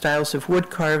to the styles of wood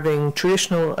carving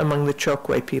traditional among the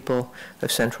Chokwe people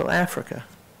of Central Africa.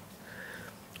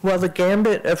 While the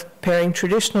gambit of pairing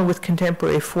traditional with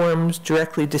contemporary forms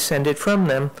directly descended from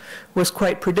them was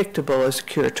quite predictable as a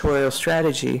curatorial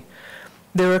strategy,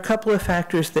 there were a couple of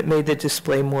factors that made the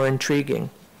display more intriguing.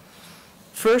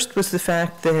 First was the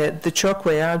fact that the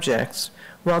Chokwe objects,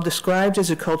 while described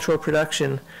as a cultural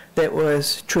production that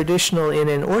was traditional in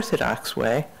an orthodox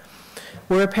way,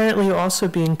 were apparently also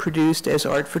being produced as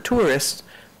art for tourists,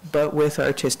 but with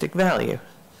artistic value.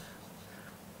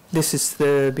 This is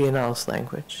the Biennale's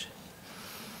language.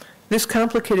 This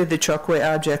complicated the Chokwe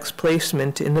objects'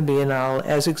 placement in the Biennale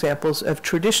as examples of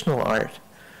traditional art.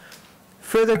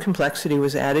 Further complexity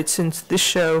was added since this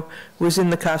show was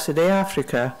in the Casa de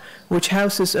Africa, which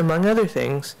houses, among other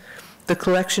things, the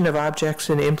collection of objects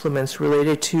and implements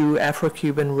related to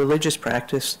Afro-Cuban religious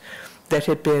practice that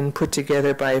had been put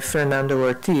together by Fernando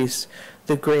Ortiz,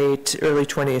 the great early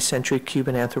 20th century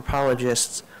Cuban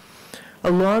anthropologist,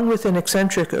 along with an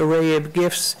eccentric array of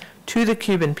gifts to the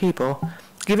Cuban people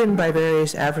given by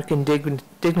various African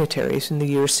dignitaries in the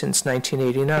years since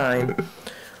 1989,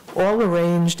 all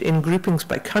arranged in groupings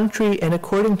by country and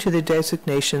according to the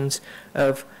designations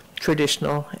of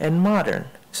traditional and modern.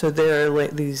 So there are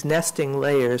these nesting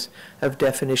layers of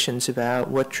definitions about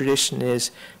what tradition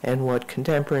is and what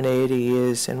contemporaneity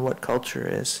is and what culture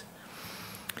is.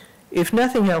 If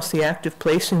nothing else, the act of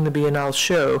placing the Biennale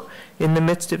show in the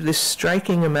midst of this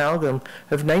striking amalgam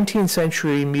of 19th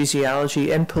century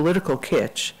museology and political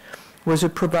kitsch was a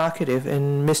provocative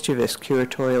and mischievous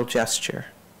curatorial gesture.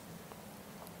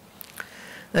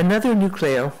 Another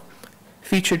nucleo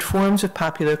featured forms of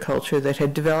popular culture that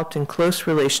had developed in close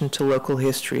relation to local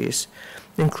histories,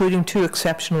 including two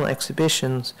exceptional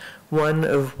exhibitions, one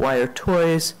of wire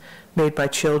toys made by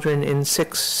children in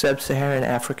 6 sub-Saharan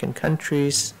African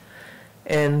countries,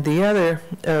 and the other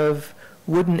of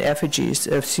wooden effigies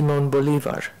of Simón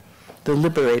Bolívar, the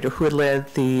liberator who had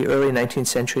led the early 19th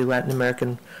century Latin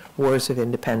American wars of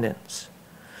independence.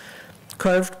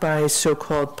 Carved by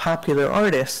so-called popular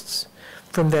artists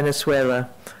from Venezuela,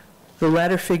 the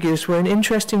latter figures were an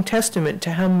interesting testament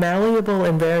to how malleable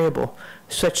and variable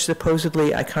such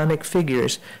supposedly iconic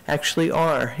figures actually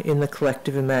are in the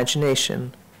collective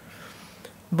imagination.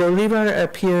 Bolívar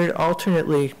appeared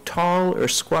alternately tall or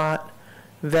squat,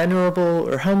 venerable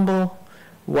or humble,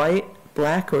 white,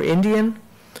 black, or Indian,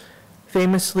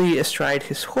 famously astride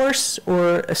his horse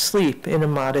or asleep in a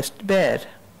modest bed.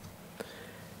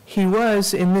 He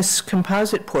was, in this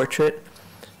composite portrait,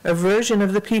 a version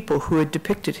of the people who had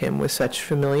depicted him with such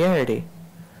familiarity.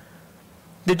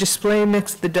 The display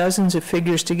mixed the dozens of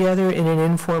figures together in an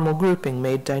informal grouping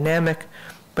made dynamic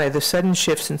by the sudden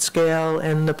shifts in scale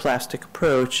and the plastic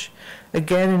approach,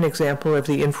 again an example of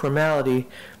the informality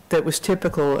that was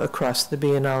typical across the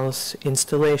Biennale's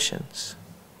installations.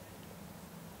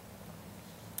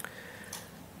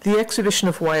 The exhibition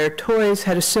of wire toys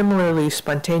had a similarly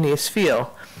spontaneous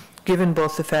feel, given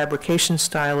both the fabrication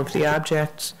style of the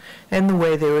objects and the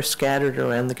way they were scattered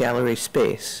around the gallery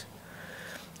space.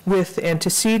 With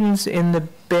antecedents in the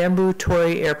bamboo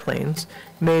toy airplanes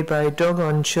made by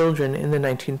Dogon children in the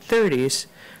 1930s,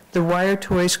 the wire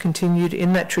toys continued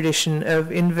in that tradition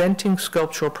of inventing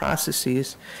sculptural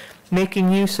processes,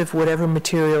 making use of whatever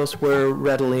materials were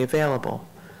readily available.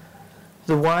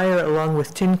 The wire, along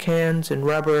with tin cans and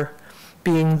rubber,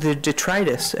 being the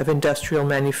detritus of industrial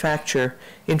manufacture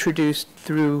introduced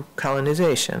through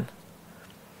colonization.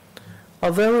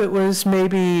 Although it was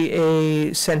maybe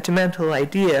a sentimental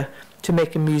idea to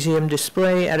make a museum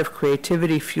display out of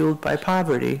creativity fueled by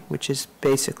poverty, which is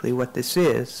basically what this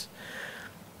is,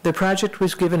 the project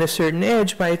was given a certain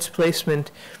edge by its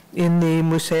placement in the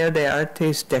Museo de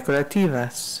Artes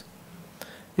Decorativas.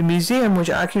 The museum, which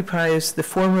occupies the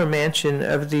former mansion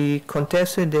of the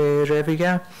Contessa de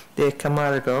Revilla de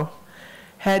Camargo,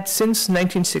 had since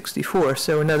 1964,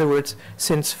 so in other words,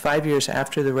 since 5 years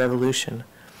after the Revolution,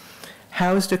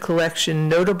 housed a collection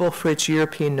notable for its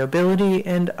European nobility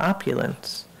and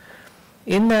opulence.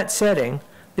 In that setting,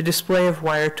 the display of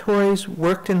wire toys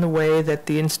worked in the way that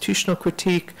the institutional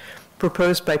critique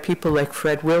proposed by people like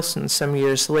Fred Wilson some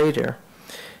years later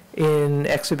in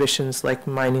exhibitions like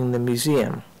Mining the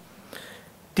Museum,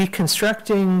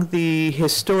 deconstructing the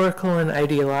historical and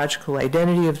ideological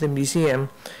identity of the museum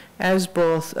as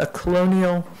both a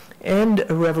colonial and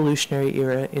a revolutionary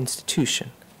era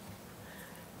institution.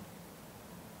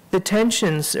 The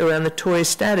tensions around the toy's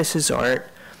status as art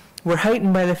were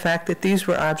heightened by the fact that these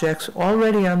were objects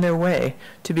already on their way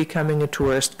to becoming a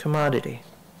tourist commodity.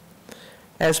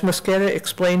 As Mosquera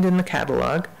explained in the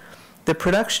catalog, the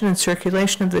production and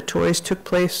circulation of the toys took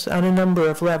place on a number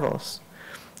of levels,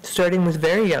 starting with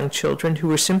very young children who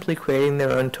were simply creating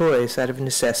their own toys out of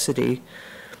necessity,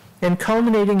 and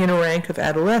culminating in a rank of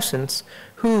adolescents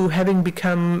who, having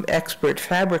become expert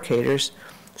fabricators,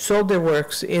 sold their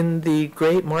works in the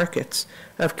great markets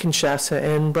of Kinshasa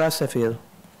and Brazzaville.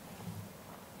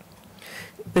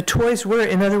 The toys were,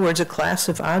 in other words, a class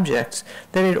of objects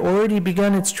that had already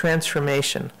begun its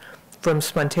transformation from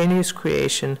spontaneous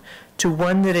creation to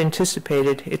one that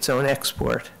anticipated its own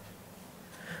export.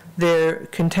 Their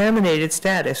contaminated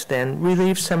status, then,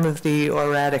 relieved some of the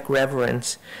auratic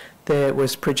reverence that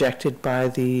was projected by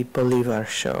the Bolivar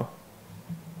show.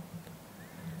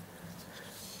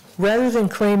 Rather than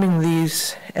claiming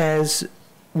these as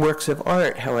works of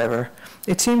art, however,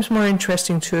 it seems more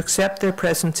interesting to accept their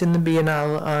presence in the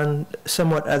Biennale on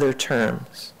somewhat other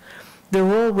terms. Their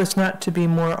role was not to be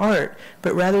more art,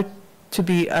 but rather to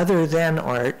be other than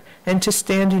art, and to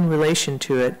stand in relation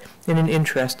to it in an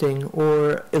interesting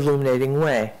or illuminating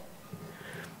way.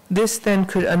 This then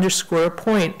could underscore a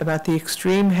point about the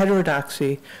extreme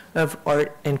heterodoxy of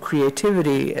art and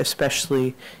creativity,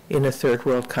 especially in a third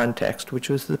world context, which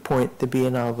was the point the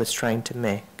Biennale was trying to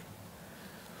make.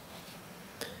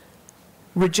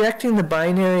 Rejecting the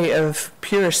binary of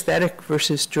pure aesthetic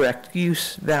versus direct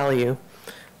use value,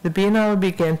 the Biennale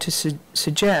began to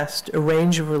suggest a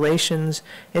range of relations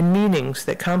and meanings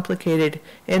that complicated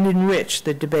and enriched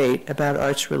the debate about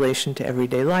art's relation to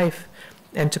everyday life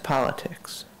and to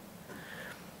politics.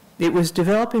 It was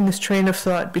developing this train of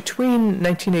thought between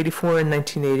 1984 and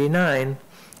 1989,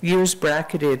 years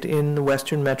bracketed in the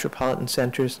Western metropolitan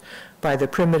centers by the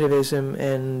Primitivism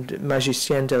and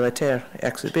Magicien de la Terre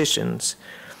exhibitions,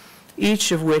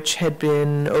 each of which had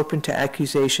been open to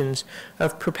accusations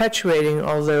of perpetuating,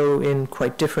 although in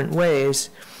quite different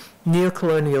ways,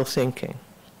 neocolonial thinking.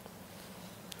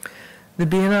 The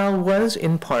Biennale was,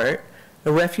 in part,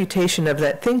 a refutation of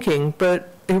that thinking, but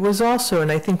it was also,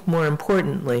 and I think more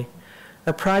importantly,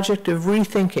 a project of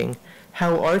rethinking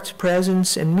how art's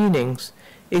presence and meanings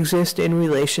exist in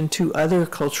relation to other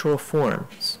cultural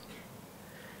forms.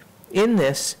 In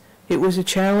this, it was a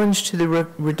challenge to the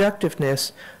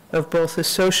reductiveness of both the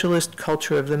socialist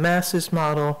culture of the masses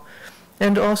model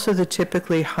and also the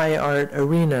typically high art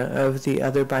arena of the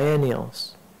other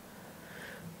biennials.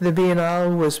 The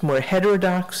Biennale was more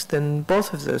heterodox than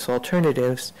both of those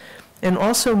alternatives, and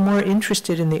also more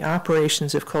interested in the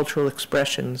operations of cultural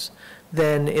expressions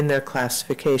than in their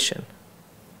classification.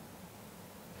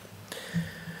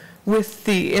 With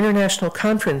the international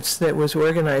conference that was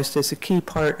organized as a key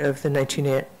part of the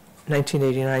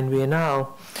 1989 Biennale,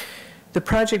 the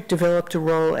project developed a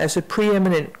role as a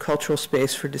preeminent cultural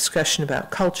space for discussion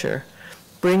about culture,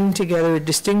 bringing together a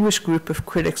distinguished group of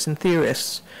critics and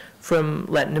theorists from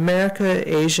Latin America,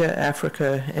 Asia,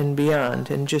 Africa, and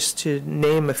beyond. And just to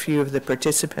name a few of the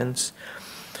participants,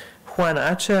 Juan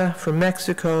Acha from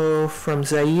Mexico, from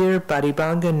Zaire,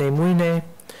 Baribanga Nemuine,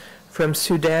 from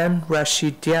Sudan,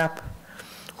 Rashid Diab,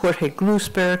 Jorge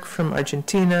Glusberg from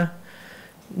Argentina,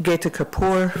 Geta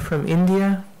Kapoor from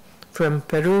India, from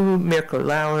Peru, Mirko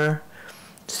Lauer,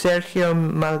 Sergio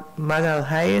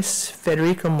Magalhães,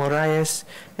 Federico Moraes,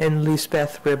 and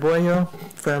Lisbeth Rebollo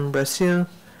from Brazil,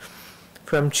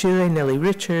 from Chile, Nelly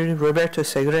Richard, Roberto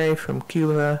Segre from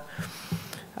Cuba,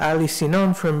 Ali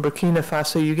Sinon from Burkina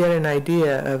Faso. You get an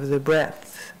idea of the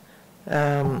breadth.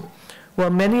 While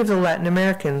many of the Latin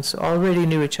Americans already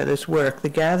knew each other's work, the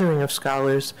gathering of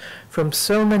scholars from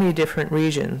so many different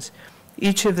regions,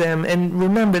 each of them, and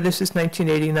remember this is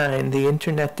 1989, the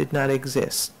internet did not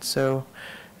exist, so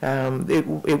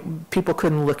people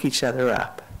couldn't look each other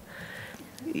up.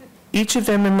 Each of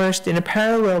them immersed in a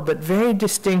parallel but very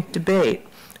distinct debate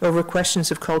over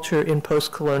questions of culture in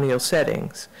post-colonial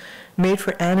settings, made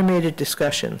for animated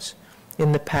discussions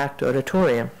in the packed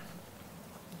auditorium.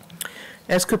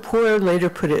 As Kapoor later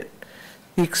put it,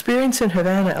 the experience in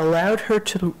Havana allowed her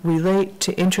to relate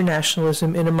to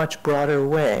internationalism in a much broader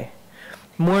way,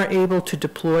 more able to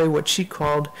deploy what she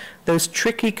called those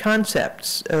tricky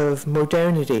concepts of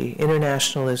modernity,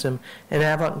 internationalism, and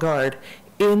avant-garde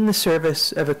in the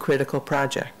service of a critical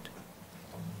project.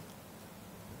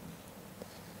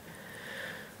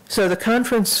 So the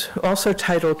conference, also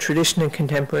titled Tradition and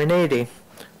Contemporaneity,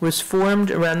 was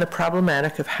formed around the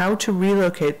problematic of how to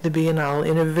relocate the Biennale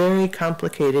in a very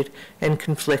complicated and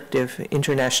conflictive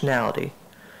internationality.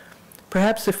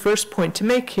 Perhaps the first point to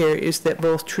make here is that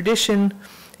both tradition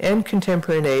and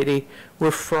contemporaneity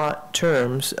were fraught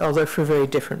terms, although for very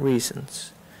different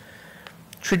reasons.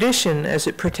 Tradition, as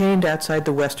it pertained outside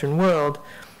the Western world,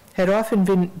 had often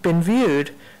been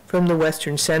viewed from the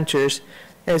Western centers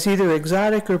as either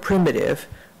exotic or primitive,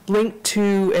 linked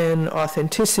to an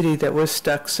authenticity that was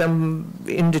stuck some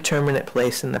indeterminate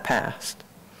place in the past.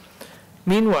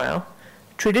 Meanwhile,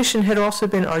 tradition had also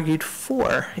been argued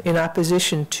for in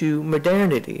opposition to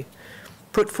modernity,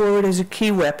 put forward as a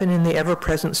key weapon in the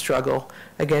ever-present struggle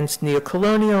against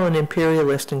neocolonial and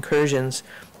imperialist incursions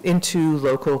into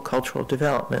local cultural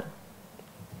development.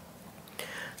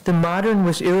 The modern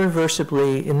was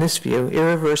irreversibly, in this view,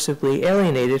 irreversibly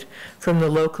alienated from the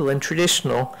local and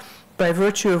traditional by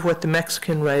virtue of what the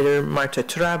Mexican writer Marta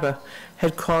Traba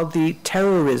had called the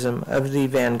terrorism of the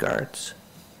vanguards.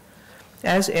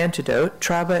 As antidote,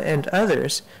 Traba and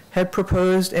others had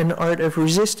proposed an art of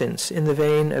resistance in the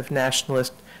vein of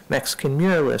nationalist Mexican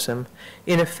muralism,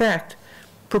 in effect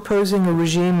proposing a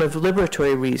regime of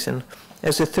liberatory reason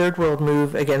as a third world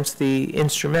move against the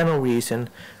instrumental reason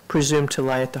presumed to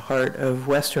lie at the heart of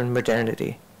Western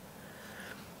modernity.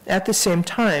 At the same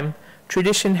time,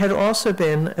 tradition had also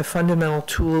been a fundamental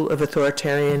tool of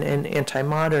authoritarian and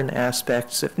anti-modern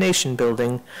aspects of nation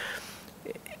building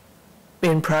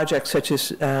in projects such as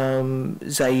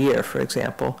Zaire, for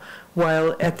example,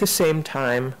 while at the same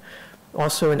time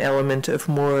also an element of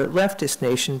more leftist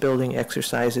nation-building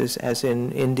exercises as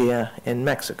in India and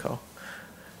Mexico.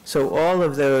 So all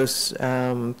of those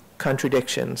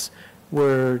contradictions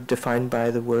were defined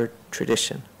by the word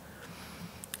tradition.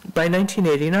 By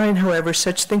 1989, however,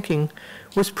 such thinking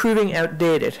was proving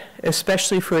outdated,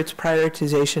 especially for its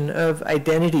prioritization of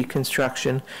identity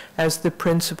construction as the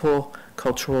principal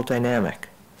cultural dynamic.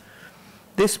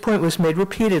 This point was made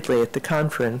repeatedly at the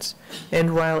conference,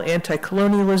 and while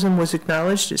anti-colonialism was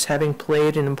acknowledged as having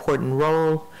played an important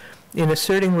role in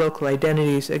asserting local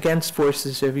identities against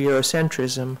forces of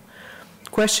Eurocentrism,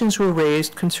 questions were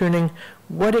raised concerning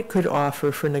what it could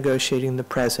offer for negotiating the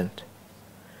present.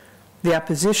 The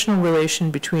oppositional relation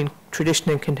between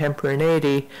tradition and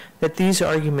contemporaneity that these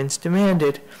arguments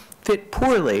demanded fit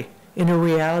poorly in a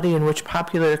reality in which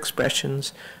popular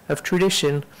expressions of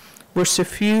tradition were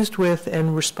suffused with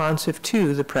and responsive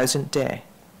to the present day.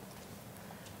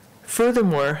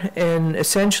 Furthermore, an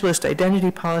essentialist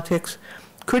identity politics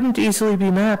couldn't easily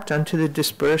be mapped onto the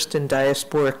dispersed and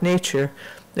diasporic nature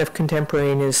of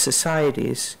contemporaneous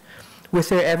societies, with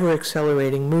their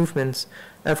ever-accelerating movements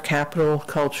of capital,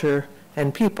 culture,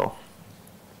 and people.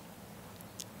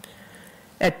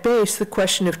 At base, the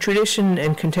question of tradition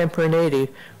and contemporaneity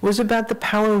was about the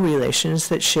power relations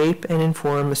that shape and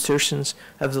inform assertions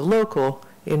of the local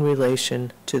in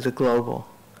relation to the global.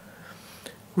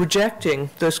 Rejecting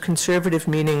those conservative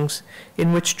meanings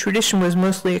in which tradition was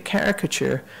mostly a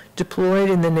caricature deployed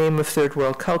in the name of third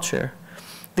world culture,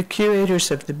 the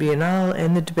curators of the Biennale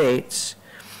and the debates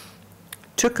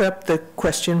took up the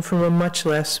question from a much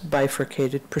less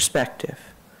bifurcated perspective.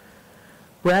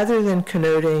 Rather than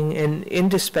connoting an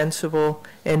indispensable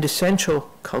and essential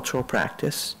cultural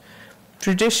practice,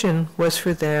 tradition was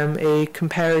for them a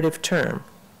comparative term.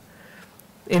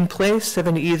 In place of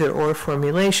an either-or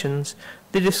formulations,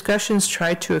 the discussions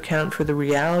tried to account for the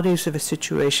realities of a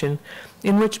situation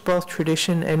in which both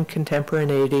tradition and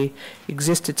contemporaneity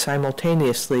existed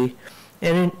simultaneously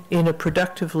and in a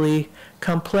productively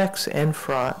complex and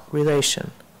fraught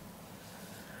relation.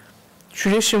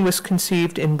 Tradition was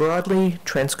conceived in broadly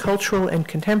transcultural and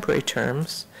contemporary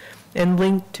terms and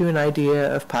linked to an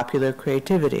idea of popular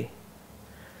creativity.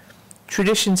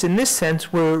 Traditions in this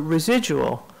sense were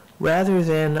residual rather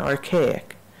than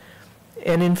archaic,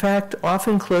 and in fact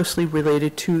often closely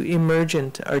related to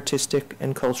emergent artistic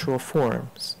and cultural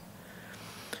forms.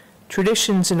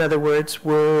 Traditions, in other words,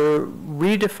 were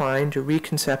redefined or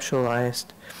reconceptualized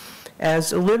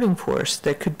as a living force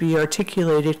that could be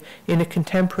articulated in a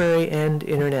contemporary and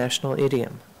international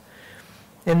idiom.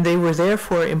 And they were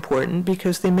therefore important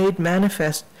because they made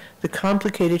manifest the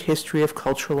complicated history of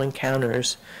cultural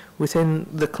encounters within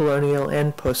the colonial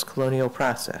and post-colonial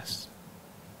process.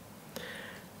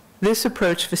 This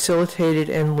approach facilitated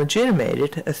and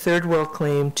legitimated a third world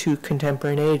claim to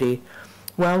contemporaneity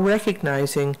while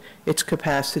recognizing its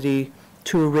capacity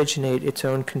to originate its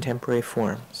own contemporary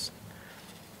forms.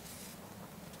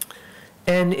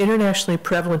 An internationally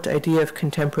prevalent idea of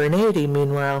contemporaneity,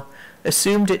 meanwhile,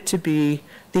 assumed it to be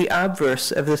the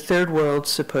obverse of the third world's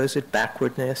supposed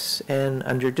backwardness and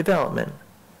underdevelopment.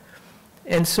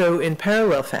 And so, in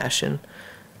parallel fashion,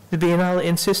 the Biennale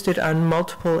insisted on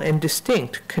multiple and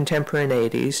distinct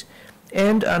contemporaneities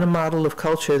and on a model of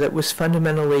culture that was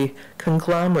fundamentally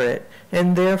conglomerate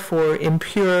and therefore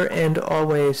impure and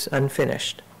always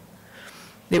unfinished.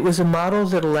 It was a model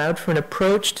that allowed for an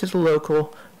approach to the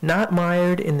local not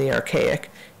mired in the archaic,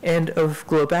 and of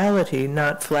globality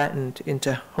not flattened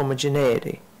into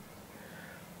homogeneity.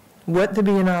 What the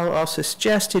Biennale also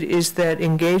suggested is that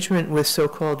engagement with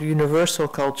so-called universal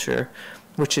culture,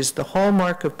 which is the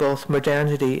hallmark of both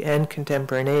modernity and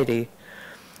contemporaneity,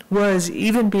 was,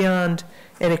 even beyond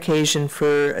an occasion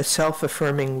for a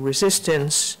self-affirming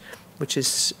resistance,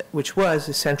 which was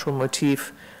a central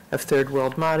motif of Third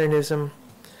World modernism,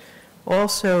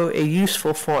 also a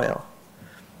useful foil.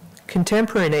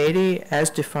 Contemporaneity, as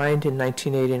defined in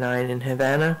 1989 in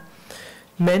Havana,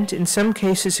 meant in some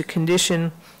cases a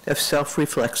condition of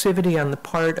self-reflexivity on the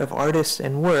part of artists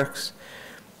and works,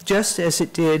 just as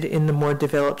it did in the more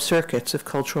developed circuits of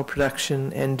cultural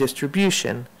production and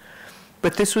distribution.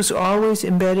 But this was always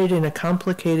embedded in a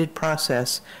complicated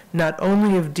process, not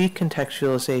only of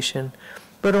decontextualization,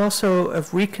 but also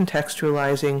of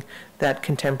recontextualizing that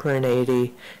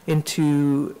contemporaneity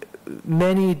into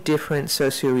many different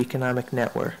socioeconomic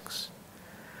networks.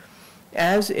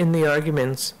 As in the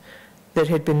arguments that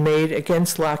had been made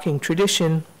against locking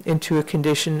tradition into a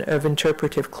condition of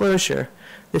interpretive closure,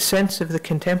 the sense of the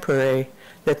contemporary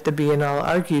that the Biennale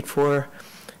argued for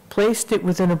placed it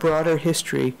within a broader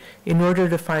history in order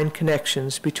to find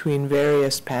connections between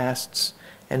various pasts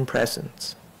and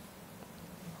presents.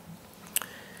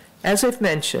 As I've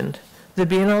mentioned, the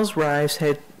Biennale's rise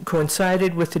had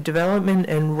coincided with the development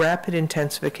and rapid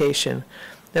intensification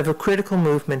of a critical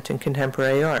movement in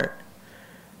contemporary art.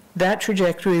 That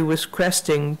trajectory was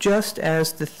cresting just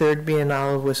as the Third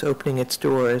Biennale was opening its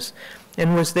doors,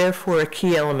 and was therefore a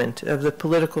key element of the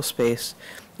political space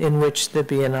in which the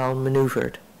Biennale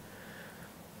maneuvered.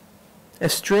 A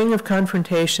string of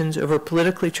confrontations over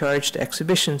politically charged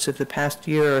exhibitions of the past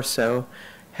year or so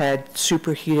had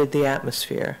superheated the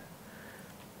atmosphere.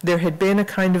 There had been a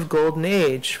kind of golden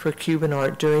age for Cuban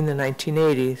art during the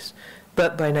 1980s,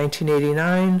 but by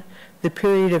 1989, the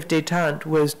period of détente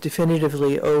was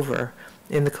definitively over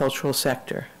in the cultural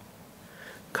sector.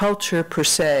 Culture, per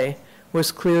se,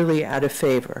 was clearly out of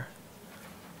favor.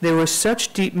 There was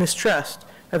such deep mistrust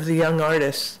of the young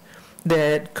artists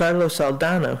that Carlos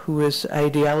Aldana, who was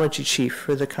ideology chief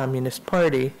for the Communist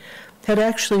Party, had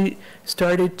actually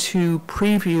started to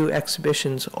preview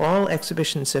exhibitions, all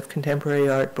exhibitions of contemporary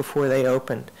art before they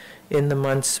opened, in the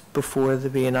months before the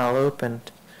Biennale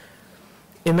opened.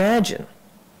 Imagine,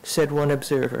 said one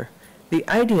observer, the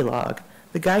ideologue,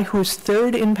 the guy who was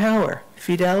third in power,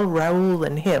 Fidel, Raúl,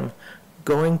 and him,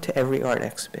 going to every art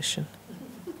exhibition.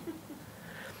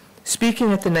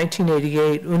 Speaking at the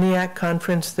 1988 UNIAC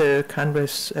conference, the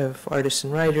Congress of Artists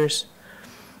and Writers,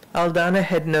 Aldana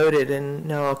had noted, and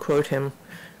now I'll quote him,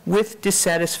 with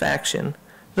dissatisfaction,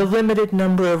 the limited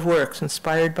number of works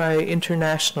inspired by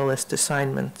internationalist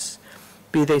assignments,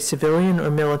 be they civilian or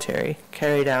military,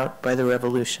 carried out by the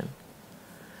revolution.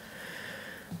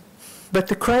 But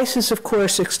the crisis, of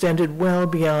course, extended well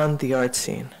beyond the art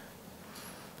scene.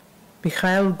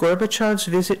 Mikhail Gorbachev's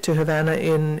visit to Havana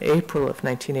in April of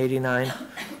 1989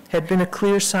 had been a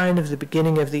clear sign of the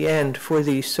beginning of the end for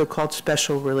the so-called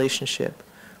special relationship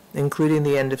including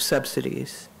the end of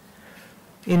subsidies.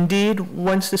 Indeed,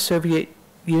 once the Soviet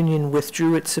Union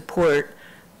withdrew its support,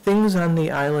 things on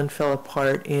the island fell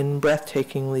apart in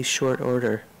breathtakingly short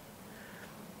order.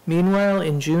 Meanwhile,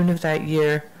 in June of that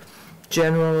year,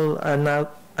 General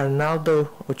Arnaldo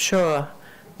Ochoa,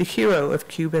 the hero of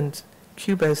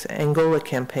Cuba's Angola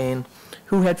campaign,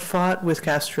 who had fought with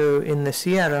Castro in the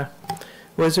Sierra,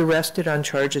 was arrested on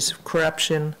charges of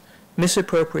corruption,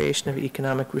 misappropriation of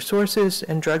economic resources,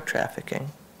 and drug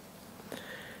trafficking.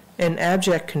 An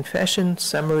abject confession,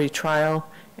 summary trial,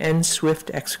 and swift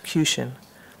execution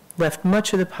left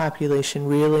much of the population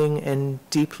reeling and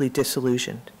deeply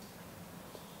disillusioned.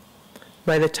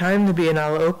 By the time the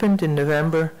Biennale opened in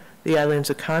November, the island's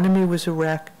economy was a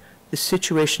wreck, the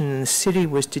situation in the city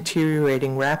was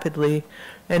deteriorating rapidly,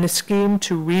 and a scheme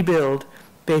to rebuild,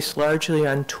 based largely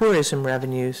on tourism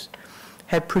revenues,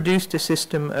 had produced a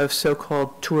system of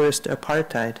so-called tourist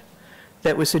apartheid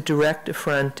that was a direct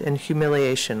affront and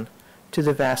humiliation to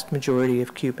the vast majority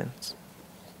of Cubans.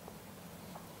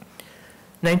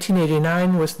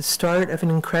 1989 was the start of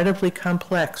an incredibly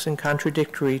complex and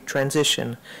contradictory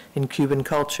transition in Cuban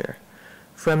culture,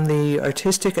 from the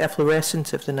artistic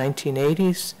efflorescence of the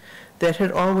 1980s that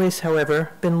had always,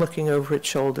 however, been looking over its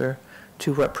shoulder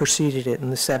to what preceded it in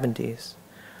the 70s,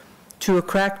 to a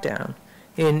crackdown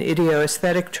in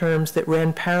idioaesthetic terms that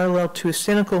ran parallel to a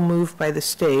cynical move by the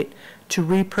state to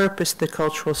repurpose the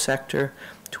cultural sector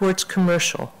towards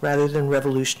commercial rather than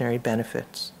revolutionary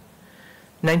benefits.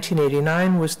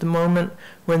 1989 was the moment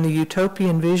when the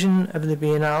utopian vision of the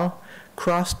Biennale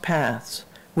crossed paths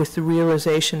with the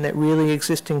realization that really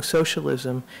existing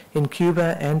socialism in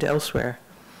Cuba and elsewhere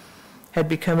had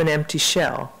become an empty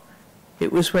shell.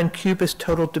 It was when Cuba's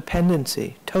total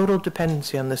dependency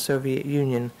on the Soviet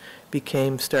Union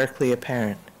became starkly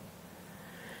apparent.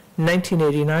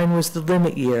 1989 was the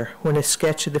limit year when a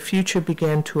sketch of the future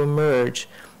began to emerge,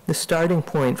 the starting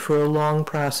point for a long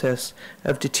process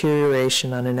of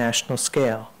deterioration on a national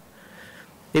scale.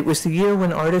 It was the year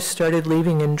when artists started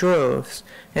leaving in droves,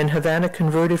 and Havana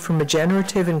converted from a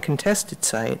generative and contested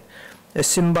site, a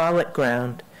symbolic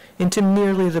ground, into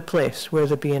merely the place where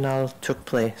the Biennale took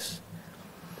place.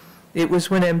 It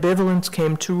was when ambivalence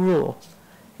came to rule,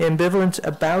 ambivalence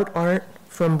about art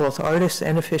from both artists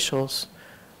and officials,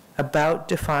 about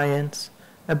defiance,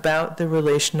 about the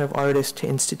relation of artist to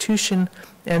institution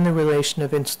and the relation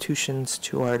of institutions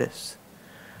to artists.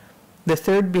 The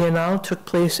third Biennale took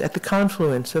place at the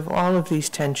confluence of all of these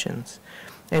tensions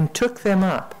and took them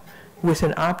up with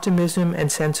an optimism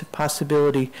and sense of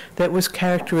possibility that was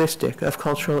characteristic of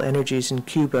cultural energies in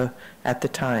Cuba at the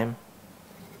time.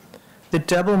 The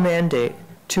double mandate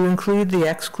to include the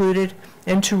excluded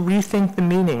and to rethink the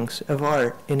meanings of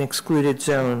art in excluded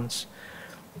zones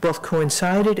both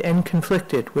coincided and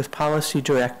conflicted with policy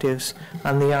directives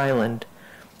on the island,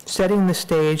 setting the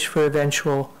stage for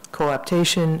eventual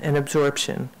co-optation and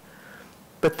absorption.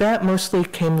 But that mostly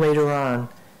came later on,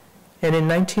 and in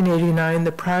 1989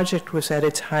 the project was at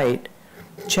its height,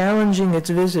 challenging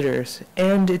its visitors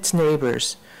and its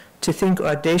neighbors to think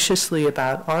audaciously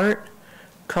about art,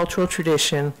 cultural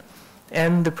tradition,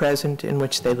 and the present in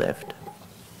which they lived.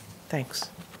 Thanks.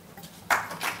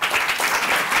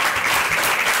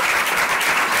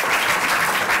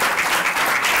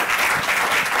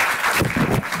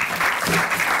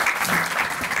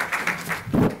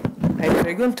 Hay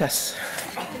preguntas?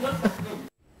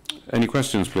 Any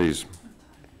questions, please?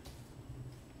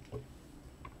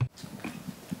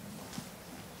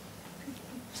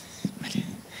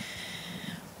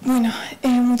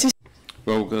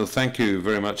 Well, thank you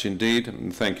very much indeed,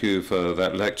 and thank you for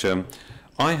that lecture.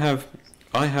 I have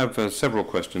several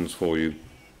questions for you.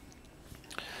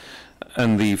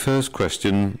 And the first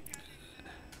question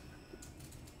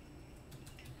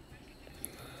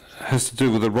has to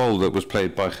do with the role that was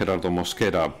played by Gerardo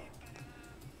Mosquera.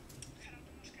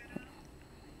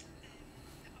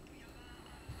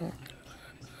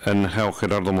 And how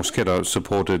Gerardo Mosquera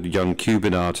supported young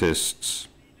Cuban artists.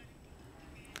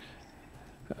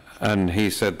 And he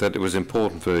said that it was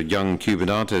important for young Cuban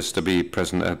artists to be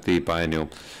present at the biennial.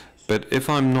 But if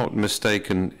I'm not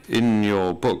mistaken, in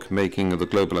your book, Making of the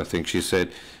Global, I think she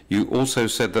said, you also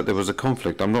said that there was a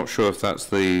conflict. I'm not sure if that's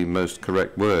the most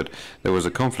correct word. There was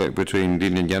a conflict between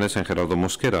Lilian Yanes and Gerardo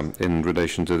Mosquera in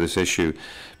relation to this issue.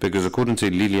 Because according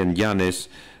to Lilian Yanes,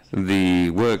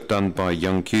 the work done by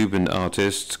young Cuban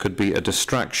artists could be a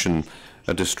distraction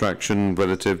a distraction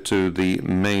relative to the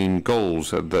main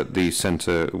goals that the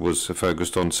centre was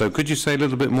focused on. So could you say a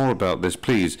little bit more about this,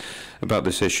 please, about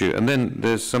this issue? And then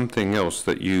there's something else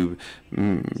that you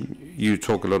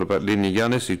talk a lot about Lini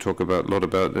Yanis, you talk a lot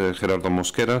about Gerardo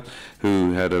Mosquera,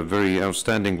 who had a very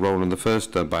outstanding role in the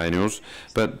first biennials,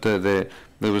 but there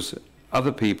was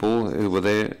other people who were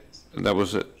there. That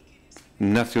was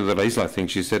Nacio de la Isla, I think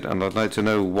she said, and I'd like to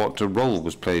know what role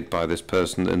was played by this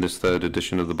person in this third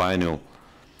edition of the biennial.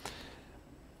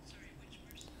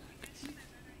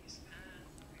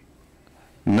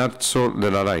 Nacio de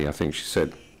la Isla, I think she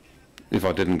said, if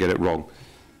I didn't get it wrong.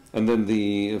 And then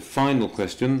the final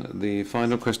question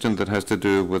that has to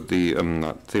do with the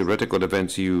theoretical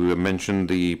events, you mentioned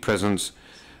the presence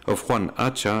of Juan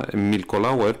Hacha, Milko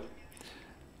Lauer,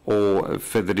 or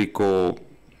Federico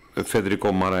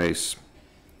Marais.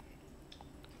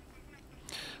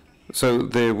 So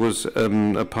there was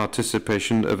a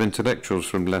participation of intellectuals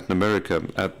from Latin America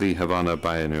at the Havana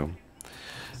Biennial.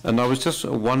 And I was just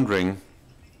wondering,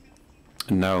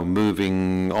 now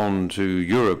moving on to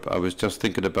Europe, I was just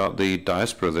thinking about the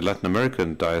diaspora, the Latin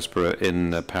American diaspora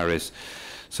in Paris.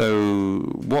 So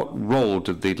what role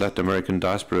did the Latin American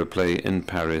diaspora play in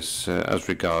Paris as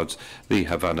regards the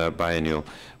Havana Biennial?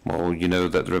 Well, you know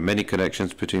that there are many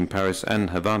connections between Paris and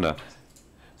Havana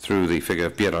through the figure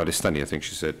of Piera Aristani, I think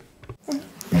she said.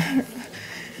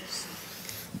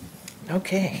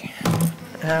 Okay.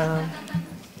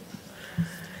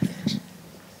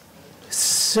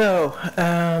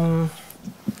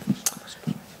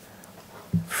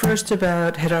 First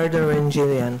about Gerardo and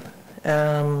Gillian.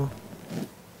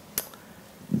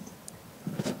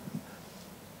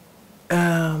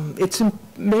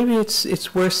 Maybe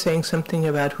it's worth saying something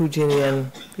about who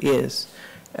Gillian is.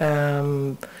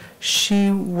 She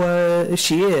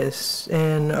is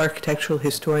an architectural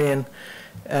historian,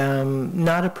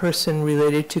 not a person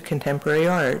related to contemporary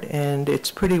art, and it's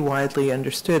pretty widely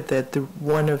understood that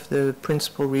one of the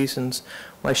principal reasons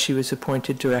why she was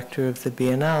appointed director of the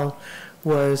Biennale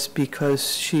was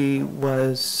because she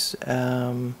was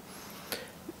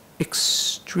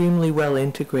extremely well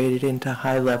integrated into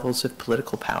high levels of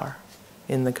political power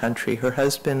in the country. Her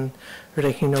husband,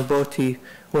 Regino Botti,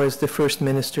 was the first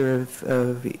minister of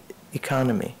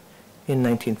economy in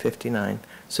 1959.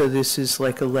 So this is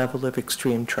like a level of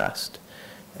extreme trust.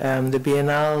 The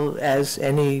Biennale, as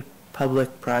any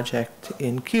public project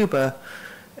in Cuba,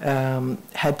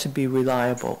 had to be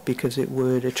reliable because it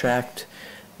would attract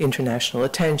international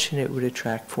attention, it would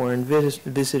attract foreign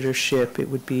visitorship, it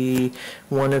would be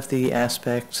one of the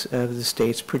aspects of the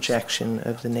state's projection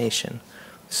of the nation.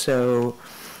 So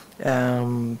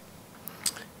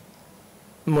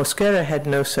Mosquera had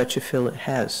no such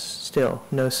has still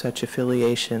no such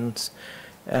affiliations.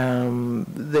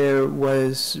 There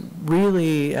was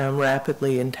really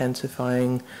rapidly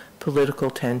intensifying political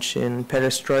tension.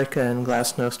 Perestroika and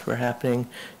glasnost were happening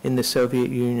in the Soviet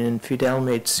Union. Fidel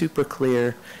made super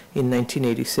clear in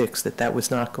 1986 that that was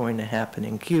not going to happen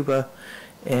in Cuba.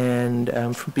 And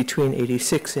from between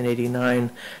 86 and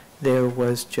 89, there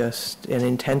was just an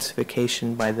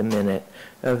intensification by the minute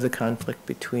of the conflict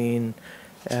between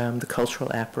the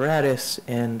cultural apparatus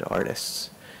and artists.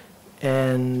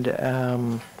 And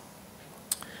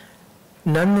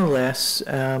nonetheless,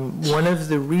 one of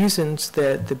the reasons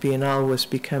that the Biennale was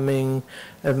becoming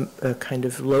a kind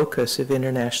of locus of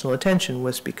international attention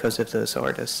was because of those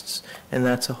artists, and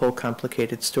that's a whole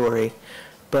complicated story.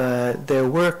 But their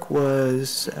work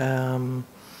was it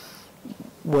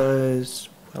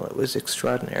was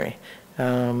extraordinary.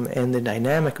 And the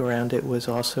dynamic around it was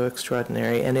also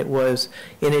extraordinary. And it was,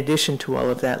 in addition to all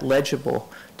of that,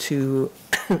 legible to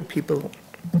people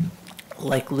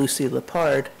like Lucy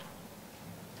Lepard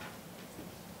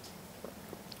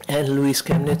and Luis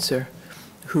Kemnitzer,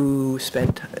 who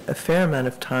spent a fair amount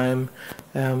of time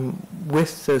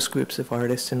with those groups of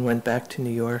artists and went back to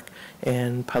New York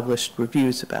and published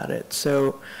reviews about it.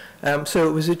 So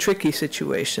it was a tricky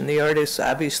situation. The artists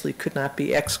obviously could not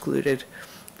be excluded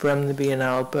from the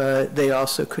Biennale, but they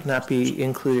also could not be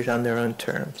included on their own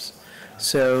terms.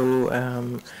 So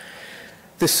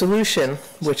the solution,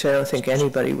 which I don't think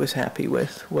anybody was happy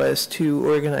with, was to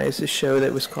organize a show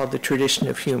that was called The Tradition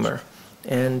of Humor,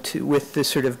 and with this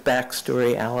sort of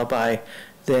backstory alibi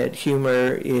that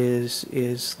humor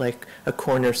is like a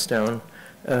cornerstone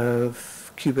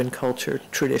of Cuban culture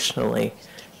traditionally,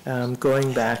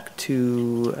 going back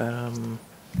to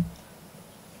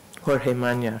Jorge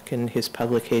Magnac in his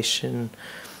publication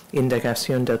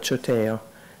Indagación del Choteo,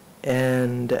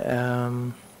 and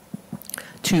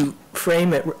to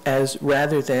frame it as,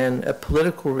 rather than a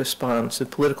political response, a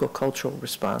political cultural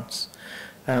response,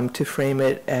 to frame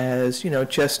it as,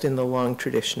 just in the long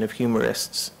tradition of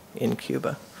humorists in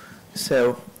Cuba.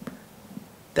 So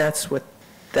that's what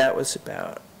that was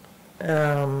about.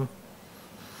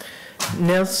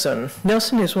 Nelson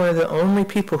is one of the only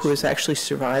people who has actually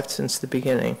survived since the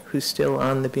beginning, who's still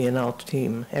on the Biennale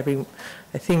team.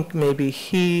 I think maybe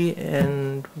he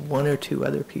and one or two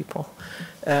other people.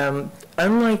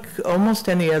 Unlike almost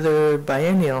any other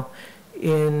biennial,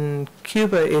 in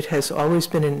Cuba it has always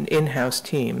been an in-house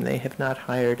team. They have not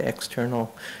hired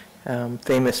external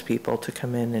famous people to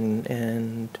come in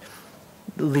and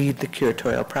lead the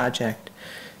curatorial project.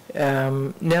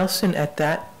 Nelson at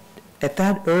that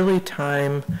early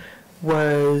time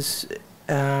was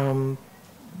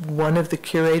one of the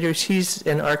curators. He's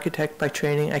an architect by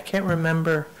training. I can't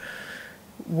remember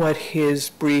what his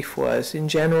brief was. In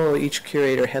general, each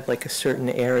curator had like a certain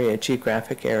area,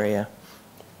 geographic area.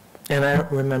 And I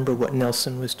don't remember what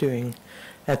Nelson was doing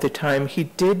at the time. He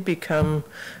did become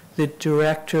the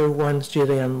director once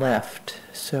Gillian left.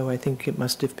 So I think it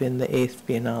must have been the 8th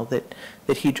Biennale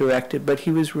that he directed, but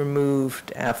he was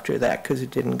removed after that because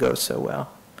it didn't go so well.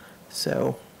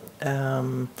 So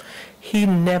he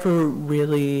never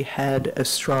really had a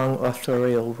strong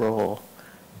authorial role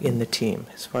in the team,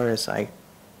 as far as I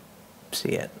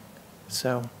see it.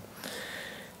 So,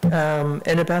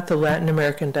 and about the Latin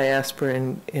American diaspora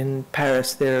in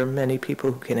Paris, there are many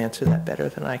people who can answer that better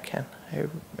than I can.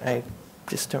 I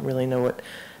just don't really know what,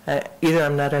 either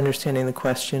I'm not understanding the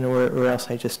question or else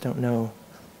I just don't know.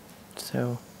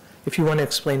 So if you want to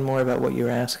explain more about what you're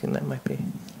asking, that might be.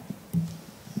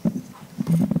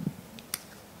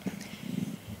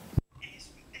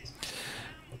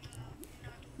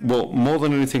 Well, more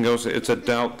than anything else, it's a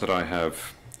doubt that I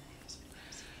have.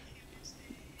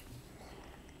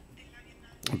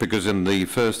 Because in the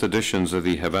first editions of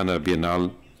the Havana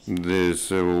Biennale,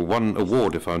 there's one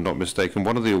award, if I'm not mistaken.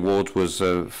 One of the awards was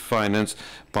financed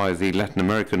by the Latin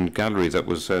American gallery that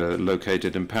was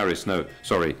located in Paris. No,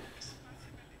 sorry.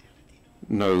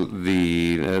 No,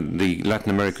 the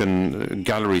Latin American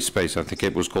gallery space, I think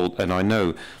it was called. And I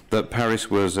know that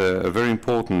Paris was a very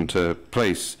important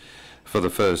place for the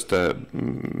first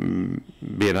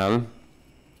Biennale.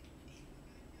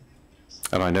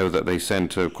 And I know that they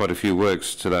sent quite a few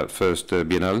works to that first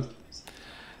Biennale.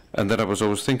 And then I was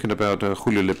always thinking about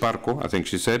Julio Leparco, I think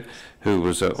she said, who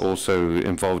was also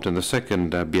involved in the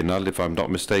second Biennale, if I'm not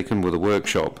mistaken, with a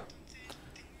workshop.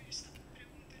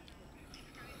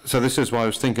 So this is why I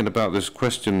was thinking about this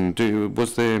question.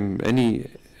 Was there any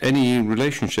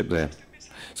relationship there?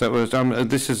 So it was,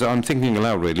 I'm thinking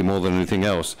aloud really more than anything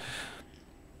else.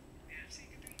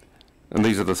 And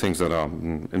these are the things that are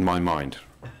in my mind.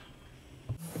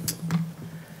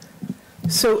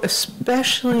 So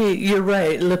especially, you're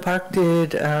right, Le Parc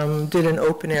did an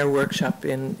open-air workshop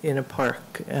in a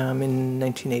park in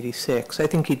 1986. I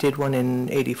think he did one in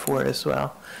 84 as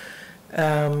well.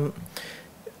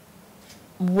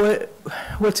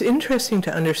 What's interesting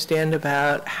to understand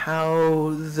about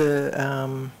how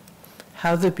the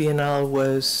Biennale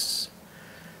was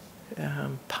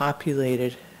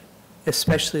populated,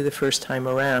 especially the first time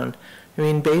around. I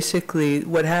mean, basically,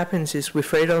 what happens is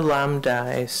Wilfredo Lam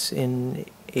dies in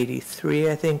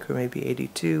 83, I think, or maybe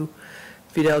 82.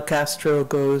 Fidel Castro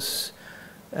goes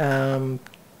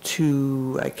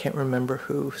to, I can't remember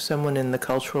who, someone in the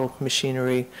cultural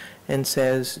machinery, and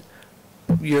says,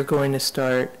 you're going to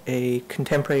start a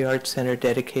contemporary art center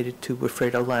dedicated to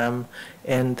Wilfredo Lam,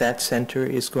 and that center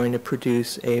is going to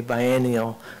produce a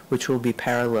biennial which will be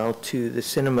parallel to the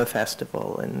cinema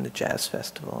festival and the jazz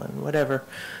festival and whatever.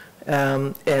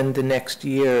 And the next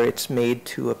year it's made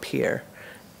to appear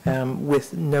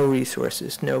with no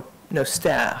resources, no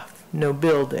staff, no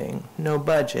building, no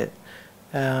budget,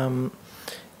 and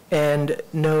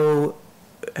no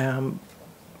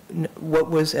what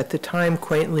was at the time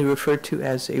quaintly referred to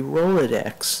as a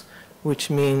Rolodex, which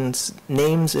means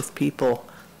names of people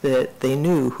that they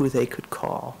knew who they could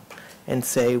call and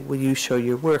say, will you show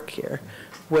your work here?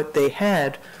 What they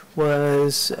had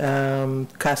was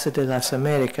Casa de las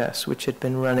Americas, which had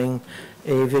been running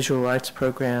a visual arts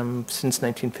program since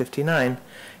 1959,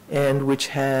 and which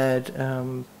had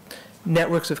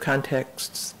networks of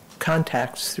contacts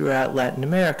throughout Latin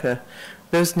America.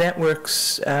 Those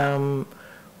networks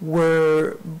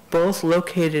were both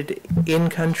located in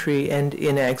country and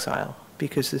in exile,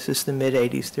 because this is the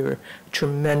mid-'80s. There were a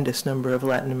tremendous number of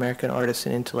Latin American artists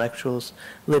and intellectuals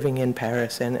living in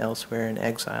Paris and elsewhere in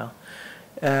exile.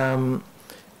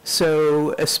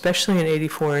 So especially in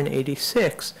 84 and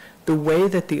 86, the way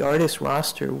that the artist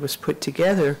roster was put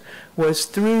together was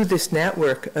through this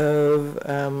network of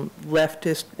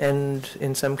leftist and,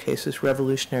 in some cases,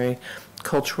 revolutionary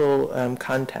cultural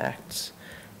contacts.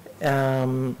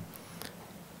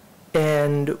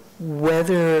 And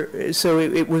whether, so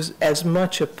it was as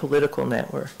much a political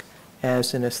network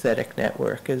as an aesthetic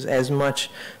network, as much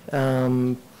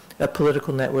a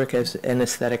political network as an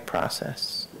aesthetic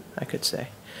process, I could say.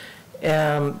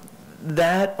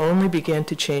 That only began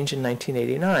to change in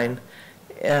 1989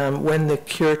 when the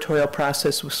curatorial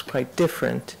process was quite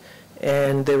different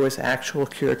and there was actual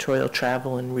curatorial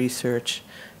travel and research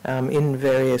in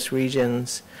various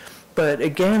regions. But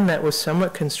again, that was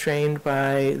somewhat constrained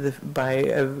by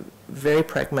a very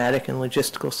pragmatic and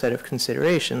logistical set of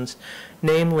considerations.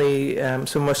 Namely,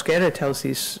 so Mosquera tells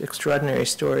these extraordinary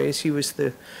stories. He was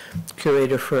the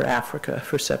curator for Africa,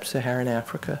 for sub-Saharan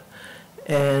Africa.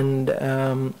 And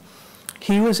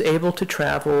he was able to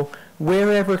travel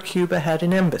wherever Cuba had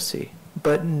an embassy,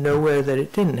 but nowhere that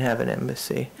it didn't have an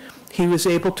embassy. He was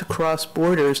able to cross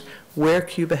borders where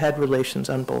Cuba had relations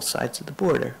on both sides of the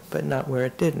border, but not where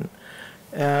it didn't.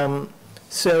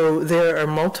 So there are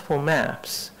multiple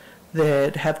maps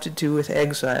that have to do with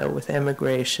exile, with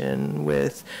emigration,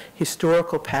 with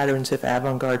historical patterns of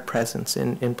avant-garde presence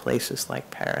in places like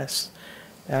Paris,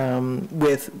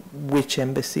 with which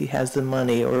embassy has the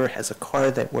money or has a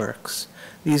car that works.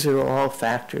 These are all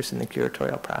factors in the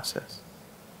curatorial process.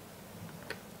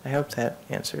 I hope that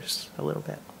answers a little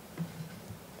bit.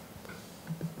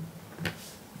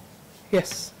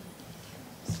 Yes.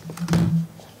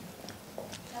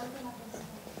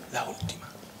 La última.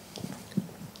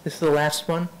 This is the last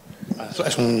one?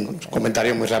 Es un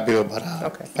comentario muy rápido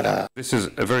para... This is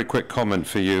a very quick comment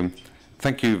for you.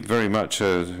 Thank you very much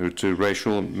to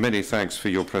Rachel. Many thanks for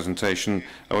your presentation.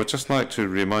 I would just like to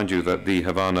remind you that the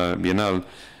Havana Biennale,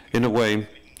 in a way,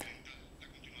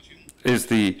 is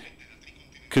the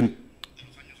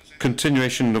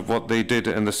continuation of what they did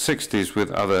in the 60s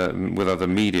with other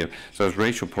media. So as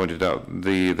Rachel pointed out,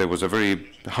 there was a very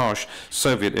harsh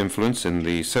Soviet influence in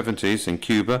the 70s in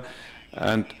Cuba,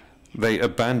 and they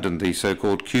abandoned the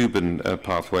so-called Cuban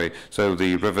pathway. So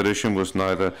the revolution was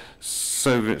neither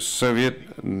Soviet,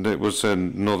 it was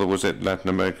nor was it Latin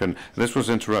American. This was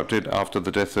interrupted after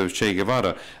the death of Che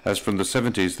Guevara. As from the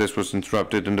 70s, this was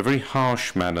interrupted in a very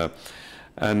harsh manner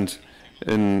and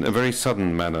in a very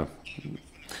sudden manner.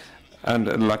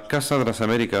 And La Casa de las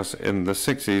Américas in the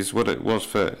 60s, what it was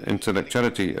for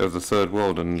intellectuality of the Third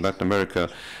World and Latin America,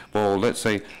 well, let's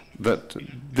say that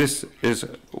this is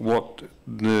what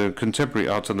the contemporary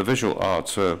arts and the visual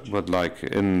arts were like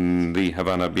in the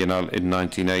Havana Biennale in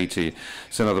 1980.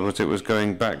 So in other words, it was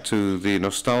going back to the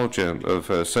nostalgia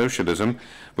of socialism,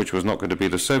 which was not going to be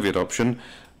the Soviet option,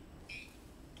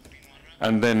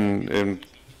 and then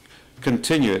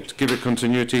continue it, give it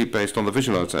continuity based on the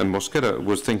visual arts. And Mosquera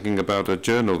was thinking about a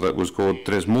journal that was called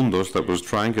Tres Mundos, that was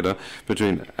triangular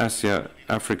between Asia,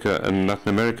 Africa and Latin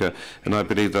America. And I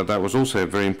believe that that was also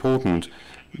very important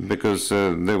because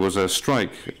there was a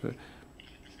strike.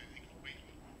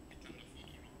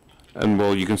 And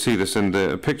well, you can see this in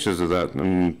the pictures of that.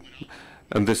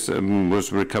 And this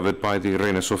was recovered by the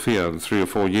Reina Sofia 3 or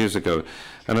 4 years ago.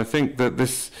 And I think that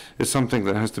this is something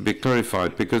that has to be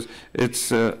clarified because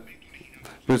it's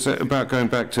about going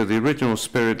back to the original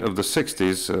spirit of the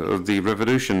 60s, of the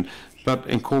revolution, but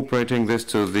incorporating this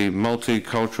to the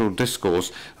multicultural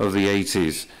discourse of the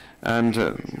 80s.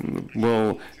 And,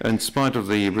 well, in spite of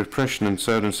the repression and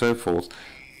so on and so forth,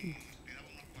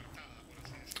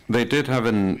 they did have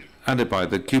an alibi,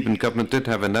 the Cuban government did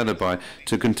have an alibi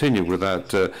to continue with that,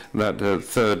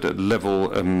 third level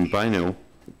biennial.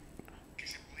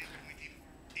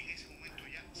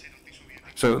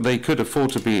 So they could afford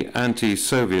to be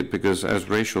anti-Soviet because, as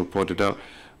Rachel pointed out,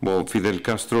 well, Fidel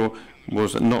Castro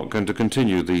was not going to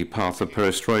continue the path of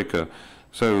perestroika.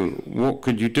 So what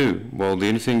could you do? Well, the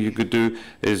only thing you could do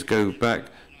is go back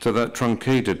to that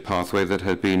truncated pathway that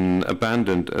had been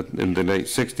abandoned in the late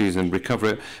 60s and recover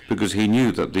it because he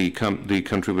knew that the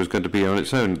country was going to be on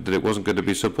its own, that it wasn't going to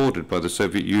be supported by the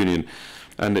Soviet Union.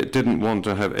 And it didn't want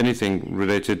to have anything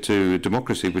related to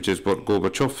democracy, which is what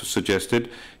Gorbachev suggested.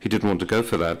 He didn't want to go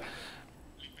for that.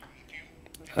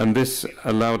 And this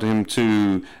allowed him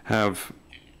to have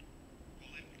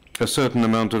a certain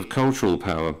amount of cultural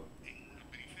power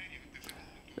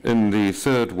in the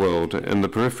third world, in the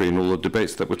periphery, and all the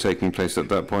debates that were taking place at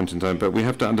that point in time. But we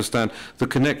have to understand the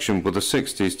connection with the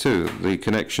 60s too, the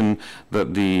connection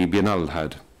that the Biennale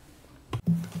had.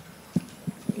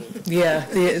 Yeah,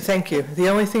 thank you. The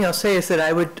only thing I'll say is that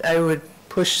I would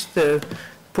push the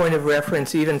point of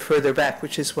reference even further back,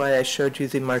 which is why I showed you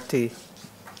the Martí.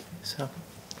 So,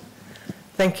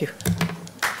 thank you.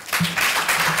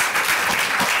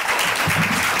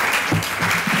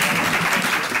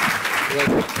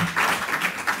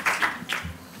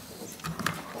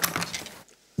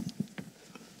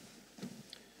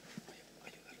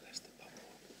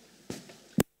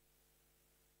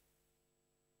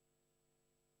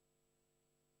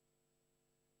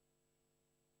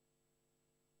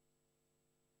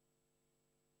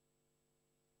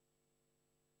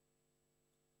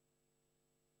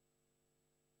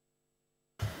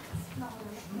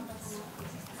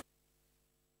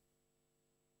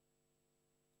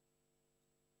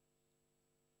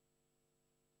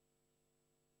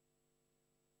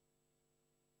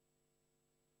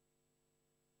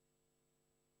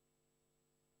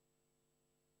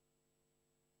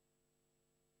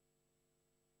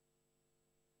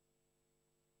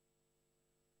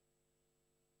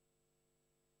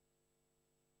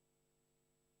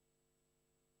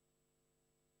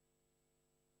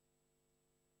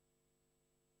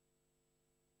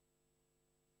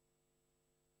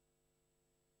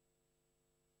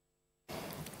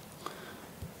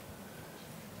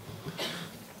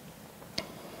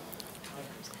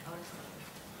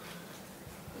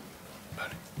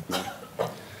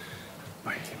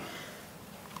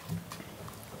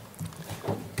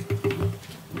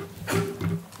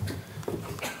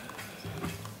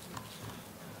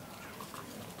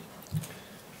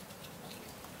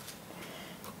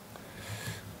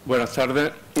 Buenas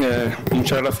tardes.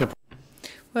 Muchas gracias.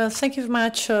 Well, thank you very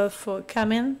much for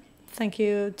coming. Thank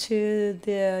you to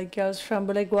the girls from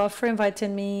Bolegua for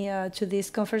inviting me to this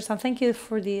conference, and thank you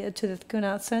to the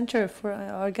Cunard Center for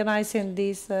organizing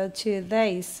these 2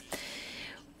 days.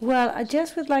 Well, I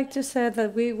just would like to say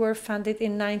that we were founded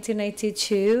in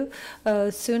 1982,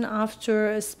 soon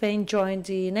after Spain joined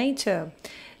the NATO.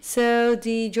 So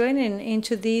the joining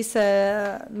into this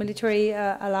military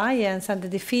alliance and the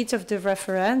defeat of the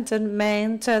referendum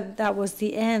meant that was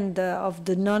the end of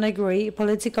the non-agree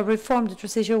political reform. The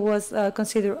transition was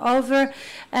considered over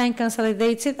and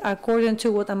consolidated according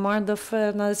to what Armando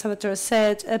Fernandez Salvatore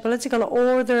said. A political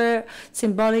order,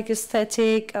 symbolic,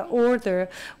 aesthetic order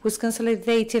was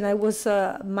consolidated and was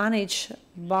managed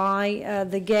by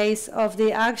the gaze of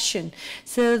the action.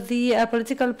 So the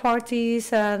political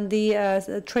parties and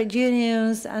the trade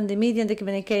unions and the media and the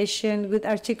communication would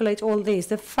articulate all this.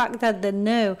 The fact that the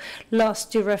no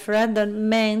lost the referendum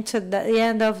meant that the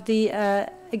end of the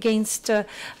against a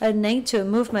NATO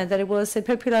movement, that it was a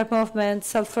popular movement,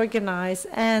 self-organized,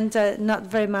 and not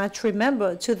very much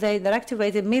remembered today, that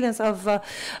activated millions of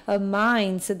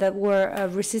minds that were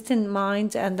resistant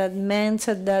minds, and that meant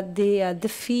that the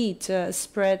defeat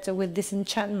spread with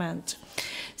disenchantment.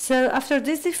 So after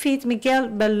this defeat, Miguel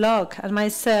Belloc and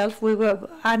myself, we were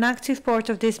an active part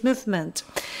of this movement.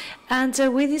 And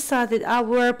we decided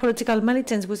our political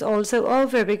militance was also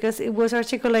over because it was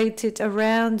articulated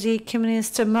around the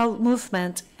communist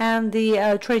movement and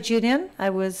the trade union.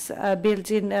 I was a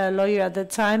built-in lawyer at the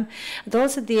time, and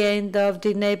also the end of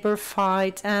the neighbor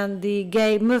fight and the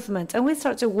gay movement. And we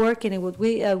started working in what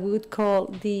we would call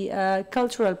the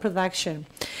cultural production.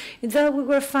 Though we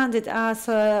were founded as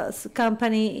a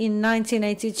company in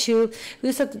 1982,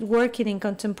 we started working in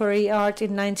contemporary art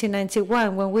in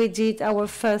 1991 when we did our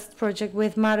first project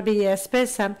with Mar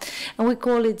Espesa, and we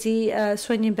call it the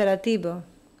Sueño Imperativo.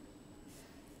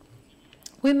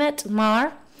 We met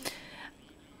Mar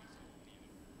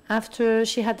after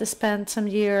she had spent some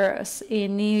years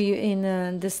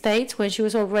in the States, when she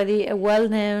was already a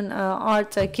well-known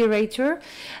art curator,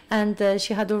 and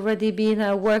she had already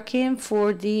been working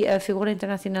for the Figura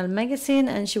Internacional magazine,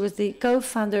 and she was the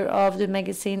co-founder of the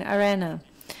magazine Arena.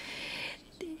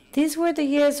 These were the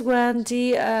years when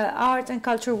the art and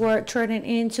culture were turning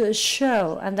into a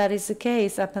show, and that is the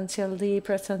case up until the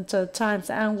present times,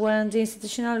 and when the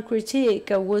institutional critique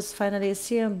was finally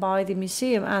assumed by the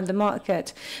museum and the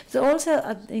market. So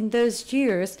also in those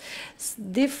years,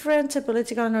 different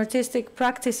political and artistic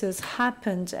practices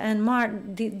happened, and Mark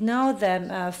did know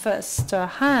them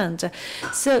firsthand.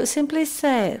 So simply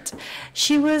said,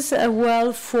 she was a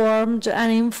well-formed and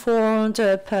informed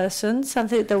person,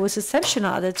 something that was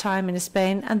exceptional at the time in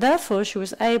Spain, and therefore she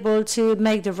was able to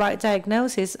make the right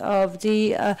diagnosis of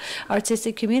the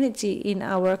artistic community in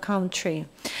our country.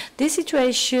 This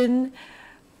situation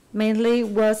mainly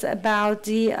was about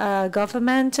the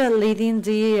government leading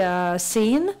the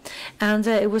scene, and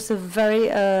it was a very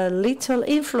little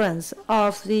influence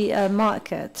of the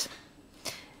market.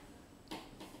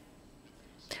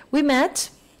 We met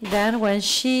then when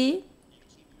she,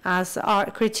 as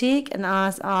art critic and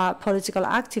as a political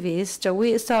activist,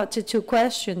 we started to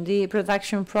question the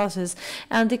production process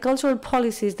and the cultural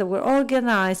policies that were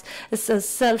organized as a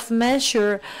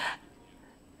self-measure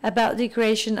about the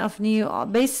creation of new,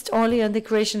 based only on the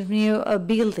creation of new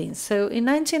buildings. So in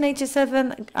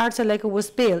 1987, Art Aleco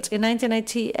was built. In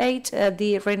 1988,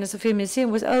 the Reina Sofia Museum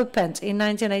was opened. In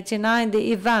 1989,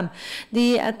 the IVAM,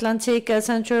 the Atlantic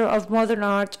Center of Modern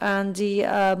Art and the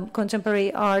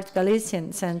Contemporary Art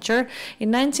Galician Center.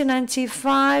 In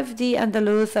 1995, the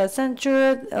Andaluz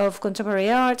Center of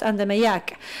Contemporary Art and the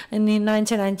MEIAC. And in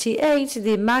 1998,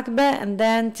 the MACBE, and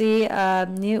then the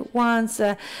new ones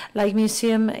like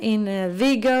Museum in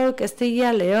Vigo,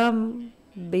 Castilla, León,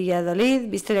 Valladolid,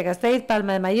 Vizcaya-Gasteiz,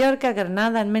 Palma de Mallorca,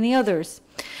 Granada, and many others.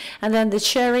 And then the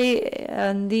cherry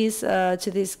and this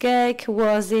to this cake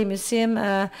was the museum,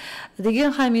 the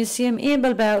Guggenheim Museum in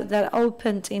Bilbao that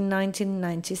opened in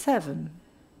 1997.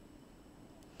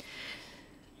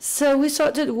 So we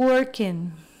started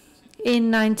working in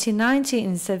 1990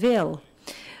 in Seville,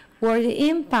 where the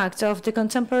impact of the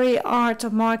contemporary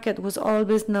art market was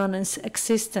always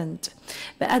non-existent.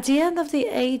 But at the end of the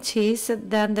 80s,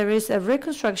 then there is a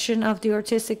reconstruction of the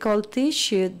artistical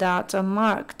tissue that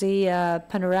marked the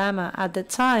panorama at the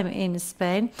time in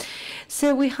Spain.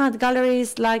 So we had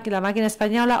galleries like La Máquina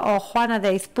Española or Juana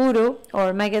de Izpuru,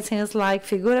 or magazines like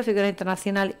Figura, Figura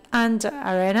Internacional, and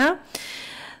Arena.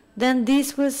 Then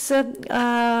this was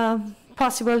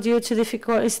possible due to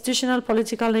difficult institutional,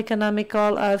 political, and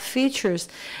economical features.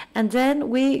 And then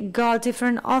we got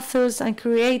different authors and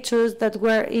creators that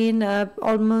were in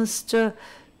almost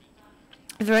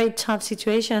very tough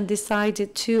situation and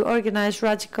decided to organize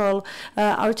radical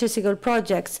artistical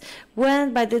projects.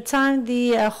 When by the time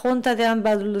the Junta de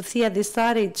Andalucía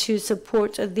decided to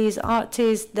support these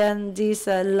artists, then this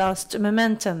lost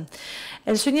momentum.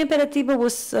 El Sueño Imperativo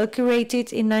was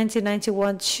created in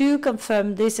 1991 to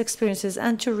confirm these experiences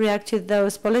and to react to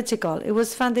those political. It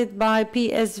was funded by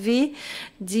PSV,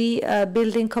 the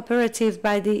building cooperative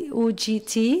by the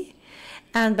UGT,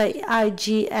 and by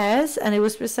IGS, and it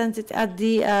was presented at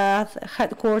the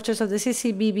headquarters of the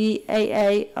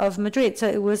CCBBAA of Madrid. So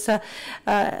it was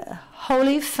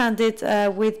wholly funded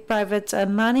with private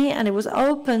money, and it was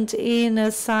opened in a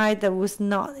site that was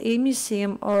not a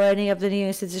museum or any of the new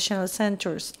institutional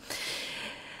centers.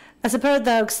 As a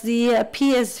paradox, the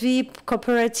PSV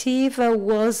cooperative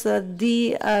was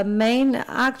the main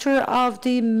actor of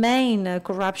the main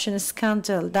corruption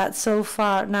scandal that so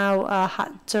far now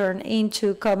had turned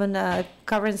into common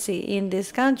currency in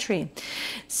this country.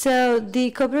 So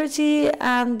the cooperative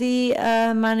and the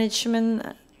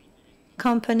management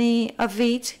company of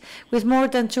it, with more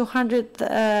than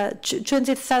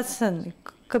 220,000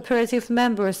 cooperative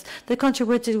members that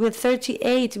contributed with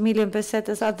 38 million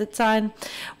pesetas at the time,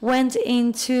 went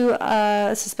into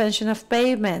suspension of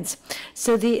payments.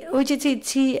 So the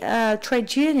UGT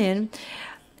trade union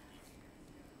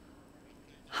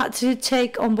had to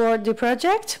take on board the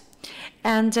project,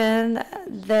 and then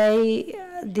the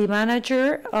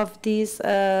manager of this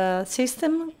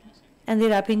system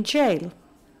ended up in jail.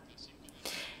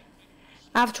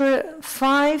 After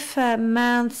 5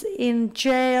 months in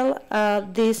jail,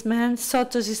 this man,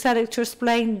 Sotos, decided to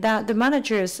explain that the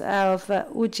managers of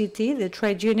UGT, the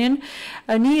trade union,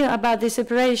 knew about this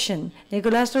operation.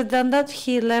 Nicolás Redonda,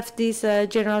 he left this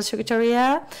general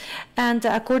secretariat, and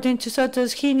according to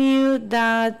Sotos, he knew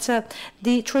that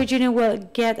the trade union will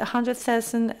get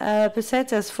 100,000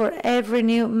 pesetas for every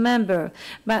new member,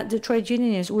 but the trade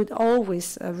unions would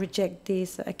always reject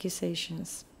these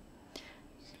accusations.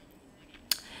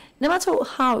 No matter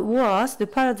how it was, the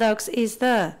paradox is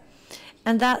there.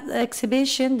 And that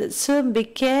exhibition that soon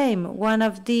became one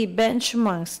of the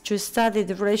benchmarks to study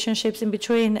the relationships in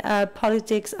between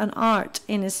politics and art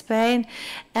in Spain,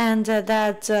 and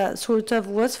that sort of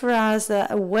was for us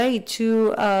a way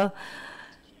to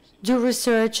do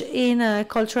research in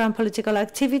cultural and political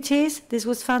activities. This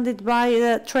was funded by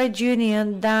the trade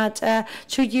union that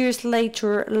 2 years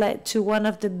later led to one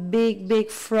of the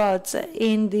big frauds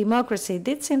in democracy.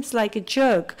 This seems like a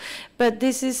joke, but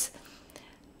this is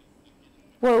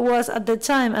what it was at the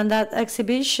time, and that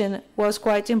exhibition was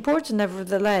quite important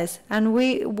nevertheless. And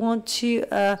we want to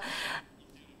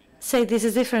say this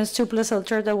is different to Plus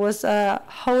Ultra that was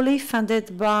wholly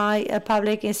funded by a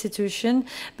public institution,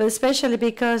 but especially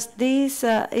because this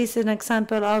is an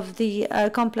example of the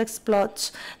complex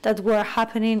plots that were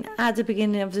happening at the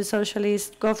beginning of the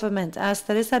socialist government. As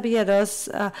Teresa Villaros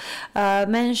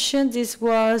mentioned, this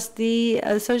was the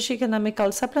socio-economical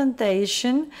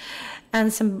supplantation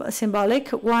and symbolic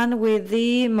one with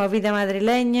the movida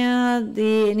madrileña,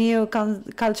 the new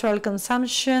cultural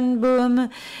consumption boom,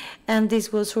 and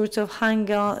this was sort of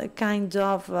kind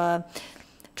of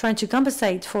trying to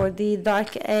compensate for the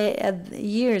dark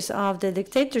years of the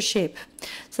dictatorship.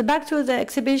 So back to the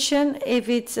exhibition, if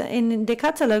it's in the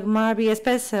catalog, Marby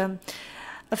Espesa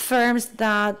affirms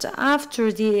that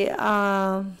after the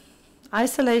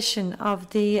isolation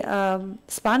of the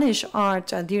Spanish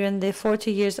art during the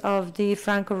 40 years of the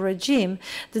Franco regime,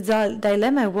 the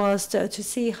dilemma was to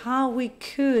see how we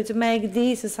could make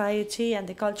the society and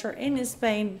the culture in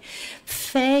Spain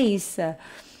face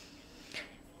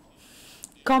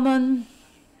common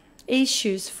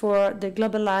issues for the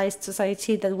globalized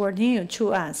society that were new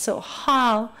to us. So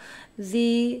how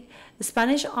the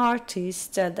Spanish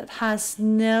artist that has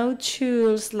no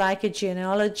tools like a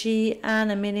genealogy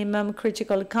and a minimum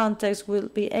critical context will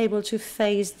be able to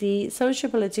face the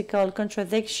socio-political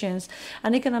contradictions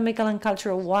and economical and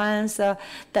cultural ones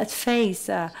that face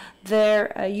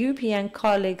their European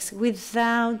colleagues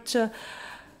without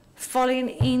falling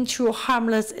into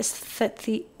harmless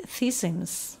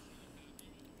aestheticisms.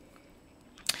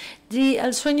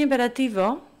 El Sueño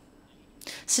Imperativo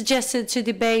suggested to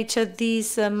debate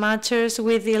these matters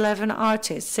with 11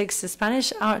 artists, 6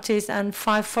 Spanish artists and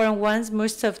 5 foreign ones,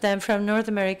 most of them from North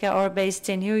America or based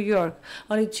in New York.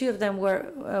 Only 2 of them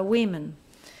were women.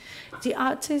 The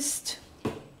artists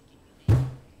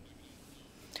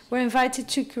were invited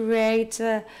to create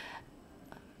a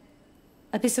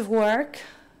piece of work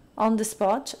on the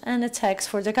spot and a text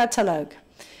for the catalogue.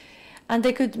 And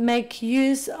they could make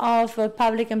use of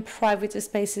public and private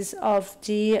spaces of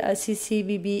the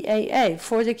CCBBAA.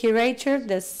 For the curator,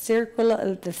 the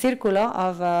Círculo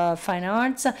of Fine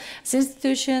Arts, this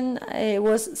institution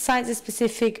was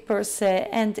site-specific per se,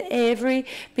 and every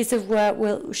piece of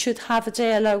work should have a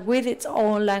dialogue with its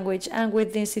own language and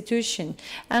with the institution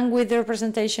and with the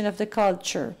representation of the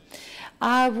culture.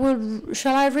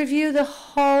 Shall I review the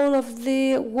whole of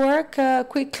the work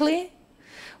quickly?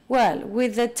 Well,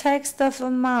 with the text of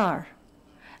Mar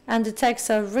and the text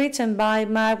written by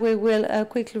Mar, we will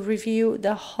quickly review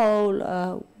the whole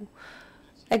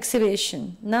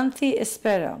exhibition. Nancy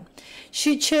Espero.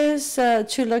 She chose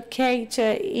to locate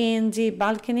in the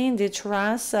balcony, in the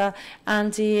terrace,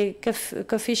 and the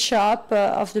coffee shop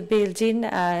of the building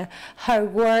her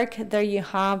work. There you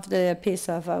have the piece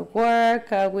of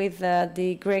work with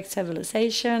the Greek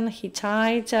civilization,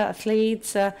 Hittite,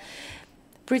 athletes,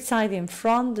 preside in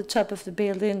front, the top of the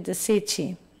building, the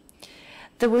city.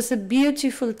 There was a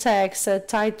beautiful text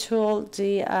titled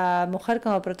the Mujer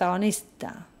como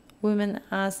protagonista, women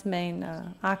as main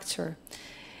actor.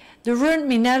 The room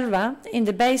Minerva in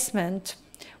the basement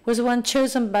was one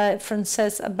chosen by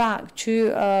Frances Bach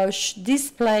to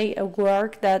display a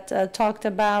work that talked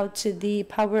about the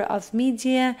power of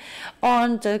media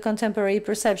on the contemporary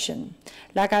perception.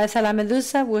 La cabeza de la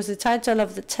medusa was the title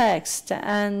of the text,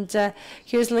 and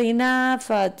curiously enough,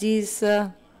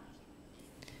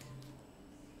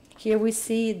 here we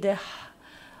see the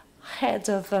head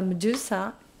of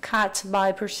Medusa cut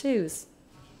by Perseus.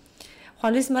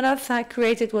 Juan Luis Moraza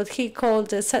created what he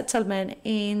called a settlement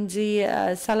in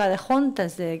the Sala de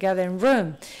Juntas, the gathering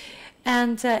room.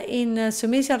 And in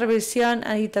Sumisión, Revisión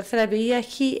y Tercera Vía,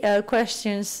 he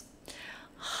questions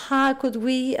how could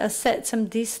we set some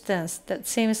distance that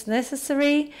seems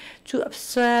necessary to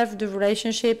observe the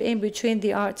relationship in between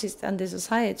the artist and the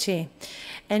society.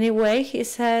 Anyway, he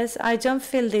says, I don't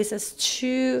feel this as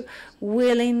two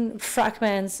willing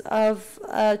fragments of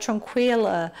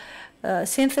tranquil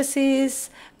synthesis,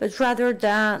 but rather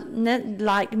than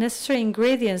like necessary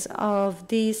ingredients of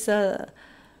this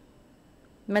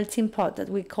melting pot that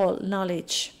we call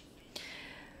knowledge.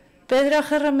 Pedro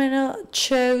G. Romero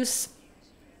chose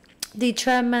the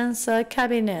chairman's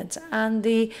cabinet and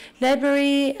the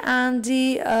library and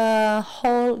the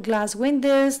whole glass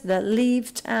windows, the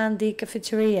lift and the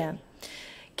cafeteria.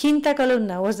 Quinta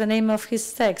Columna was the name of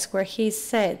his text, where he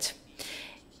said,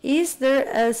 is there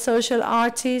a social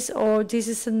artist, or this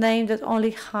is a name that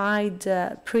only hides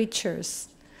preachers?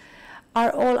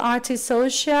 Are all artists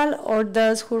social, or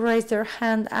those who raise their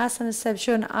hand as an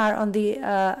exception are on the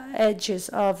edges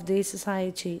of the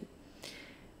society?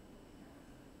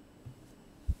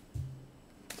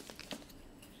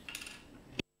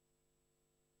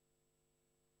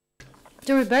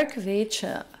 Dori Berkovich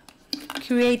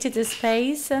created a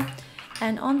space,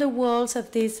 and on the walls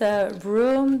of this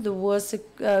room there was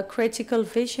a critical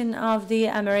vision of the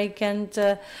American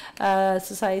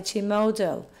society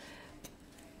model.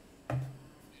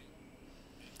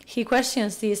 He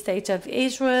questions the state of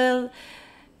Israel,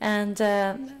 and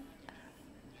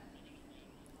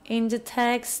in the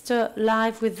text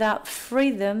Life Without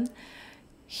Freedom,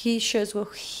 he shows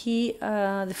what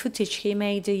the footage he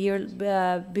made a year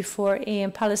before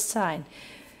in Palestine.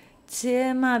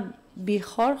 Tema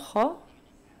Bijorjo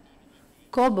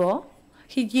Cobo.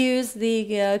 He used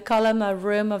the column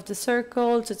Room of the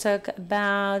Circle to talk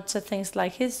about things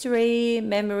like history,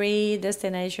 memory,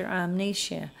 destination, and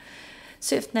amnesia.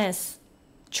 Swiftness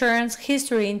turns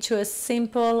history into a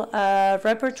simple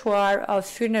repertoire of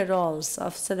funerals,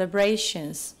 of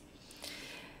celebrations.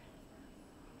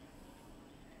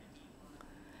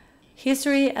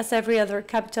 History, as every other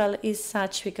capital, is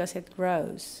such because it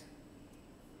grows.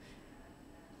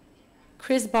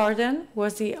 Chris Barden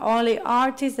was the only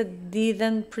artist that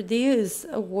didn't produce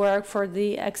a work for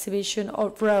the exhibition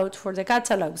or wrote for the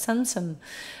catalog. Samsung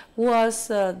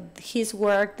was his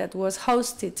work that was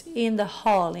hosted in the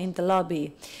hall, in the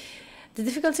lobby. The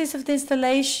difficulties of the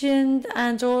installation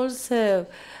and also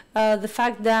the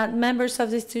fact that members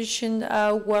of the institution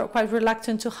were quite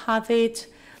reluctant to have it,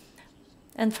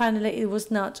 and finally it was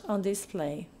not on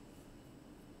display.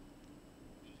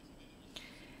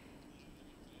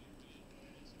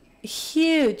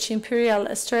 Huge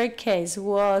imperial staircase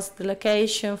was the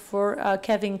location for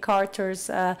Kevin Carter's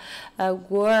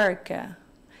work.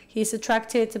 He's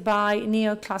attracted by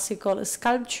neoclassical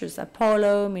sculptures,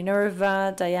 Apollo,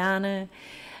 Minerva, Diana,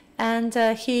 and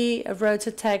he wrote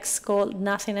a text called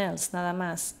Nothing Else, Nada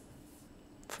Más,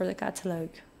 for the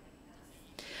catalogue.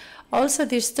 Also,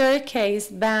 the staircase,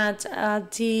 but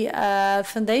the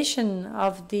foundation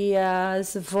of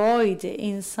the void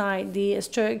inside the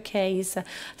staircase,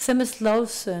 Thomas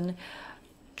Lawson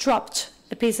dropped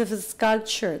a piece of a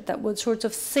sculpture that would sort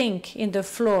of sink in the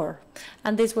floor.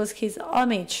 And this was his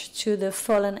homage to the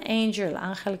fallen angel,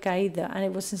 Ángel Caído, and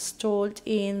it was installed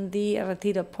in the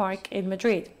Retiro Park in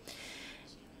Madrid.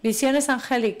 Visiones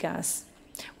Angélicas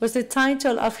was the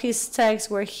title of his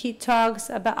text, where he talks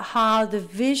about how the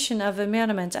vision of a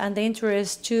monument and the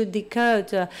interest to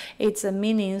decode its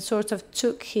meaning sort of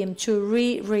took him to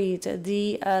reread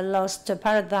the Lost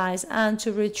Paradise and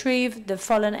to retrieve the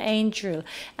fallen angel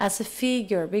as a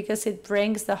figure, because it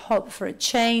brings the hope for a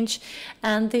change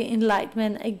and the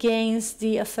enlightenment against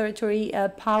the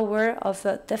authoritarian power of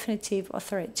definitive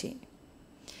authority.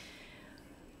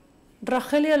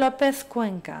 Rogelio López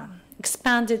Cuenca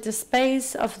expanded the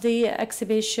space of the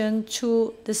exhibition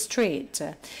to the street.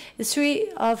 The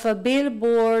street of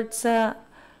billboards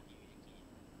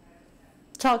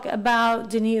talk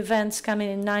about the new events coming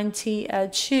in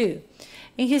 92.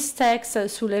 In his text,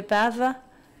 Sous le pavé,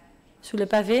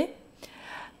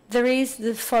 there is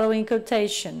the following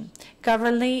quotation: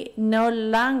 currently, no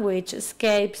language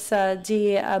escapes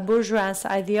the bourgeois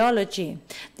ideology.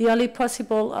 The only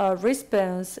possible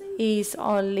response is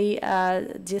only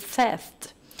the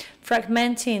theft,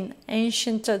 fragmenting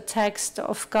ancient text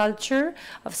of culture,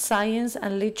 of science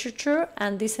and literature,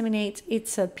 and disseminate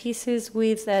its pieces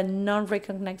with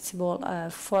non-recognizable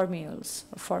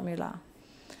formula.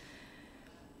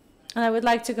 And I would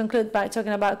like to conclude by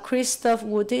talking about Christoph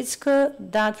Woditzko,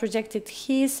 that projected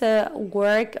his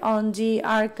work on the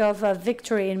Arc of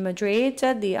Victory in Madrid,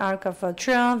 the Arc of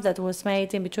Triumph that was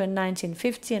made in between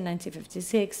 1950 and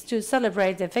 1956 to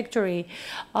celebrate the victory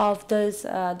of those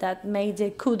that made the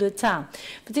coup d'etat.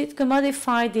 But it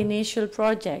commodified the initial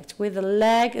project with a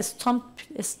leg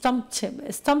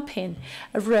stomping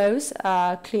a rose,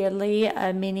 clearly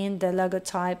meaning the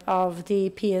logotype of the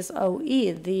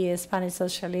PSOE, the Spanish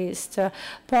Socialist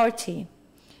Party.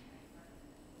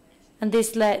 And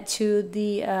this led to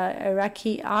the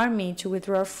Iraqi army to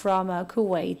withdraw from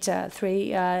Kuwait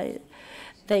 3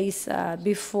 days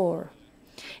before.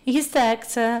 In his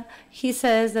text, he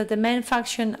says that the main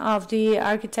function of the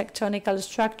architectonical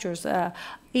structures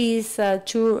is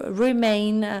to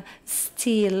remain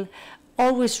still,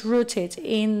 always rooted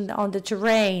on the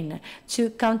terrain, to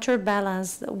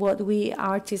counterbalance what we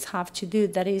artists have to do,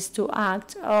 that is to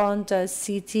act on the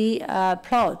city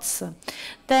plots.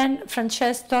 Then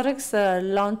Francesc Torres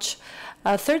launched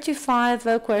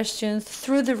 35 questions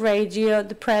through the radio,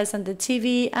 the press, and the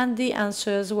TV, and the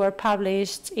answers were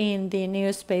published in the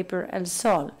newspaper El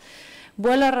Sol.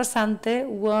 Vuelo Rasante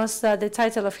was the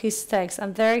title of his text,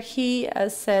 and there he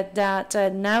said that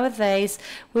nowadays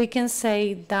we can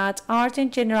say that art in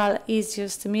general is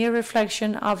just a mere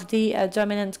reflection of the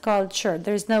dominant culture.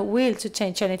 There is no will to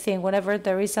change anything. Whenever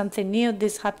there is something new,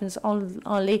 this happens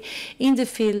only in the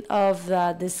field of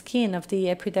the skin, of the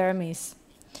epidermis.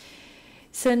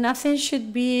 So nothing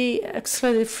should be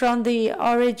excluded from the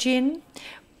origin.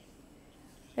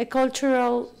 A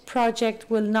cultural project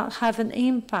will not have an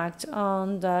impact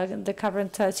on the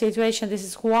current situation. This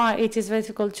is why it is very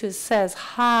difficult to assess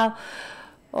how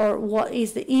or what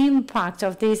is the impact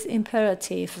of this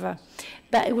imperative.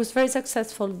 But it was very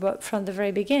successful from the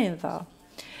very beginning, though.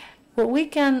 What we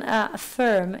can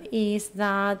affirm is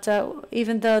that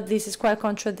even though this is quite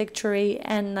contradictory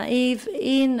and naive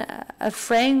in a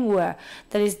framework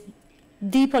that is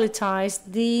depoliticized,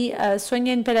 the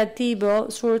Sueño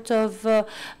Imperativo sort of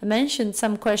mentioned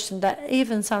some questions that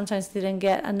even sometimes didn't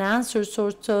get an answer,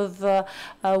 sort of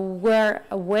were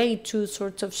a way to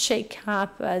sort of shake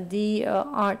up the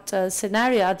art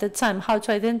scenario at the time, how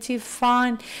to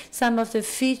identify some of the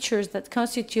features that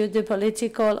constitute the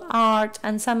political art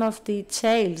and some of the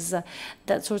tales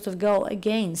that sort of go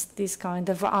against this kind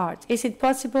of art. Is it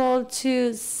possible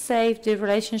to save the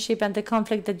relationship and the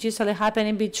conflict that usually happen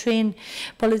in between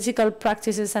political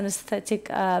practices and aesthetic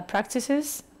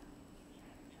practices?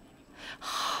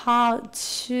 How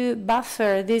to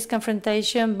buffer this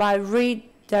confrontation by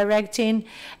redirecting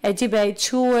a debate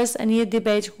towards a new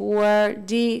debate where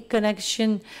the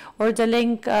connection or the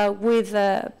link with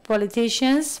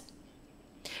politicians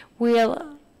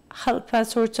will help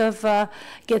us sort of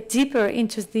get deeper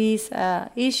into these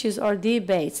issues or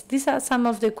debates. These are some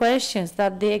of the questions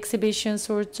that the exhibition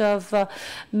sort of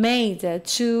made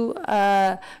to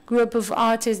a group of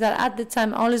artists that at the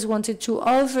time always wanted to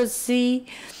oversee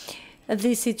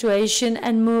the situation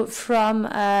and move from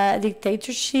a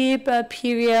dictatorship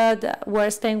period where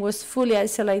Spain was fully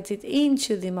isolated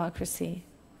into democracy.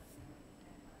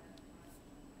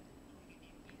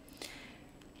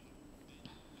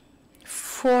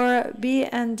 For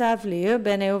BMW,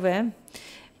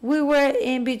 we were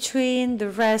in between the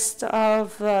rest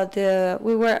of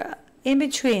we were in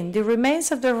between the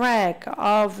remains of the wreck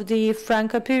of the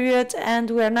Franco period,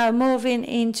 and we are now moving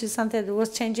into something that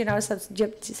was changing our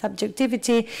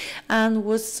subjectivity and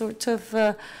was sort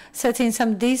of setting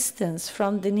some distance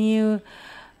from the new,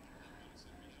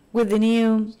 with the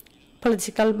new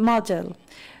political model.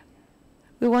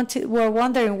 We were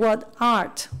wondering what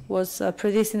art was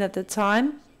producing at the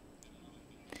time,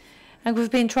 and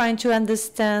we've been trying to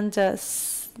understand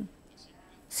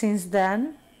since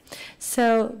then.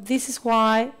 So this is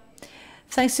why,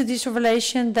 thanks to this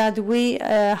revelation that we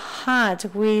had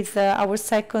with our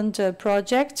second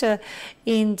project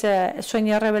in the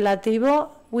Sueño Revelativo,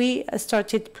 we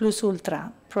started Plus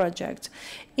Ultra project.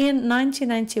 In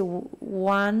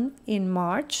 1991, in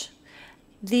March,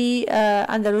 the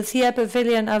Andalusia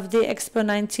Pavilion of the Expo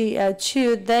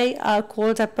 92, they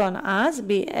called upon us,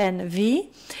 BNV,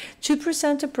 to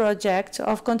present a project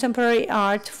of contemporary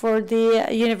art for the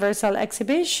Universal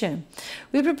Exhibition.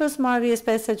 We proposed Maria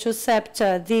Spezza to accept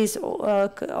this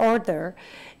order,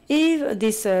 if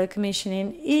this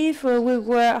commissioning, if we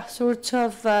were sort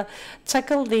of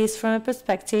tackle this from a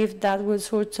perspective that would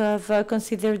sort of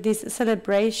consider this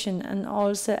celebration, and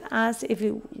also as if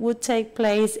it would take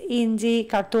place in the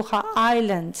Cartuja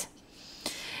Island,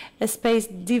 a space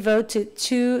devoted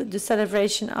to the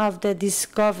celebration of the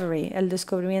discovery, el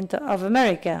descubrimiento of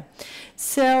America.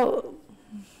 So,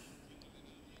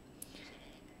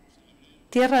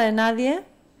 Tierra de Nadie,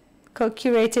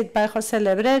 co-curated by José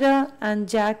Lebrero, and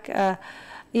Jack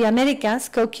y Americas,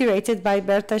 co-curated by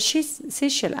Berta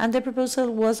Sichel. And the proposal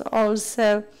was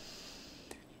also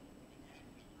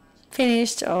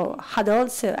finished, or had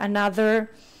also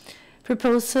another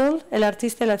proposal, El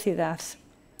Artista de la Ciudad.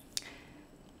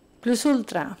 Plus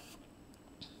Ultra.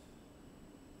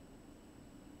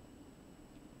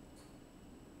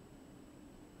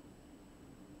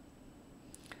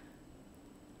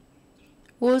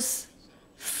 Was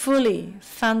fully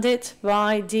funded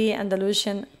by the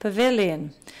Andalusian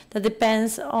Pavilion that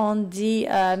depends on the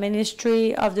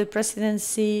Ministry of the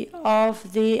Presidency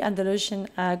of the Andalusian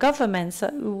government. So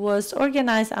it was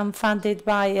organized and funded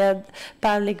by a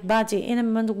public body in a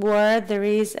moment where there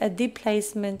is a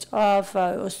displacement of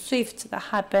a shift that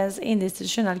happens in the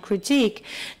institutional critique,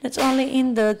 not only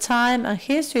in the time and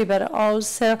history, but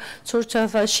also sort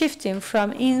of shifting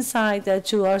from inside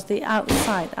towards the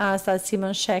outside, as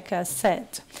Simon Sheck said.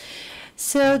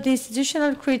 So the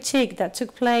institutional critique that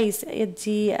took place at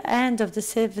the end of the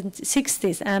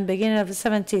 60s and beginning of the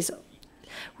 70s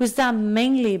was done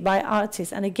mainly by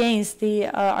artists and against the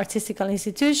artistical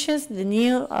institutions. The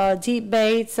new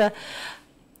debates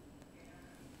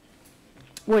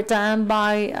were done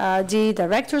by the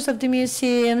directors of the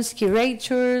museums,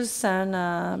 curators,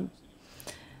 and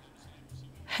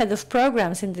head of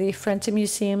programs in the different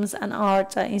museums and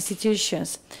art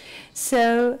institutions.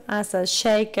 So, as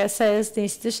Sheikh says, the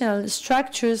institutional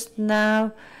structures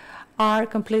now are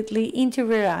completely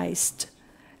interiorized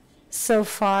so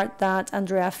far that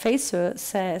Andrea Fesu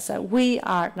says we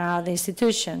are now the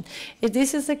institution. If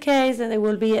this is the case, then it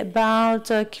will be about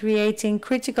creating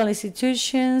critical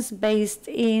institutions based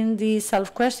in the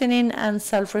self-questioning and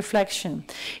self-reflection.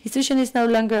 Institution is no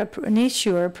longer an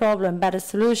issue or a problem, but a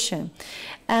solution.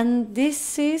 And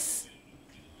this is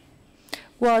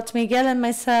what Miguel and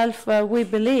myself, we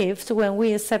believed when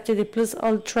we accepted the Plus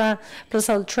Ultra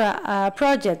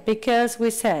project, because we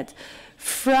said,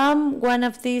 from one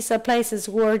of these places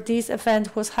where this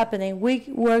event was happening, we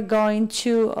were going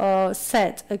to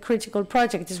set a critical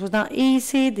project. This was not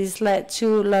easy. This led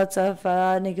to lots of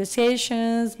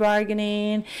negotiations,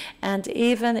 bargaining, and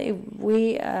even if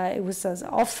it was as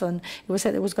often, it was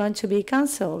said it was going to be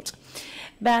cancelled.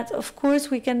 But of course,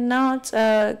 we cannot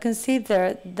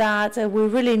consider that we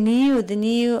really knew the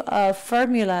new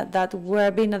formula that were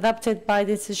being adopted by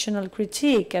the institutional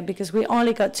critique, because we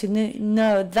only got to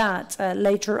know that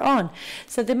later on.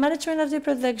 So the management of the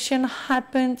production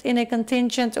happened in a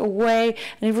contingent way,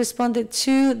 and it responded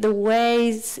to the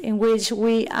ways in which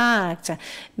we act.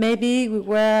 Maybe we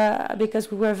were, because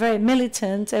we were very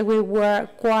militant, we were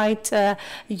quite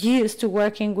used to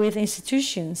working with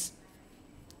institutions.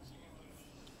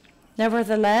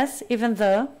 Nevertheless, even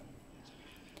though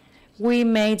we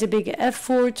made a big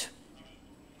effort,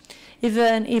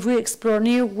 even if we explore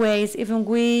new ways, even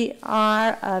we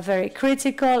are very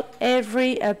critical,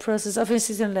 every process of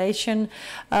institutionalization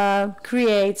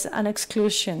creates an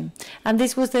exclusion. And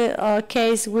this was the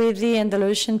case with the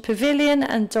Andalusian Pavilion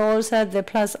and also the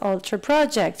Plus Ultra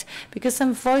project, because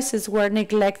some voices were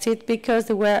neglected because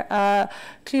they were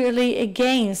clearly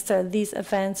against these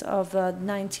events of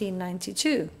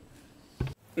 1992.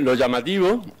 Lo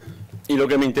llamativo y lo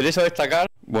que me interesa destacar.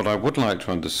 What I would like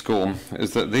to underscore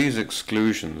is that these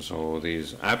exclusions, or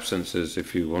these absences,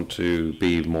 if you want to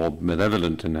be more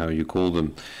malevolent in how you call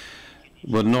them,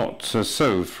 were not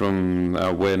so from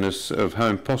our awareness of how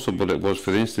impossible it was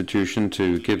for the institution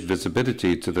to give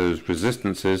visibility to those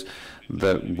resistances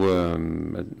that were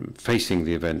facing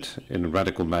the event in a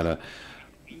radical manner.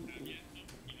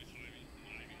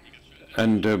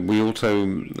 And we also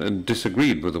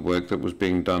disagreed with the work that was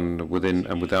being done within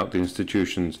and without the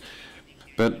institutions.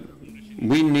 But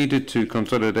we needed to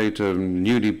consolidate a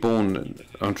newly born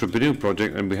entrepreneurial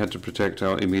project, and we had to protect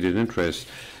our immediate interests.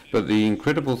 But the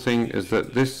incredible thing is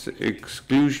that this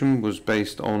exclusion was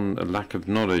based on a lack of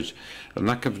knowledge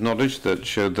that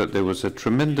showed that there was a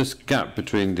tremendous gap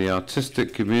between the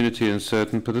artistic community and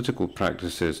certain political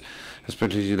practices,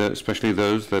 especially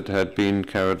those that had been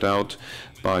carried out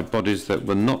by bodies that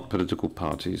were not political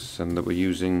parties and that were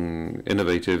using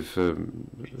innovative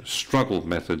struggle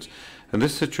methods. And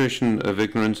this situation of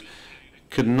ignorance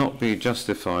could not be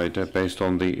justified based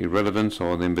on the irrelevance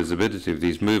or the invisibility of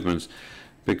these movements,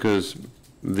 because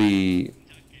the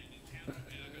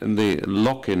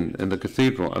lock-in in the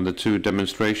cathedral and the two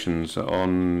demonstrations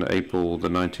on April the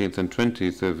 19th and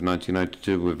 20th of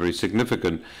 1992 were very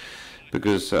significant,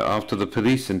 because after the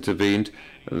police intervened,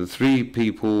 3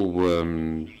 people were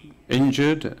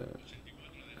injured,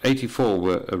 84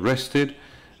 were arrested,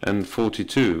 and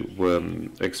 42 were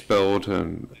expelled.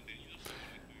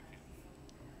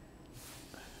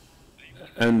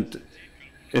 And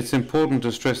it's important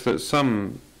to stress that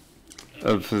some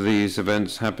of these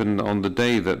events happened on the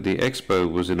day that the expo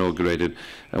was inaugurated,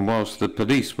 and whilst the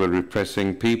police were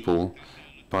repressing people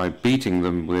by beating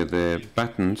them with their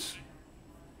batons,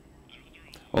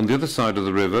 on the other side of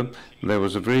the river, there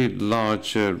was a very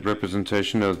large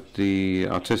representation of the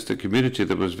artistic community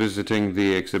that was visiting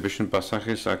the exhibition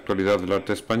Pasajes Actualidad del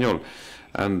Arte Español,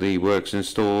 and the works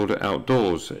installed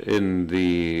outdoors in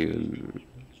the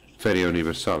Feria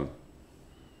Universal.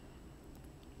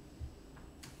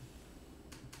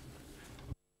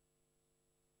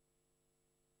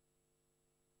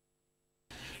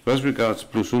 As regards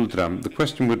Plus Ultra, the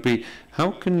question would be,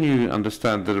 how can you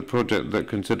understand that a project that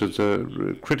considers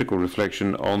a critical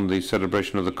reflection on the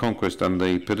celebration of the conquest and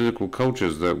the political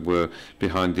cultures that were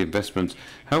behind the investments,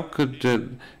 how come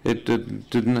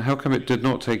it did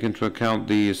not take into account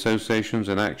the associations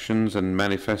and actions and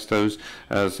manifestos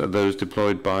as those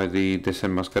deployed by the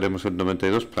Desenmascaremos el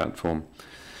 92 platform?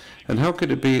 And how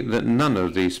could it be that none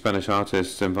of the Spanish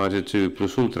artists invited to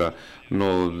Plus Ultra,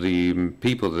 nor the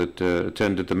people that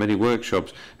attended the many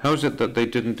workshops, how is it that they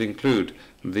didn't include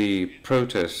the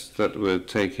protests that were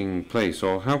taking place?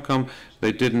 Or how come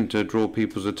they didn't draw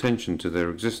people's attention to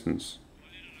their existence?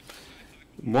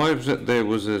 Why was it there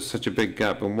was such a big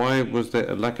gap, and why was there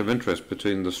a lack of interest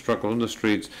between the struggle on the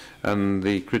streets and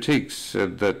the critiques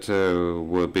that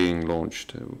were being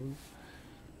launched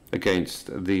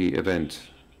against the event?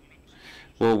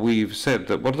 Well, we've said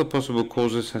that one of the possible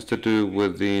causes has to do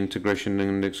with the integration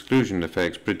and exclusion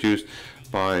effects produced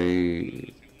by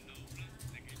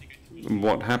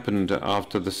what happened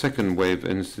after the second wave of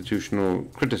institutional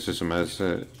criticism,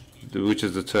 which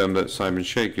is the term that Simon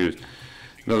Sheikh used.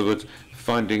 In other words,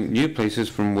 finding new places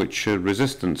from which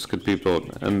resistance could be brought,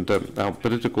 and our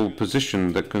political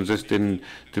position that consists in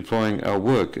deploying our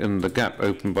work in the gap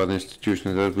opened by the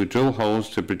institutions as we drill holes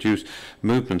to produce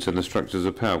movements in the structures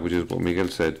of power, which is what Miguel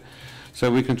said. So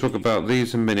we can talk about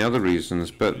these and many other reasons,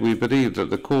 but we believe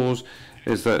that the cause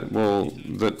is that, well,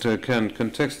 that can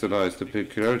contextualize the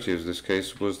peculiarity of this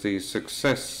case was the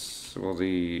success, or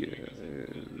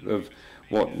of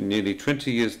what nearly 20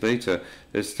 years later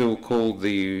is still called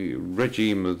the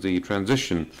regime of the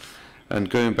transition. And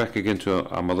going back again to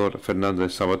Amador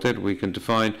Fernández Sabater, we can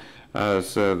define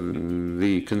as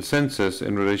the consensus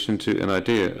in relation to an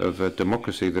idea of a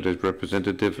democracy that is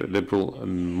representative, liberal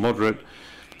and moderate,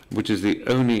 which is the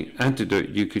only antidote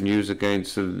you can use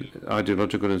against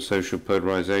ideological and social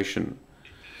polarization.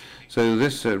 So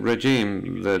this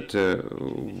regime that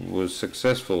was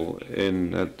successful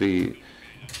in the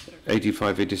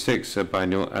 85-86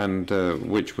 biennial, and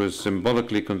which was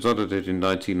symbolically consolidated in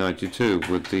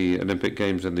 1992 with the Olympic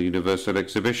Games and the Universal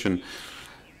Exhibition,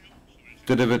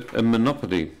 delivered a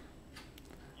monopoly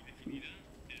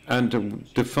and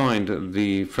defined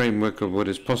the framework of what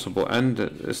is possible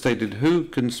and stated who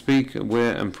can speak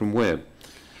where and from where.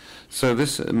 So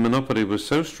this monopoly was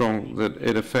so strong that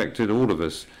it affected all of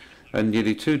us, and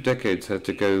nearly 2 decades had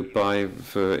to go by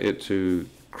for it to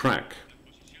crack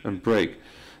and break.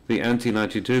 The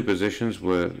anti-92 positions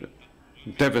were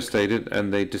devastated,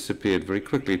 and they disappeared very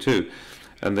quickly too.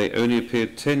 And they only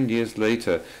appeared 10 years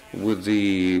later with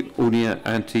the Unia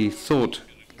anti-thought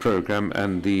program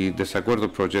and the Desacuerdo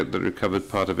project that recovered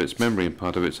part of its memory and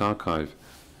part of its archives.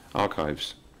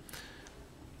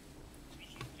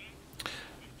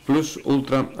 Plus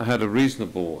Ultra had a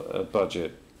reasonable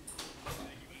budget,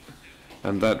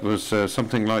 and that was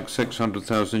something like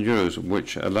 600,000 euros,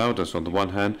 which allowed us, on the one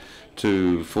hand,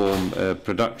 to form a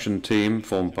production team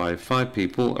formed by 5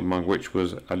 people, among which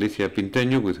was Alicia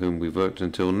Pinteño, with whom we've worked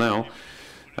until now.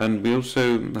 And we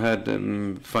also had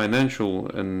financial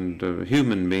and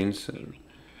human means,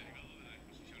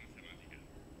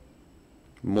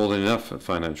 more than enough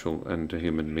financial and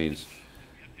human means.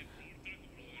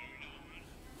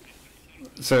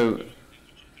 So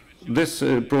this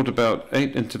brought about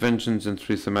 8 interventions and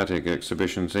 3 thematic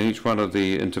exhibitions, and each one of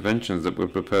the interventions that were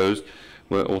proposed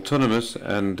were autonomous,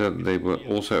 and they were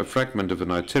also a fragment of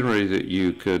an itinerary that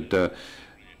you could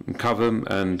cover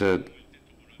and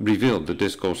reveal the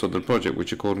discourse of the project,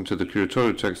 which according to the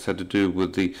curatorial text had to do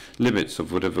with the limits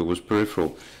of whatever was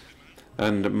peripheral.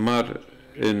 And Mar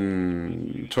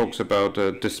talks about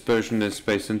dispersion in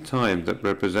space and time that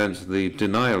represents the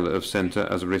denial of center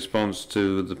as a response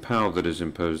to the power that is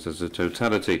imposed as a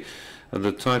totality. And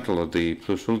the title of the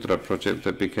Plus Ultra project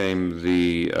that became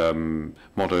the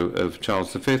motto of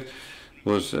Charles V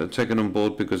was taken on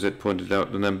board because it pointed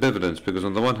out an ambivalence, because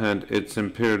on the one hand it's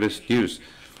imperialist use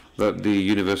that the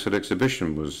Universal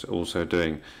Exhibition was also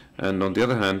doing, and on the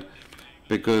other hand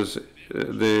because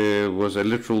there was a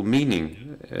literal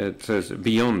meaning, it says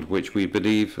beyond, which we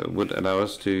believe would allow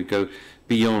us to go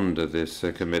beyond this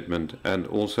commitment and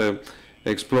also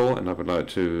explore, and I would like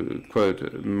to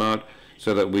quote Mart,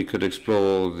 so that we could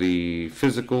explore the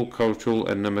physical, cultural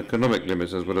and economic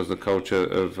limits, as well as the culture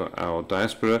of our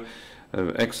diaspora,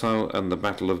 of exile and the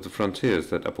battle of the frontiers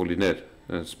that Apollinaire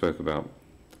spoke about.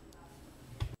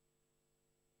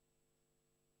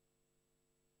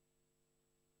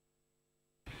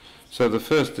 So the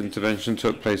first intervention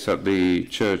took place at the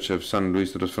Church of San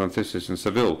Luis de los Franceses in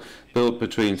Seville, built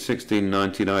between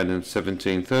 1699 and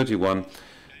 1731.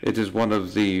 It is one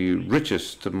of the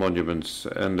richest monuments,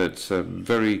 and it's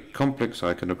very complex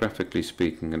iconographically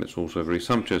speaking, and it's also very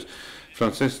sumptuous.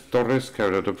 Frances Torres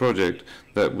carried out a project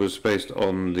that was based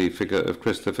on the figure of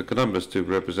Christopher Columbus to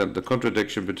represent the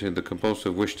contradiction between the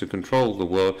compulsive wish to control the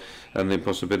world and the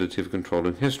impossibility of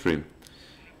controlling history.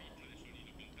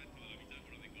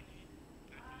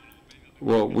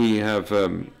 Well, we have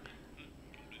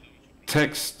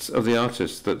texts of the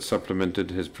artists that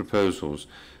supplemented his proposals.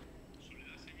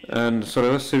 And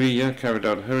Soledad Sevilla carried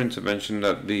out her intervention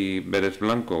at the Pérez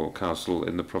Blanco castle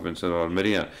in the province of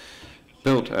Almería.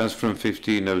 Built as from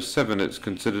 1507, it's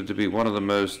considered to be one of the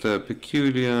most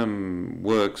peculiar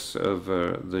works of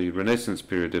the Renaissance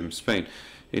period in Spain.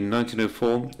 In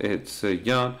 1904, its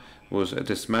yard was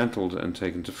dismantled and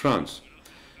taken to France.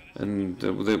 And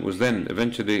it was then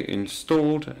eventually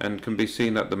installed and can be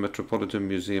seen at the Metropolitan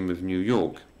Museum of New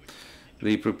York.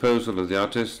 The proposal of the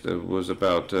artist was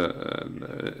about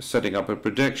setting up a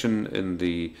projection in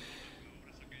the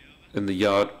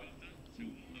yard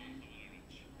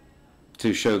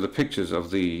to show the pictures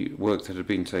of the work that had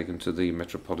been taken to the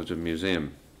Metropolitan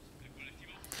Museum.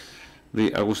 The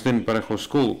Agustín Parejo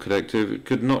School Collective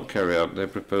could not carry out their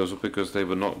proposal because they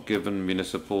were not given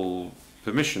municipal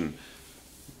permission,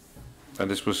 and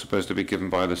this was supposed to be given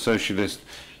by the Socialist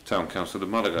Town Council of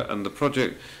Malaga. And the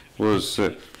project was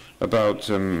about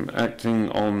acting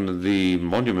on the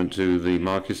monument to the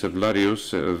Marquis of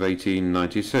Larios of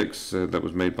 1896 that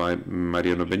was made by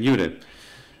Mariano Benlliure.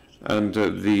 And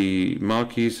the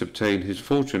Marquis obtained his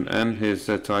fortune and his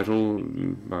title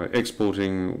by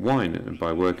exporting wine and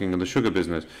by working in the sugar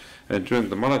business. And during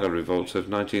the Malaga revolts of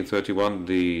 1931,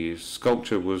 the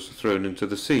sculpture was thrown into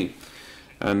the sea.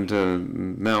 And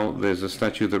now there's a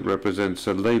statue that represents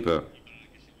labor,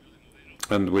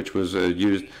 and which was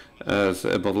used as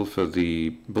a model for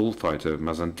the bullfighter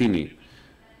Mazzantini.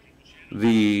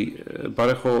 The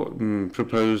Parejo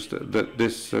proposed that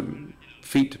this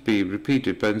feat be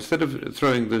repeated, but instead of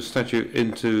throwing the statue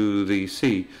into the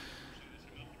sea,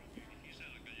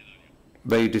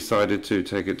 they decided to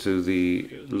take it to the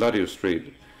Lario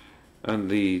Street, and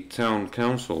the town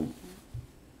council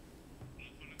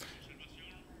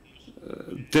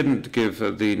didn't give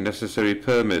the necessary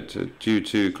permit due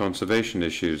to conservation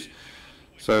issues.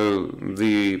 So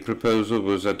the proposal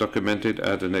was documented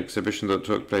at an exhibition that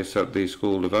took place at the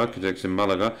School of Architects in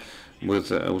Malaga,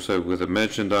 with also with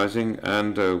merchandising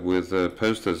and with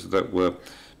posters that were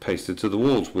pasted to the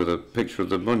walls with a picture of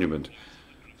the monument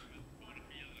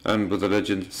and with the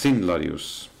legend Sin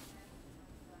Larios.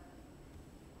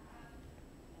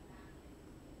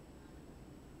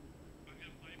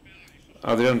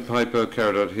 Adrian Piper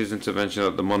carried out his intervention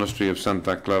at the monastery of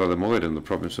Santa Clara de Moguer in the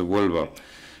province of Huelva.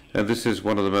 And this is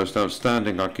one of the most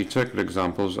outstanding architectural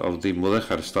examples of the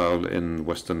Mudéjar style in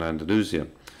Western Andalusia.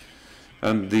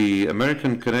 And the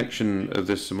American connection of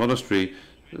this monastery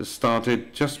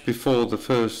started just before the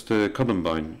first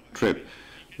Columbine trip.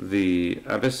 The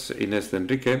Abbess Inés de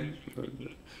Enrique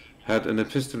had an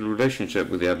epistolar relationship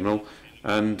with the Admiral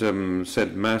and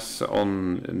said Mass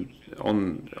on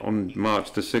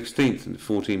March the 16th,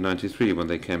 1493, when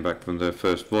they came back from their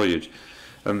first voyage.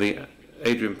 And the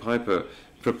Adrian Piper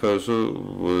proposal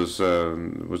was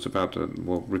about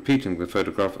repeating the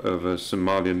photograph of a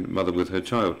Somalian mother with her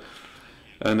child,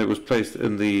 and it was placed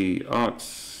in the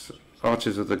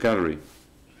arches of the gallery.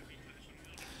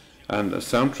 And a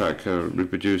soundtrack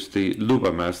reproduced the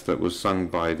Luba Mass that was sung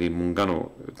by the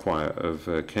Muungano choir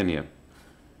of Kenya.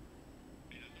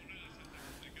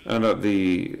 And at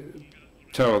the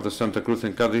Tower of the Santa Cruz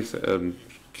in Cádiz, a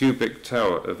cubic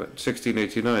tower of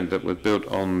 1689 that was built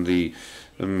on the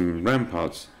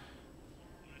ramparts.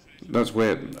 That's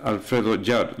where Alfredo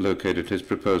Jad located his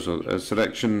proposal. A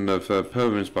selection of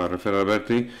poems by Rafael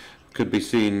Alberti could be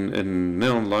seen in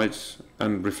neon lights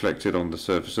and reflected on the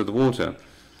surface of the water.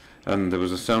 And there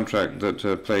was a soundtrack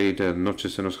that played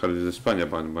Noches en los Jardines de España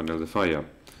by Manuel de Falla.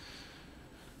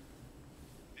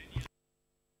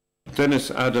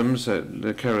 Dennis Adams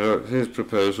carried out his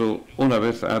proposal una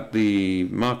vez at the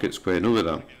Market Square in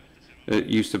Úbeda. It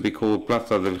used to be called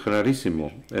Plaza del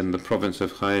Generalísimo in the province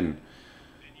of Jaén.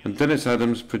 And Dennis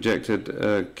Adams projected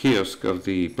a kiosk of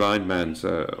the Blind Man's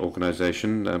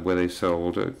organization where they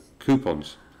sold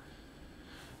coupons.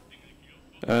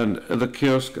 And at the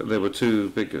kiosk there were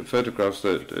two big photographs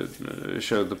that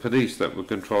showed the police that were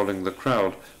controlling the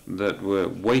crowd that were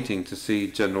waiting to see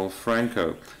General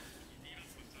Franco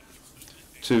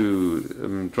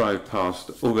to drive past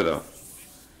Úbeda.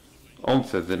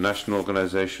 ONCE, the National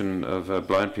Organization of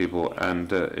Blind People,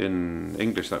 and in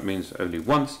English that means only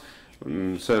once,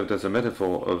 served as a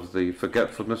metaphor of the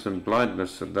forgetfulness and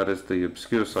blindness that is the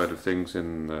obscure side of things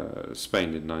in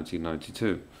Spain in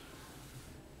 1992.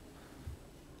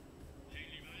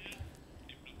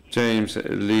 James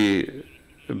Lee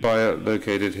Bayer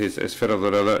located his Esfera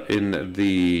Dorada in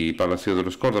the Palacio de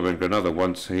los Córdoba in Granada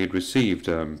once he had received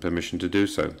permission to do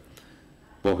so.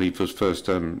 Well, he was first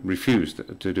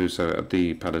refused to do so at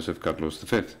the Palace of Charles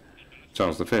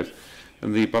V.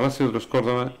 And the Palacio de los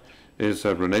Córdoba is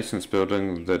a Renaissance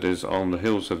building that is on the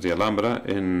hills of the Alhambra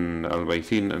in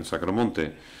Albaicín and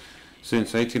Sacromonte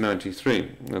since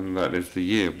 1893, and that is the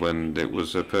year when it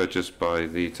was purchased by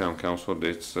the town council.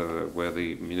 It's where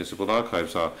the municipal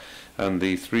archives are, and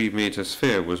the 3-meter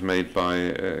sphere was made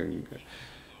by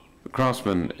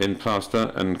craftsmen in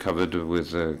plaster and covered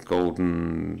with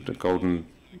golden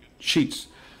sheets.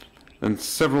 And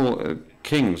several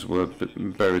kings were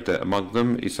buried there, among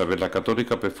them Isabel la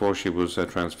Católica before she was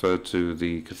transferred to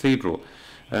the cathedral.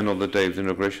 And on the day of the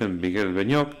inauguration, Miguel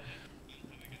Beñoc,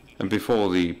 and before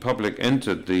the public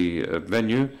entered the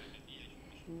venue,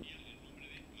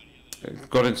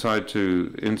 got inside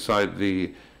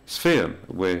the sphere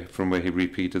from where he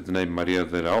repeated the name María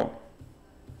de Raó.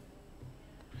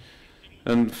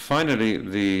 And finally,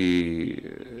 the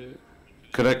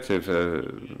collective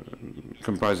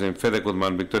comprising Fede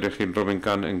Guzmán, Victoria Gil, Robin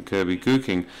Kahn, and Kirby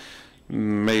Gooking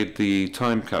made the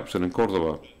time capsule in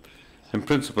Córdoba. In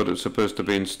principle, it was supposed to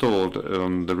be installed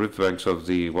on the riverbanks of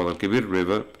the Guadalquivir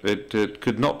River. It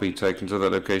could not be taken to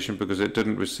that location because it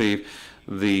didn't receive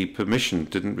permission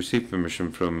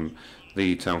from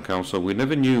the town council. We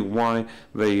never knew why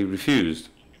they refused.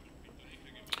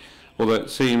 Although it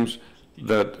seems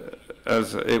that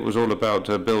as it was all about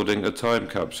building a time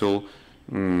capsule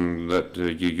that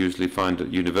you usually find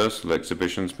at Universal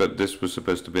exhibitions, but this was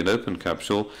supposed to be an open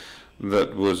capsule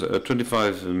that was a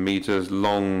 25 meters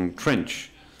long trench,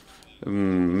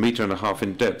 meter and a half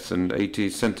in depth and 80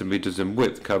 centimeters in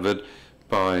width, covered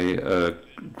by a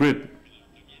grid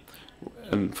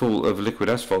and full of liquid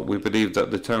asphalt. We believe that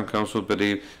the town council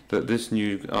believed that this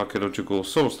new archaeological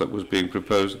source that was being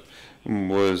proposed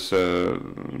was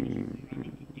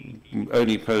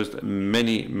only posed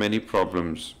many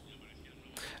problems,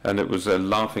 and it was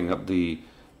laughing at the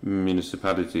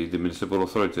municipality, the municipal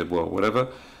authority. Well, whatever,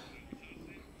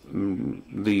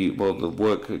 the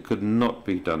work could not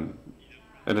be done,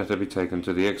 and it had to be taken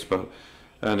to the expo,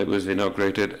 and it was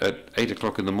inaugurated at 8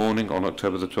 o'clock in the morning on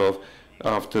October the 12th,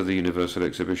 after the Universal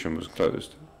exhibition was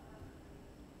closed.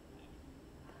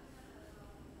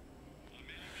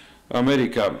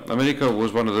 America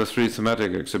was one of the 3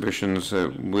 thematic exhibitions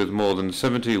with more than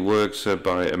 70 works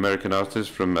by American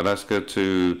artists from Alaska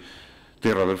to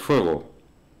Tierra del Fuego.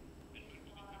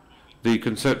 The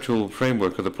conceptual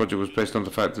framework of the project was based on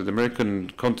the fact that the American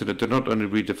continent did not only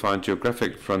redefine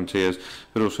geographic frontiers,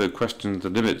 but also questioned the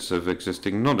limits of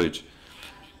existing knowledge.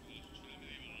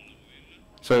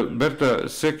 So Berta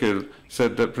Seckel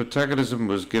said that protagonism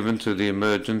was given to the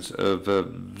emergence of a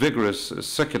vigorous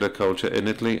secular culture in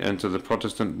Italy and to the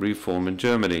Protestant reform in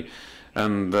Germany,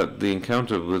 and that the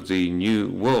encounter with the New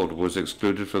World was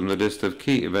excluded from the list of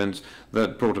key events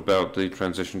that brought about the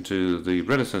transition to the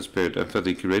Renaissance period. And for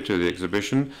the curator of the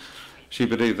exhibition, she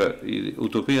believed that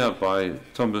Utopia by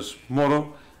Thomas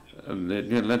Moro,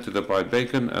 L'Atlantida by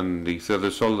Bacon, and the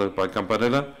Third Sol by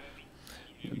Campanella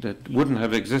that wouldn't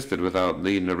have existed without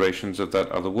the narrations of that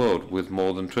other world, with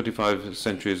more than 25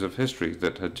 centuries of history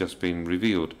that had just been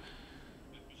revealed.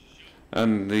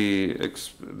 And the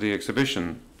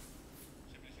exhibition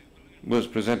was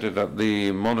presented at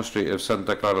the monastery of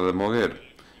Santa Clara de Moguer.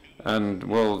 And,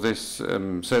 well, this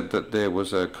said that there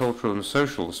was a cultural and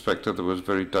social spectre that was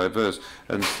very diverse,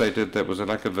 and stated there was a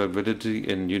lack of validity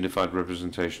in unified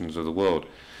representations of the world.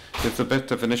 If the best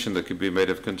definition that could be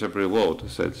made of contemporary world,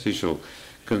 said Sichel,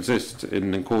 consists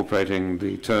in incorporating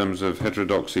the terms of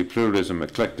heterodoxy, pluralism,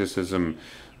 eclecticism,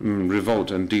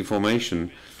 revolt and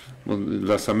deformation, well,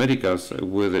 Las Americas,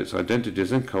 with its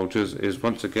identities and cultures, is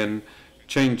once again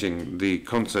changing the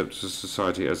concepts of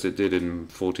society as it did in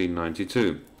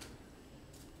 1492.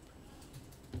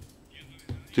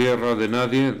 Tierra de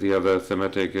Nadie, the other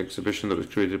thematic exhibition that was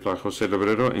created by José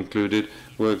Lebrero, included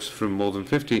works from more than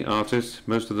 50 artists,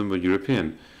 most of them were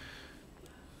European.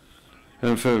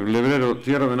 And for Lebrero,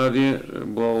 Tierra de Nadie,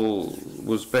 well,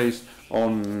 was based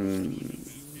on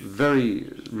very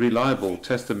reliable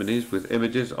testimonies with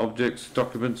images, objects,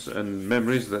 documents, and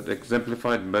memories that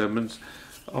exemplified moments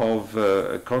of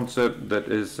a concept that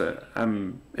is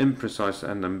imprecise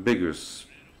and ambiguous.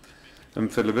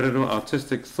 And for Lebrero,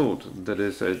 artistic thought that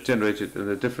is generated in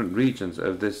the different regions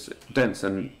of this dense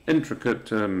and intricate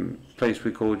place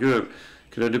we call Europe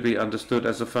can only be understood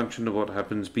as a function of what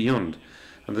happens beyond.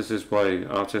 And this is why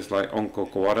artists like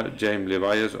Onko Kowara, James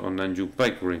Levalles, or Nanju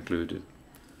Paik were included.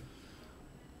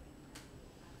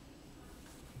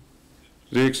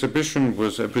 The exhibition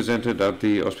was presented at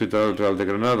the Hospital Real de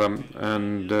Granada,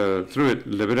 and through it,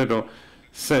 Lebrero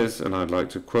says, and I'd like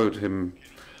to quote him,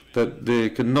 that there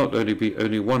can not only be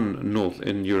only one North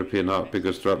in European art,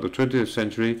 because throughout the 20th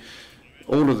century,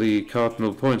 all of the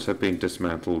cardinal points have been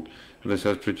dismantled. And this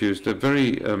has produced a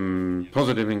very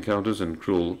positive encounters and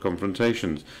cruel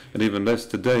confrontations, and even less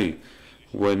today,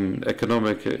 when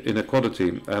economic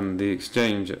inequality and the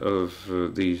exchange of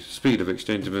the speed of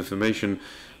exchange of information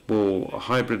will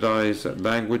hybridize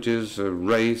languages,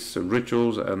 race,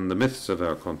 rituals, and the myths of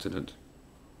our continent.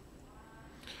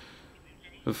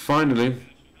 Finally,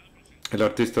 El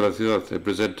Artista de la Ciudad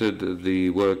presented the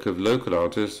work of local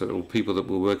artists or people that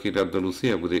were working in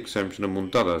Andalusia, with the exception of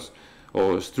Muntadas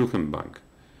or Strugenbank.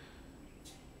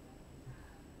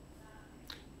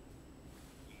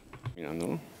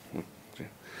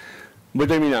 Voy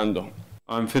terminando.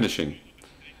 I'm finishing.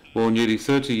 Well, nearly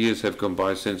 30 years have gone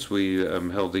by since we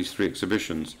held these 3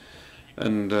 exhibitions.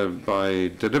 And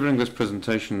by delivering this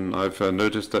presentation, I've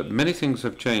noticed that many things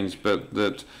have changed, but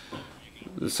that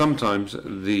sometimes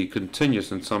the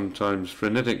continuous and sometimes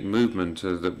frenetic movement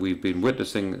that we've been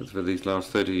witnessing for these last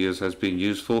 30 years has been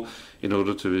useful in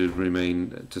order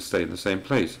to stay in the same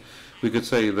place. We could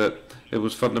say that it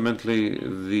was fundamentally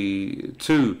the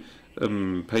 2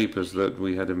 papers that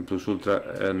we had in Plus Ultra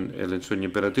and El Ensueño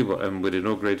Imperativo, and we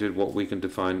inaugurated what we can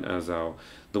define as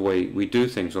the way we do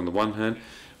things. On the one hand,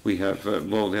 we have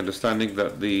the understanding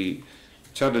that the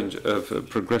challenge of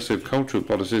progressive cultural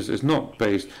policies is not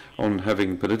based on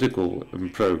having political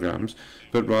programs,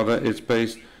 but rather it's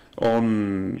based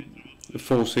on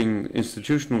forcing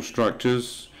institutional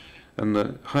structures and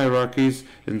the hierarchies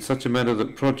in such a manner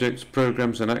that projects,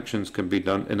 programs and actions can be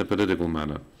done in a political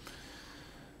manner.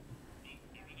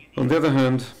 On the other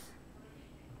hand,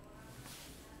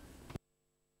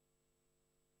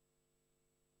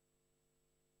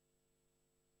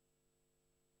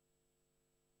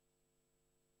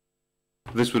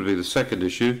 this would be the second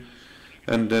issue,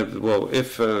 and well,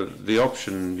 if the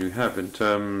option you have in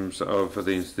terms of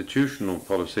the institutional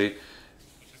policy,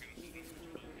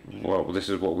 well, this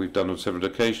is what we've done on several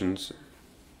occasions.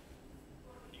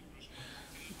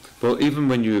 Well, even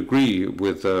when you agree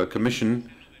with the Commission,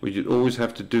 you always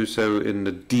have to do so in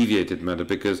a deviated manner,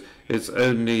 because it's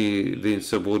only the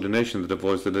insubordination that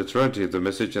avoids the literality of the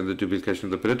message and the duplication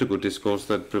of the political discourse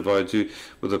that provides you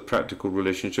with a practical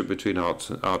relationship between art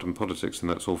and politics.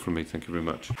 And that's all from me. Thank you very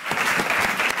much.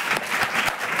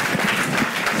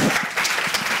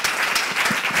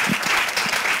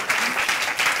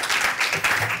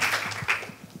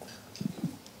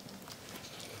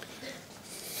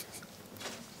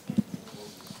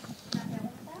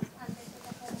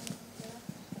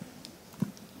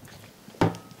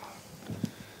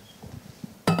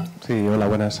 Sí, hola,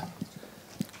 buenas.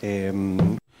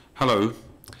 Hello.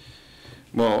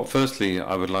 Well, firstly,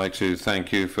 I would like to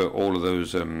thank you for all of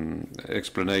those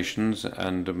explanations,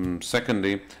 and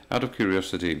secondly, out of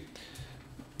curiosity,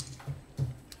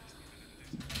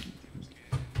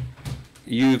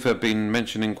 you've been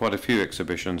mentioning quite a few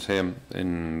exhibitions here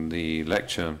in the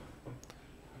lecture,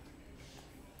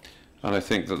 and I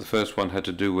think that the first one had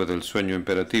to do with El Sueño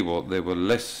Imperativo. There were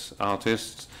less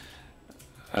artists,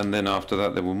 and then after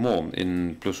that there were more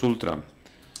in Plus Ultra.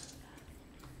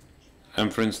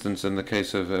 And for instance, in the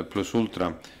case of Plus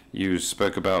Ultra, you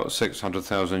spoke about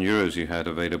 600,000 euros you had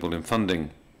available in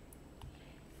funding.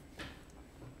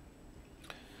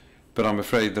 But I'm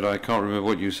afraid that I can't remember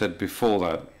what you said before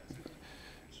that.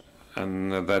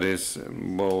 And that is,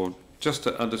 well, just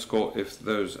to underscore if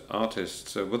those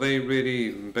artists, were they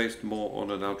really based more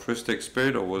on an altruistic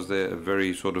spirit, or was there a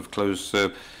very sort of close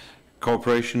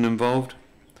cooperation involved?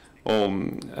 Or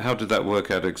how did that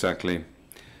work out exactly?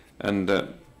 And I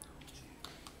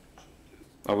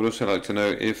would also like to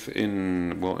know if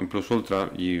in Plus Ultra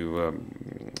you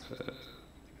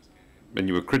when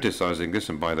you were criticizing this,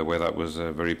 and by the way that was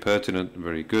very pertinent,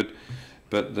 very good,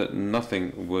 but that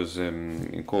nothing was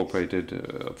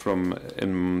incorporated from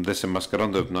this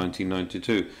Enmascarando of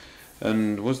 1992.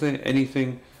 And was there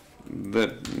anything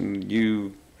that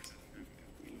you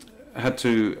had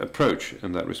to approach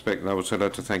in that respect? And I would also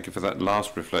like to thank you for that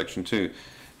last reflection too,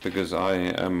 because I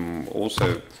am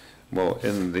also, well,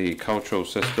 in the cultural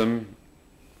system,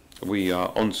 we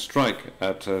are on strike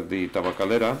at the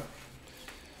Tabacalera,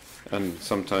 and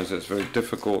sometimes it's very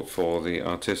difficult for the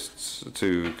artists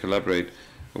to collaborate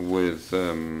with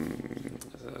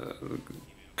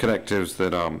collectives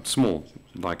that are small,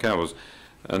 like ours.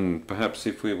 And perhaps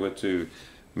if we were to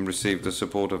receive the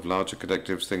support of larger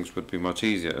collectives, things would be much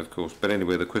easier, of course. But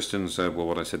anyway, the questions were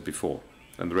what I said before,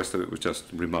 and the rest of it was just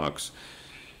remarks.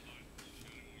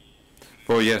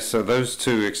 Well, yes, so those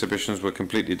 2 exhibitions were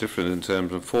completely different in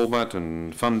terms of format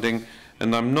and funding,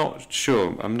 and I'm not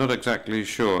exactly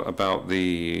sure about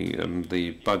the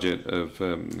budget of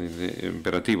the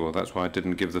Imperativo. That's why I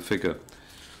didn't give the figure.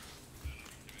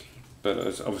 But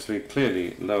it's obviously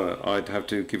clearly lower. I'd have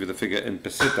to give you the figure in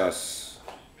pesetas.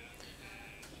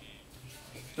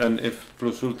 And if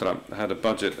Plus Ultra had a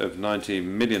budget of 90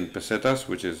 million pesetas,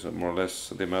 which is more or less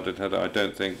the amount it had, I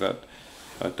doubt that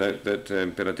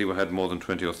Imperativo had more than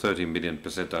 20 or 30 million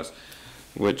pesetas,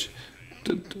 which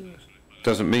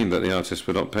doesn't mean that the artists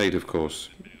were not paid, of course.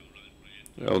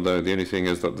 Although the only thing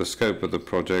is that the scope of the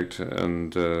project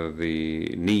and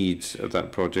the needs of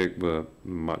that project were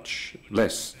much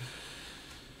less.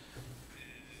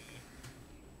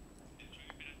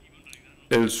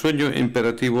 El Sueño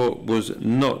Imperativo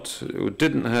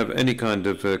didn't have any kind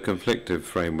of conflictive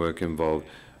framework involved.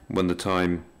 When the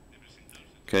time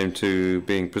came to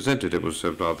being presented, it was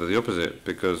rather the opposite,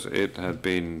 because it had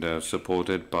been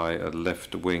supported by a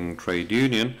left-wing trade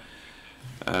union,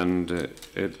 and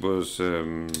it was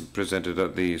presented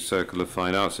at the Circle of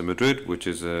Fine Arts in Madrid, which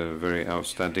is a very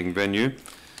outstanding venue,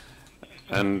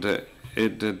 and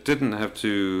it didn't have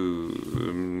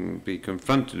to be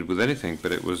confronted with anything,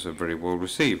 but it was very well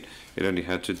received. It only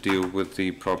had to deal with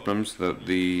the problems that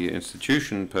the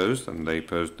institution posed, and they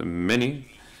posed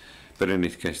many, but in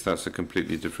any case, that's a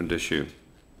completely different issue.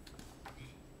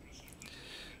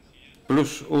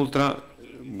 Plus Ultra,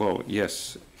 well,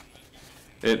 yes,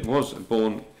 it was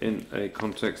born in a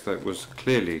context that was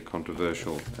clearly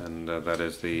controversial, and that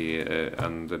is the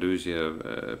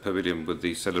Andalusia pavilion with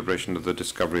the celebration of the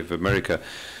discovery of America.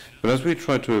 But as we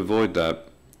tried to avoid that,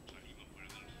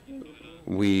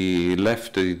 we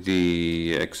left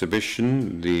the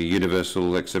exhibition, the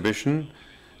Universal Exhibition,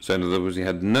 so in other words, we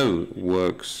had no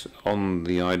works on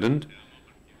the island,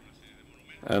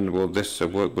 and well, this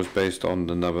work was based on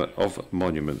the number of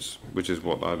monuments, which is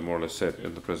what I more or less said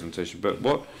in the presentation. But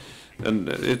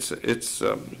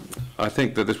I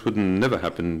think that this would never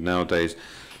happen nowadays.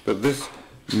 But this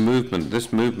movement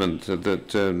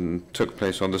that took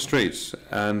place on the streets,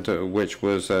 and which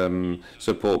was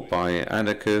supported by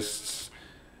anarchists,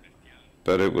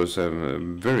 but it was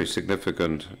very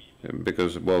significant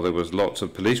because, well, there was lots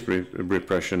of police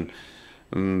repression.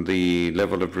 And the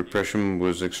level of repression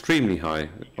was extremely high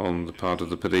on the part of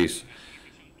the police.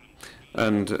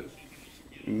 And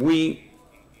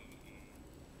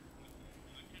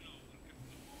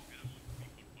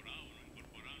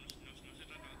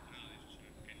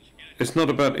it's not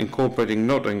about incorporating,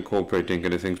 not incorporating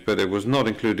anything, but it was not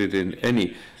included in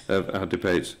any of our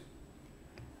debates.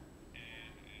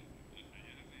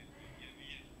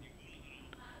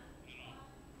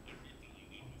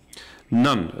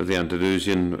 None of the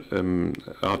Andalusian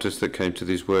artists that came to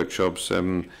these workshops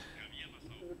even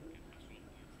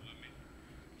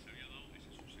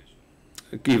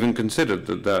considered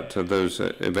that those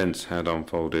events had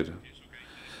unfolded.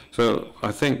 So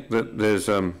I think that there's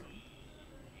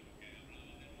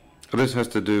this has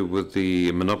to do with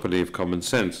the monopoly of common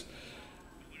sense.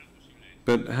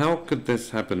 But how could this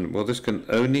happen? Well, this can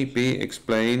only be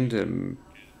explained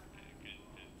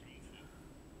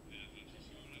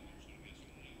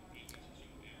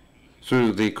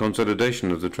through the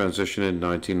consolidation of the transition in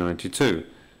 1992.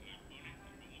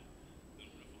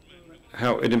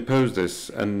 How it imposed this,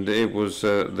 and it was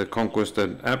the conquest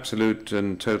of absolute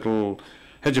and total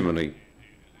hegemony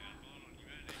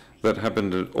that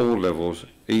happened at all levels,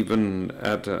 even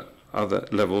at other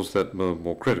levels that were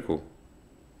more critical.